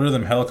what are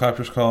them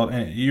helicopters called?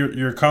 And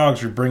your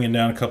cogs are bringing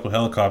down a couple of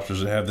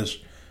helicopters that have this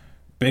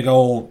big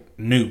old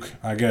nuke,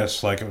 I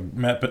guess, like a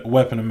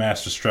weapon of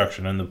mass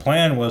destruction. And the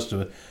plan was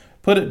to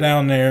put it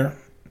down there,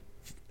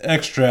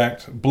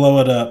 extract, blow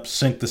it up,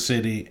 sink the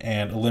city,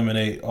 and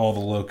eliminate all the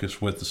locusts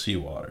with the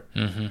seawater.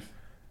 Mm-hmm.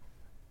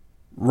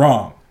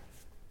 Wrong.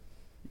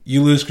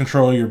 You lose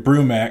control of your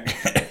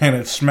brewmack, and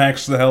it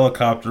smacks the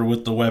helicopter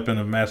with the weapon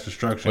of mass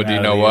destruction. Well, do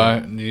you know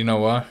why? Do you know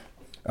why?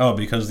 Oh,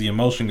 because the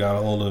emotion got a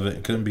hold of it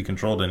and couldn't be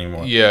controlled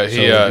anymore. Yeah,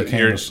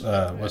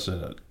 what's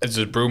it? It's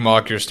a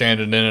brewmock. You're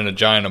standing in a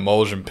giant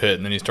emulsion pit,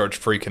 and then he starts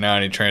freaking out,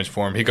 and he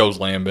transforms. He goes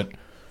lambent.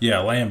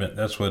 Yeah, lambent.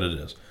 That's what it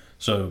is.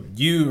 So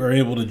you are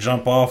able to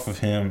jump off of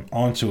him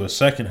onto a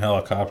second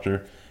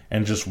helicopter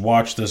and just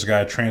watch this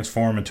guy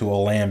transform into a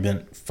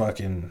lambent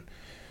fucking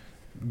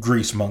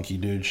grease monkey,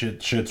 dude.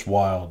 Shit's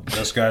wild.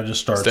 This guy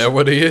just starts. Is that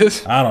what he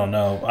is? I don't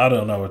know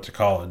what to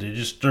call it. He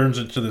just turns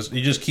into this.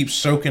 He just keeps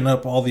soaking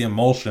up all the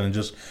emulsion and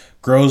just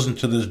grows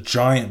into this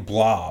giant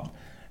blob.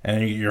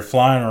 And you're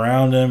flying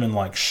around him and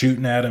like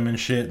shooting at him and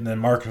shit. And then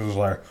Marcus was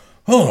like,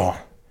 "Hold on,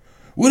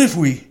 what if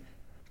we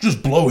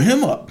just blow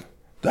him up?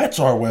 That's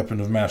our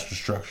weapon of mass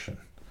destruction."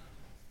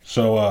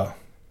 So,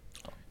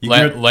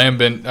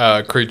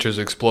 lambent creatures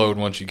explode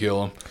once you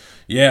kill them.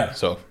 Yeah.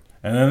 So,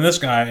 and then this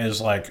guy is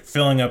like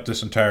filling up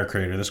this entire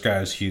crater. This guy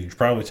is huge,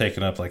 probably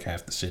taking up like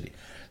half the city.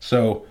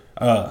 So,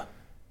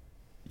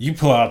 you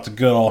pull out the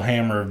good old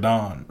Hammer of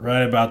Dawn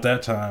right about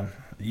that time.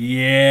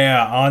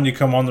 Yeah, on you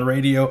come on the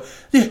radio.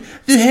 The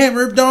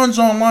Hammer of Dawn's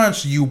online.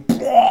 So you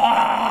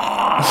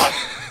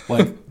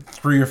like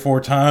 3 or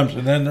 4 times,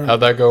 and then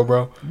how'd that go,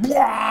 bro?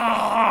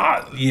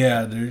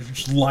 Yeah, dude,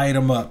 just light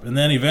him up. And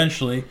then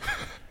eventually,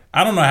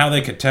 I don't know how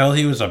they could tell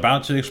he was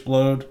about to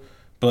explode,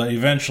 but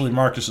eventually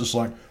Marcus is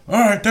like, all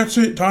right, that's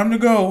it, time to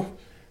go.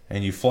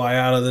 And you fly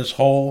out of this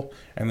hole,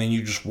 and then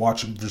you just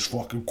watch him just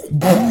fucking...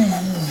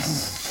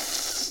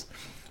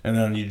 And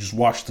then you just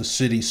watch the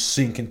city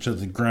sink into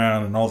the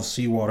ground, and all the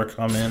seawater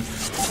come in,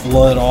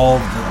 flood all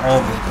the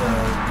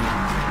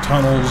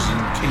tunnels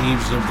and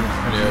caves of the...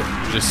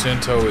 Yeah,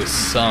 Jacinto is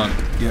sunk.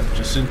 Yep,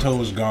 Jacinto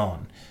is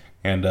gone.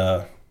 And,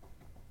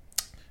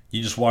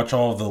 you just watch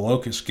all of the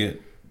locusts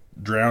get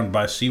drowned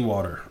by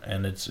seawater,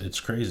 and it's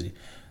crazy.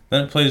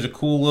 Then it plays a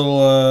cool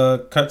little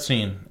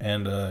cutscene,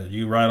 and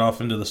you ride off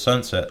into the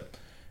sunset,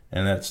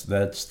 and that's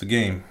the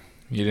game.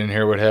 You didn't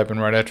hear what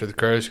happened right after the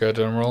credits got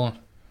done rolling?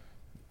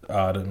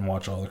 I didn't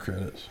watch all the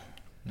credits.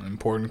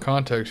 Important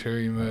context here,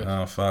 you missed.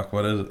 Oh, fuck,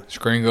 what is it?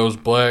 Screen goes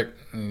black,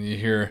 and you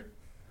hear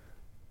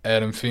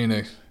Adam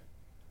Phoenix.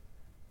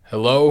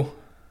 Hello?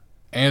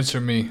 Answer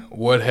me.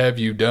 What have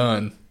you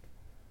done?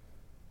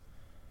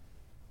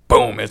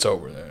 Boom, it's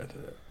over there.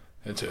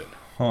 That's it.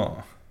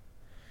 Huh.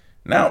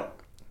 Now,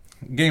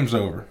 game's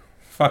over.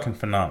 Fucking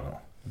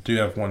phenomenal. I do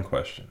have one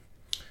question.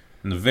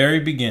 In the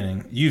very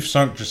beginning, you've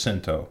sunk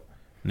Jacinto.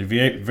 In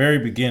the very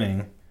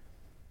beginning,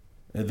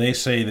 they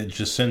say that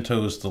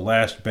Jacinto is the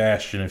last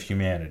bastion of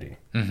humanity.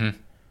 Mm-hmm.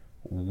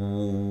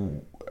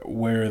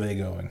 Where are they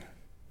going?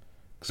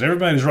 Because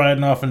everybody's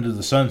riding off into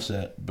the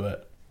sunset,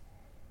 but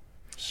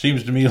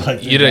seems to me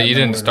like... You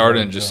didn't start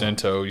in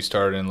Jacinto. You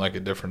started in like a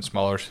different,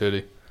 smaller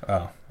city.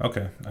 Oh,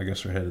 okay. I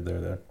guess we're headed there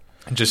then.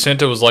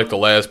 Jacinta was like the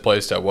last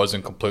place that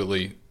wasn't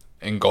completely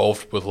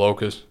engulfed with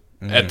locusts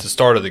at the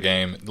start of the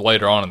game.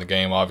 Later on in the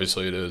game,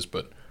 obviously it is,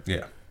 but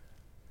Yeah.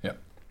 yeah.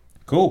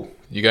 Cool.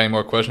 You got any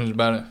more questions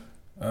about it?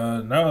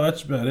 No,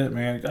 that's about it,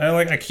 man.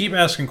 I keep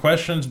asking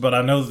questions, but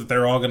I know that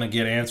they're all gonna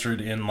get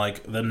answered in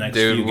like the next.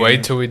 Dude, few wait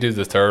games. till we do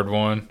the third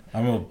one.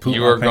 I'm gonna poop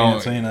my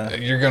pants, ain't I?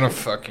 You're gonna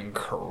fucking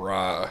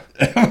cry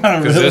Because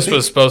because this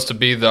was supposed to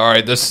be all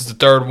right. This is the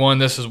third one.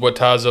 This is what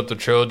ties up the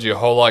trilogy. A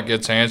whole lot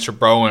gets answered,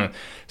 bro, and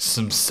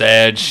some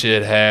sad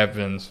shit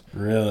happens.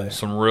 Really.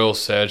 Some real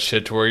sad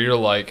shit to where you're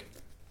like,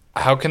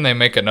 how can they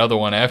make another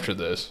one after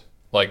this?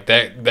 Like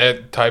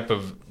that type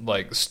of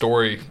like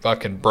story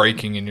fucking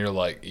breaking, and you're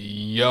like,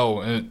 yo.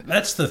 And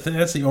That's the thing.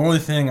 That's the only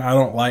thing I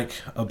don't like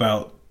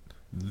about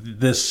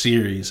this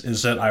series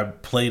is that I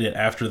played it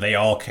after they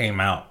all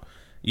came out.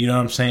 You know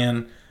what I'm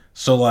saying?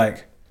 So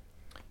like,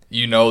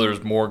 you know,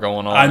 there's more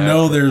going on. I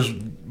know there's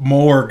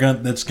more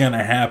that's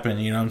gonna happen.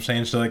 You know what I'm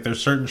saying? So like,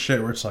 there's certain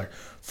shit where it's like,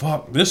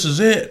 fuck, this is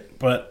it,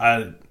 but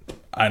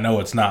I know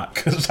it's not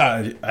because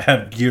I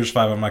have Gears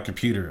 5 on my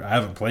computer. I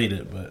haven't played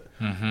it, but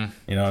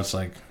you know, it's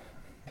like,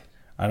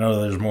 I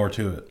know there's more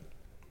to it.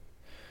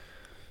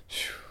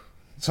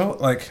 So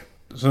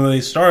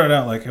they started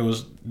out like it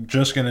was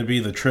just going to be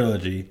the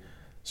trilogy.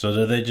 So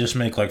did they just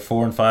make like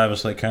 4 and 5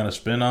 as like kind of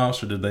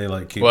spin-offs, or did they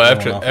like keep? Well,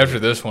 going after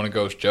this one, it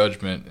goes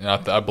Judgment. And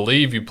I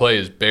believe you play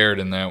as Baird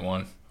in that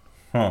one.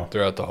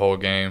 Throughout the whole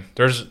game,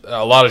 there's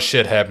a lot of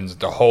shit happens.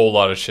 A whole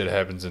lot of shit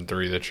happens in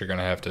 3 that you're going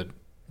to have to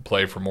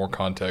play for more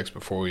context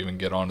before we even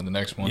get on to the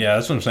next one. Yeah,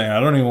 that's what I'm saying. I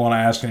don't even want to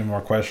ask any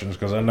more questions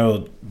because I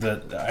know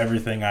that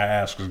everything I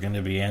ask is going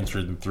to be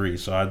answered in 3.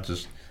 So I'll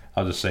just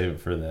save it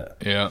for that.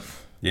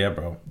 Yeah,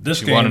 bro.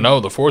 This you game, want to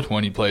know the fourth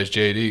one? He plays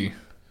JD.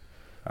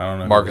 I don't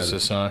know.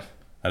 Marcus's son.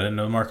 I didn't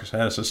know Marcus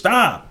had it. So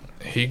stop.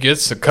 He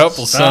gets a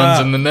couple sons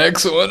in the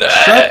next one.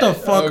 Shut the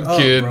fuck up, I'm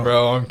kidding,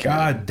 bro. I'm kidding.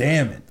 God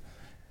damn it.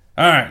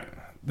 All right.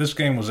 This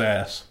game was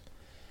ass.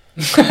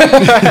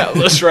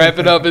 Let's wrap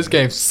it up. This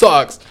game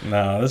sucks.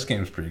 No, this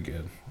game's pretty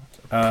good.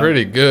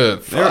 Pretty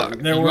good. Fuck.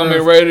 There You want me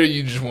to rate it, or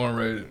you just want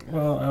to rate it?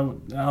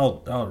 Well,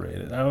 I'll rate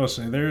it. I will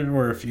say there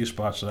were a few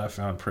spots that I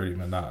found pretty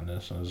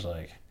monotonous. I was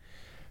like,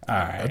 all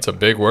right. That's a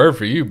big word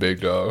for you, big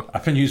dog.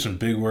 I've been using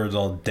big words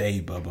all day,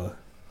 Bubba.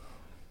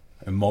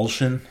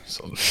 Emulsion.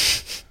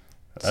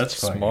 That's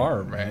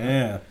smart, man.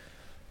 Yeah.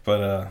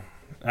 But I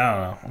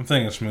don't know. I'm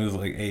thinking smooth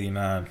like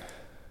 89.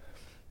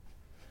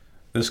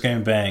 This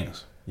game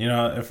bangs. You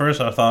know, at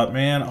first I thought,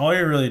 man, all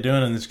you're really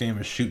doing in this game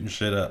is shooting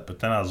shit up. But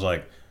then I was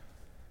like,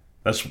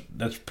 that's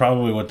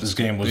probably what this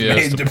game was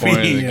made to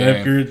be. You know,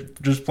 if you're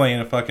just playing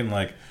a fucking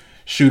like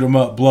shoot 'em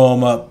up, blow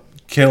 'em up,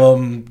 kill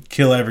 'em,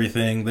 kill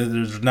everything,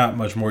 there's not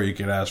much more you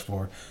could ask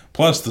for.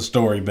 Plus the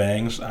story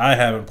bangs. I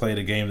haven't played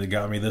a game that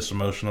got me this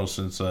emotional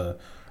since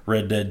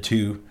Red Dead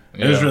 2.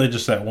 It was really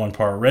just that one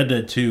part. Red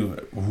Dead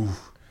 2, ooh,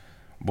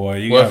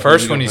 boy. Well, at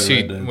first when you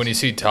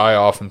see Ty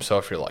off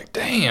himself, you're like,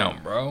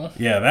 damn, bro.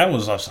 Yeah, I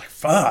was like,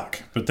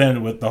 fuck. But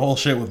then with the whole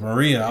shit with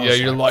Maria, I was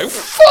you're like,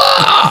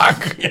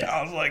 fuck. Yeah,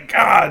 I was like,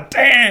 God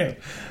damn.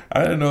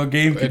 I didn't know a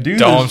game could do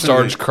this. Dom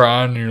starts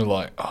crying, and you're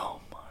like,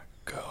 oh my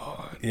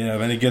god. Yeah,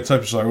 then he gets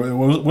up, he's like,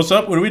 what's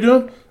up? What are we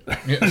doing?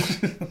 Yeah.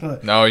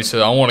 No, he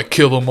said, I want to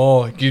kill them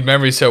all. You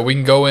remember he said, we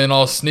can go in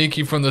all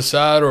sneaky from the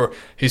side, or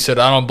he said,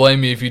 I don't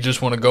blame you if you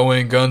just want to go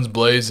in guns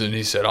blazing.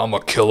 He said, I'm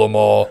going to kill them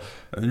all.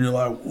 And you're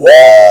like,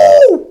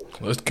 whoa!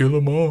 Let's kill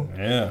them all.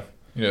 Yeah.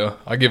 Yeah,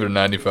 I give it a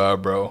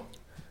 95, bro.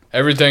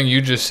 Everything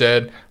you just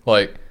said,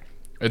 like,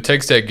 it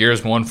takes that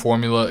Gears 1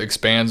 formula,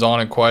 expands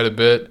on it quite a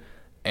bit,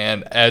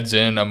 and adds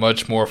in a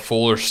much more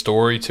fuller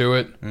story to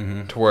it,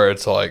 to where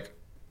it's like,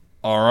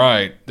 all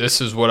right, this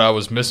is what I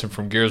was missing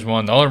from Gears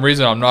 1. The only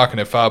reason I'm knocking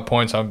it 5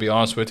 points, I'm going to be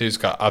honest with you, is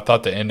I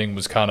thought the ending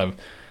was kind of,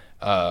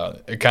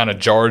 it kind of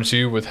jars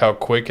you with how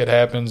quick it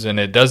happens, and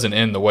it doesn't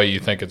end the way you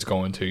think it's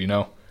going to, you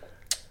know?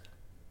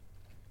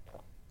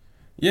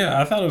 Yeah,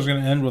 I thought it was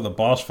going to end with a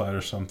boss fight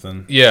or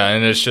something. Yeah,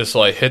 and it's just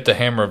like, hit the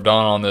hammer of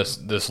dawn on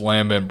this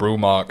Lambent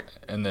Brumach,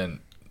 and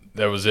then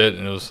that was it,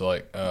 and it was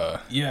like,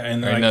 yeah,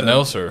 and ain't like nothing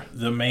else, or?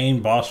 The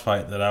main boss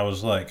fight that I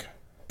was like,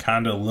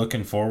 kind of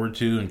looking forward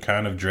to and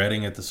kind of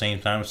dreading at the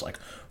same time. It's like,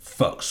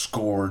 fuck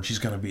Scourge, he's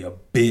gonna be a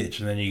bitch.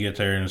 And then you get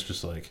there and it's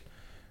just like,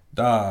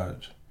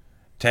 dodge,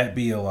 tap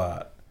B a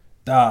lot,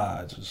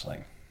 dodge. It's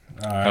like,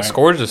 all right. Now,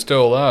 Scourge is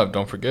still alive,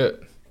 don't forget.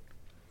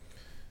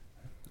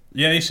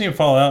 Yeah, you see him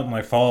fall out and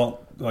hit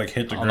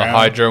the ground. On the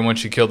Hydra, when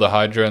she killed the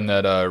Hydra in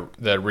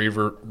that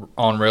Reaver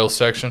on rails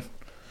section.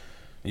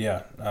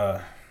 Yeah, I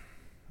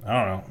don't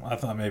know. I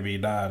thought maybe he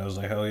died. I was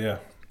like, hell yeah,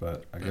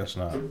 but I guess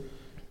not.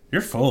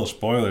 You're full of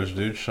spoilers,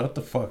 dude. Shut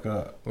the fuck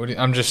up.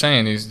 I'm just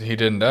saying he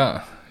didn't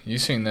die. You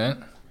seen that?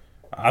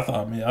 I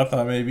thought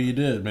maybe he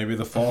did. Maybe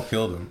the fall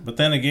killed him. But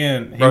then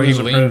again, he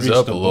leans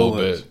up a little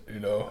bit,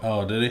 you know.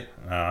 Oh, did he?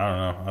 No, I don't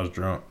know. I was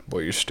drunk. Boy,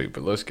 you're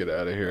stupid. Let's get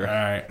out of here. All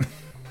right.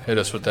 Hit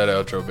us with that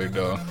outro, big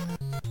dog.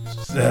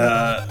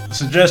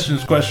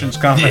 Suggestions, questions,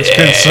 comments,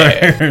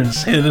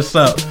 concerns. Hit us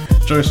up.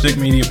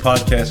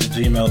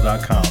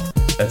 joystickmediapodcast@gmail.com.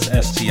 That's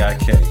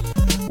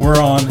STIK.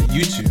 We're on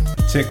YouTube,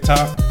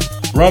 TikTok,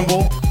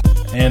 Rumble,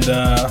 and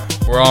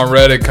we're on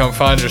Reddit. Come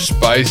find your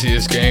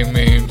spiciest game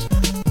memes.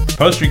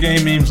 Post your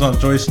game memes on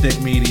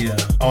Joystick Media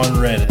on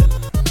Reddit.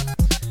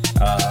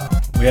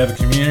 We have a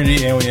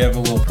community and we have a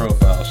little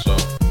profile, so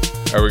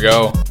there we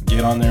go.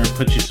 Get on there,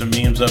 put you some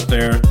memes up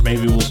there.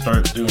 Maybe we'll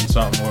start doing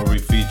something where we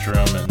feature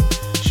them and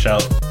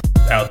shout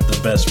out the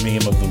best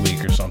meme of the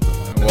week or something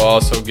like that. We'll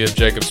also give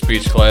Jacob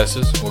speech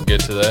classes. We'll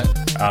get to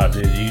that. Ah,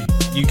 dude,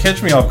 you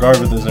catch me off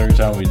guard with this every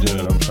time we do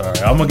it. I'm sorry.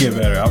 I'm gonna get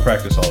better. I'll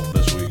practice all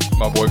this week.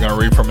 My boy gonna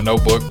read from a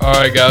notebook. All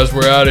right, guys,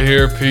 we're out of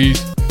here.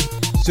 Peace.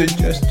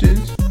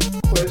 Suggestions,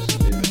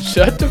 questions.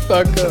 Shut the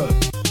fuck up.